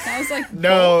 I was like,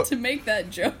 No. bold to make that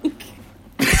joke.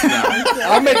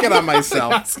 I'll make it on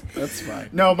myself. That's fine.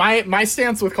 No, my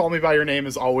stance with Call Me by Your Name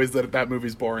is always that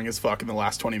movie's boring as fuck and the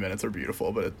last 20 minutes are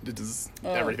beautiful, but it is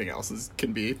everything else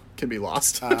can be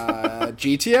lost.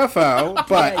 GTFO,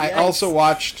 but I Yes. also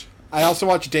watched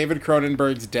David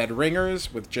Cronenberg's Dead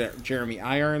Ringers with Jeremy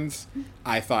Irons.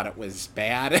 I thought it was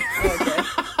bad. Okay.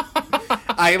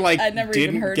 I never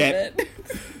didn't even heard get. of it.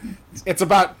 It's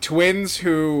about twins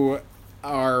who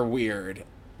are weird.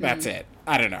 That's it.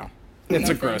 I don't know. It's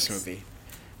No a gross thanks. movie.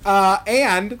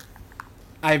 And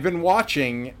I've been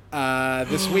watching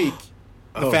this week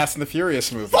the Fast and the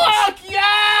Furious movies. Fuck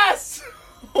yes!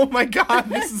 Oh my god,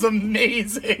 this is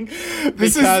amazing.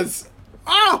 Because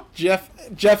Oh!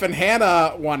 Jeff and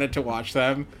Hannah wanted to watch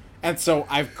them, and so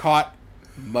I've caught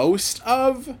most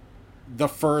of the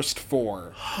first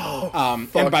four.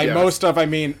 Fuck And by yes. most of, I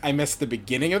mean I missed the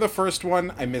beginning of the first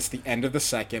one, I missed the end of the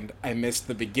second, I missed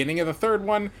the beginning of the third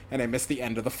one, and I missed the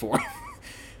end of the fourth.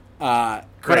 But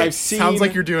Great. I've seen Sounds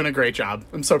like you're doing a great job.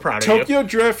 I'm so proud of you. Tokyo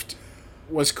Drift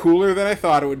was cooler than I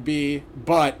thought it would be,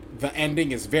 but the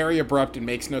ending is very abrupt and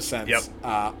makes no sense.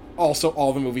 Yep. Also,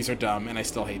 all the movies are dumb, and I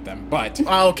still hate them. But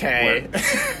Okay.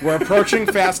 we're approaching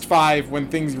Fast 5 when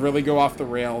things really go off the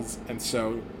rails, and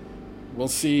so we'll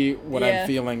see what Yeah. I'm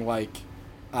feeling like.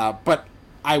 But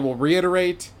I will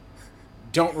reiterate,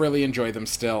 don't really enjoy them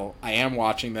still. I am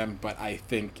watching them, but I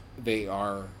think they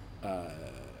are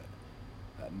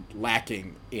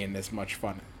lacking in as much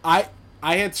fun. I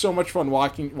had so much fun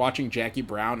watching Jackie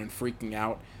Brown and freaking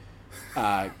out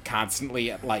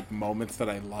constantly at like moments that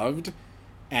I loved,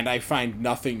 and I find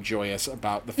nothing joyous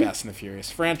about the Fast and the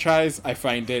Furious franchise. I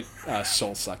find it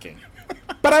soul-sucking.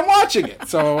 But I'm watching it,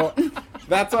 so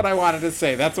that's what I wanted to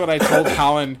say. That's what I told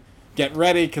Colin. Get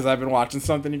ready, because I've been watching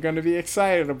something you're going to be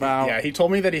excited about. Yeah, he told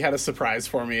me that he had a surprise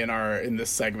for me in this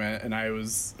segment, and there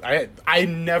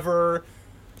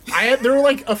were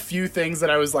like a few things that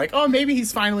I was like, oh, maybe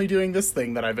he's finally doing this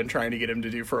thing that I've been trying to get him to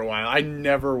do for a while. I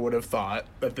never would have thought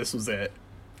that this was it.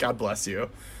 God bless you.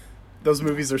 Those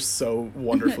movies are so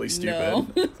wonderfully stupid.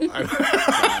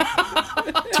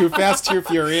 Too Fast, Too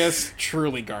Furious,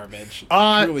 truly garbage.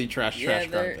 Truly trash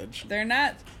garbage. They're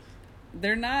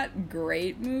not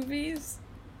great movies,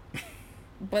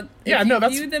 but Yeah, if no, you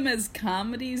that's- view them as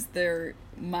comedies, they're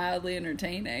mildly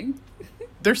entertaining.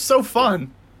 They're so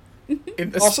fun.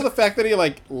 Also, the fact that he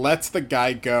like lets the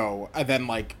guy go, and then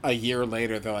like a year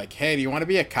later, they're like, "Hey, do you want to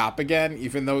be a cop again?"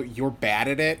 Even though you're bad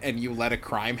at it and you let a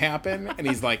crime happen, and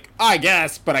he's like, "I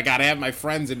guess, but I gotta have my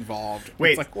friends involved."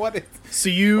 Wait. It's like what is? So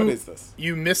What is this?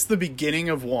 you missed the beginning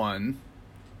of one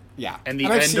Yeah, and the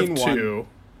I've end of seen two, one.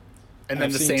 and then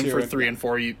I've the seen same two, for and- 3 and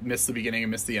 4. You missed the beginning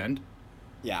and missed the end.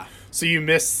 Yeah, So you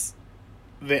miss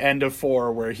the end of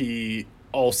 4 where he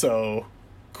also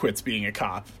quits being a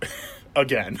cop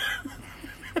again.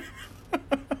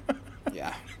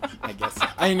 yeah. I guess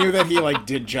I knew that he like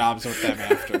did jobs with them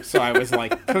after, so I was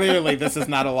like, clearly this is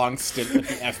not a long stint with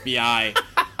the FBI.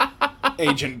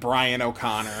 Agent Brian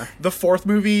O'Connor. The fourth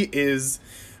movie is...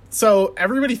 So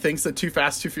everybody thinks that Too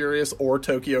Fast, Too Furious or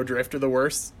Tokyo Drift are the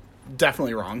worst.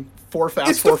 Definitely wrong. 4 Fast,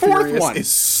 It's the 4 fourth Furious one. is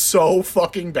so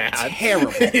fucking bad.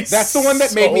 Terrible. It's That's the one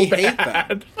that made so me hate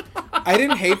bad. them. I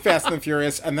didn't hate Fast and the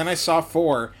Furious, and then I saw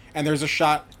 4, and there's a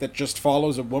shot that just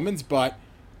follows a woman's butt.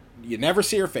 You never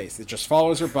see her face. It just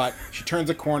follows her butt. She turns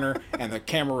a corner, and the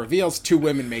camera reveals 2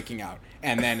 women making out.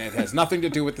 And then it has nothing to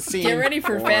do with the scene. Get ready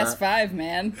for or- Fast 5,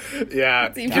 man. Yeah,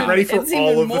 It's even- get ready for it's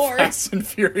all even of more. the Fast and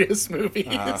Furious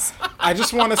movies. I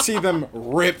just want to see them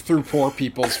rip through poor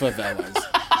people's favelas.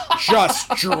 Just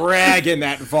dragging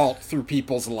that vault through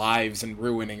people's lives and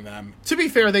ruining them. To be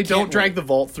fair, they don't Can't drag wait. the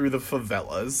vault through the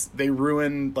favelas. They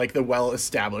ruin like the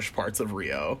well-established parts of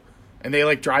Rio, and they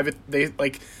like drive it. They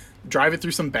like drive it through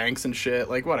some banks and shit.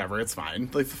 Like whatever, it's fine.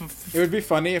 Like It would be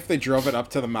funny if they drove it up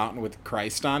to the mountain with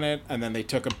Christ on it, and then they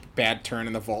took a bad turn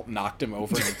and the vault knocked him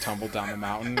over and he tumbled down the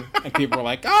mountain. And people were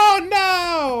like, "Oh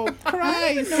no, I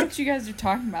don't even know Christ!" what you guys are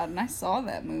talking about, and I saw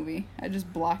that movie. I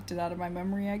just blocked it out of my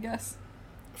memory, I guess.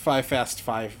 5 Fast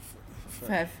 5.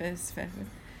 Fast.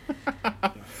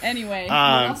 Anyway. what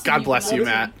else have God bless been you,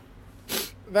 up to?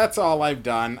 Matt. That's all I've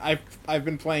done. I've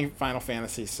been playing Final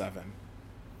Fantasy 7,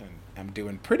 and I'm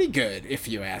doing pretty good, if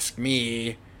you ask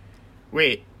me.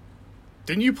 Wait,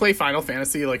 didn't you play Final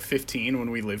Fantasy like 15 when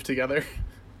we lived together?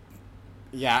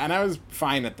 Yeah, and I was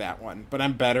fine at that one, but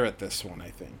I'm better at this one, I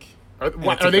think. Are, it's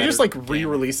a are they just better like game.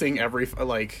 re-releasing every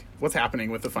like what's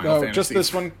happening with the Final No, Fantasy? just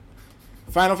this one.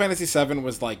 Final Fantasy 7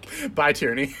 was like Bye,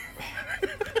 Tyranny.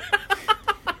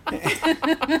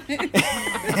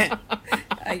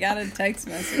 I got a text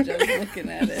message. I was looking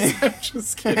at it. I'm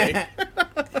just kidding.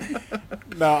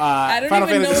 no. I don't Final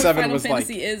even know Fantasy what 7 Final was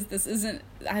Fantasy like. is. This isn't.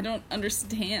 I don't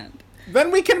understand.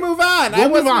 Then we can move on. We'll I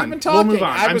move wasn't on. even We'll talking. move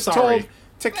on. I I'm was sorry. told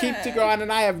to keep to go on,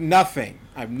 and I have nothing.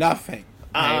 I have nothing.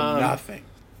 I have nothing.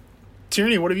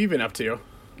 Tyranny, what have you been up to?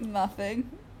 Nothing.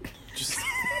 Just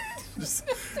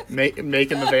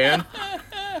making the van.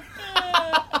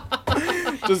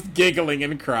 Just giggling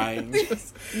and crying.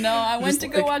 No, I went Just to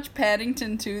go like- watch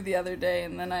Paddington 2 the other day,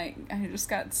 and then I just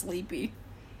got sleepy.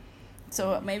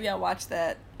 So maybe I'll watch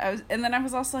that. And then I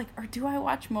was also like, or do I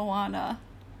watch Moana?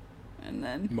 And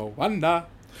then Moana.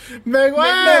 Make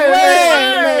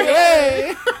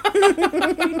way!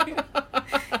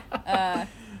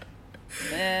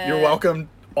 You're welcome,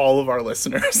 all of our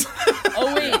listeners.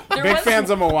 Oh wait, Big fans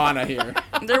of Moana here.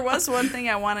 there was one thing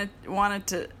I wanted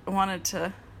to.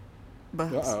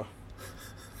 Uh-oh.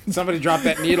 Somebody drop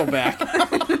that needle back.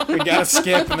 We gotta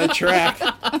skip in the track.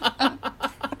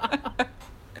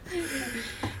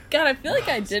 God, I feel like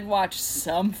I did watch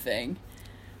something,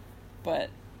 but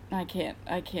I can't.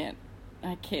 I can't.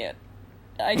 I can't.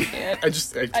 I Okay.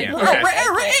 can't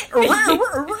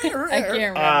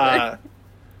remember.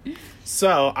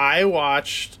 So I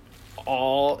watched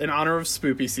in honor of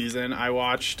Spoopy season, I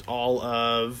watched all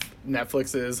of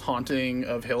Netflix's Haunting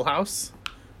of Hill House,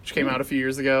 which came out a few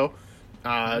years ago.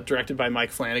 Directed by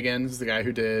Mike Flanagan, who's the guy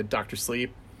who did Dr.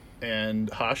 Sleep and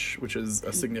Hush, which is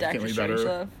a significantly Dr. better.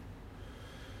 Strangelove.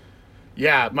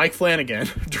 Yeah, Mike Flanagan,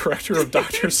 director of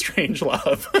Doctor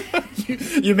Strangelove.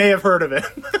 you may have heard of him.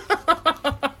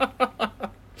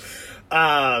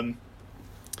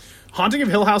 Haunting of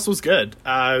Hill House was good.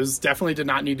 It was definitely did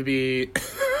not need to be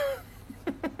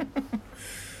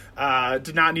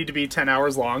 10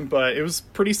 hours long, but it was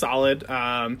pretty solid.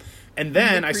 And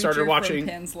then I started watching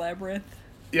Pan's Labyrinth.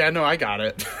 Yeah, no, I got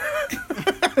it.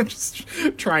 I'm just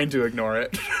trying to ignore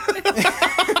it.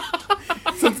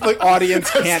 Since the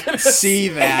audience can't see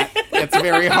that, it's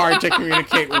very hard to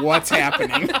communicate what's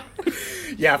happening.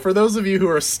 Yeah, for those of you who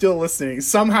are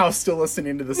somehow still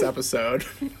listening to this episode,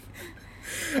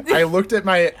 I looked at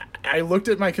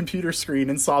my computer screen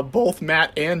and saw both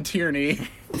Matt and Tierney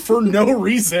for no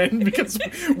reason, because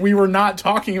we were not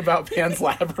talking about Pan's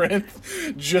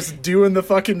Labyrinth, just doing the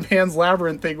fucking Pan's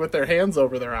Labyrinth thing with their hands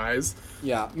over their eyes.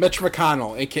 Yeah, Mitch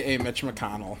McConnell, a.k.a. Mitch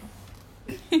McConnell.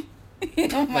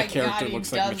 Oh my character god, he looks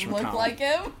does like Mitch look McConnell. like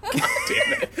him.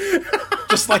 Damn it.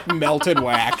 Just like melted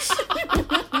wax.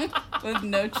 With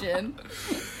no chin.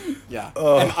 Yeah,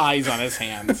 and eyes on his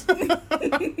hands.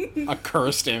 A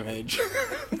cursed image.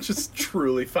 Just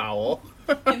truly foul.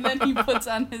 And then he puts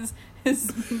on his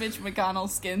Mitch McConnell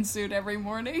skin suit every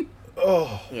morning.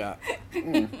 Oh. Yeah. I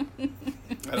don't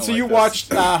So like you this.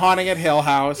 watched Haunting at Hill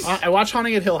House. I watched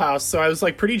Haunting at Hill House, so I was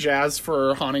like pretty jazzed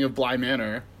for Haunting of Bly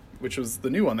Manor, which was the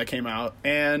new one that came out,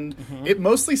 and it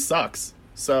mostly sucks.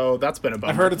 So that's been a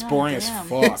bummer. I've heard it's boring as damn.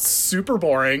 fuck. It's super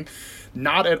boring,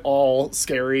 not at all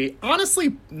scary.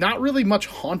 Honestly, not really much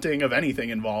haunting of anything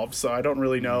involved, so I don't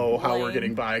really know how we're Lame.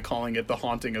 getting by calling it the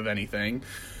haunting of anything.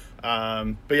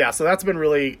 But yeah, so that's been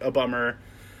really a bummer.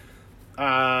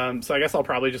 So I guess I'll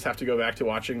probably just have to go back to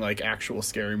watching like actual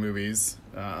scary movies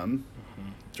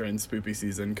during spoopy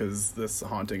season, because this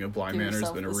Haunting of Bly Give Manor has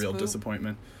yourself been a the real spook.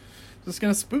 disappointment. Just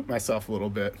gonna spook myself a little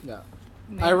bit. Yeah.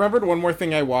 I remembered one more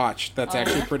thing I watched that's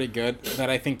actually yeah? pretty good that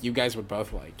I think you guys would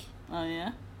both like. Oh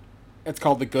yeah? It's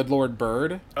called The Good Lord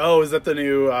Bird. Oh, is that the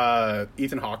new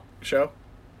Ethan Hawke show?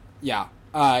 Yeah.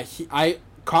 I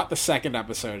caught the second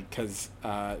episode because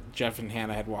Jeff and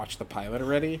Hannah had watched the pilot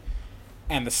already.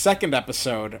 And the second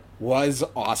episode was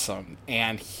awesome.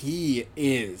 And he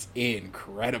is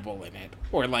incredible in it.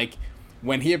 Or, like,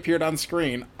 when he appeared on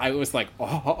screen, I was like,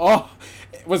 oh.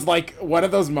 It was like one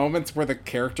of those moments where the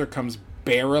character comes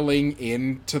barreling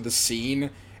into the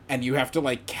scene and you have to,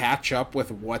 like, catch up with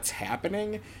what's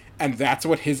happening. And that's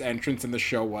what his entrance in the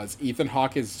show was. Ethan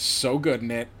Hawke is so good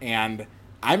in it, and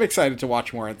I'm excited to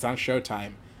watch more. It's on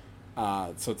Showtime,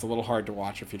 so it's a little hard to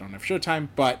watch if you don't have Showtime.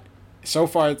 But so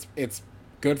far, it's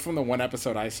good from the one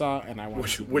episode I saw, and I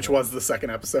want Which was the second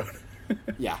episode.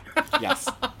 yeah, yes,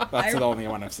 that's the only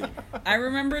one I've seen. I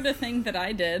remembered a thing that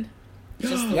I did.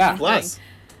 Just the Yeah. one Bless. thing.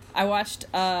 I watched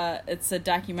it's a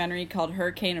documentary called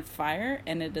Hurricane of Fire,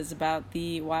 and it is about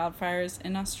the wildfires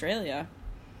in Australia.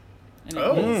 And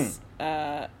it was,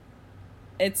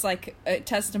 it's like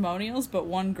testimonials, but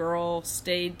one girl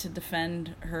stayed to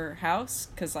defend her house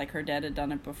because like her dad had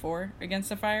done it before against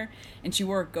a fire, and she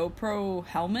wore a GoPro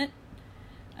helmet.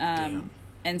 And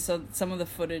so some of the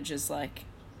footage is like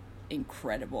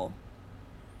incredible,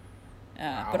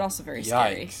 but also very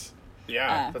scary. Yikes!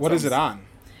 Yeah. that What is it sounds-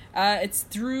 on? It's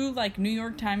through like New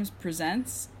York Times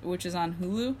Presents, which is on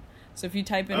Hulu. So if you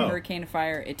type in Oh. Hurricane of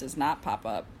Fire, it does not pop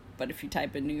up. But if you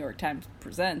type in New York Times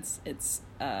Presents, it's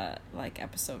like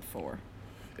episode 4.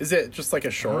 Is it just like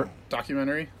a short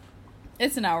documentary?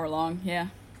 It's an hour long, yeah.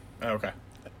 Oh, okay.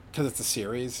 Because it's a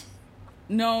series.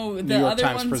 No, the New York other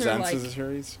Times ones are Presents is a like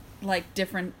series.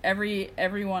 different. Every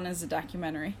one is a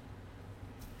documentary.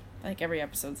 Like every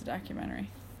episode's a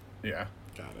documentary. Yeah.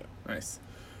 Got it. Nice.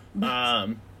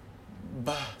 And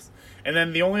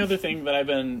then the only other thing that I've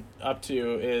been up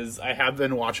to is I have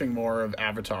been watching more of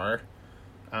Avatar.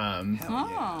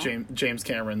 Oh. James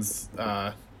Cameron's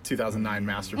 2009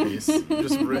 masterpiece.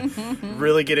 Just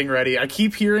really getting ready. I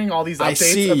keep hearing all these I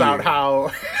see updates about you.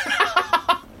 how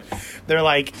they're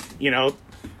like,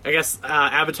 I guess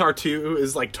Avatar 2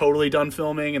 is like totally done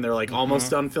filming, and they're like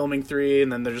almost done filming 3,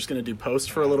 and then they're just going to do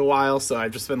post for a little while. So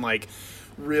I've just been like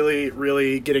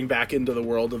really getting back into the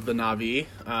world of the Na'vi,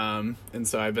 and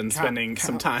so I've been spending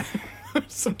some time.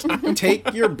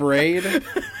 Take your braid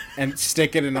and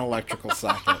stick it in an electrical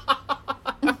socket.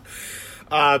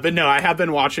 But no, I have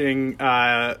been watching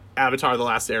Avatar: The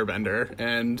Last Airbender,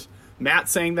 and Matt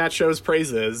sang that show's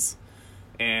praises,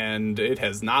 and it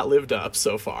has not lived up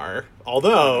so far.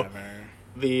 Although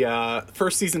the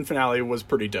first season finale was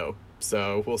pretty dope,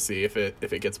 so we'll see if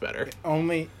it gets better. It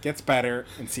only gets better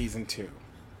in season 2.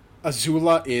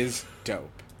 Azula is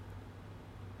dope.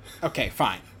 Okay,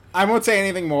 fine. I won't say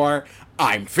anything more.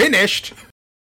 I'm finished.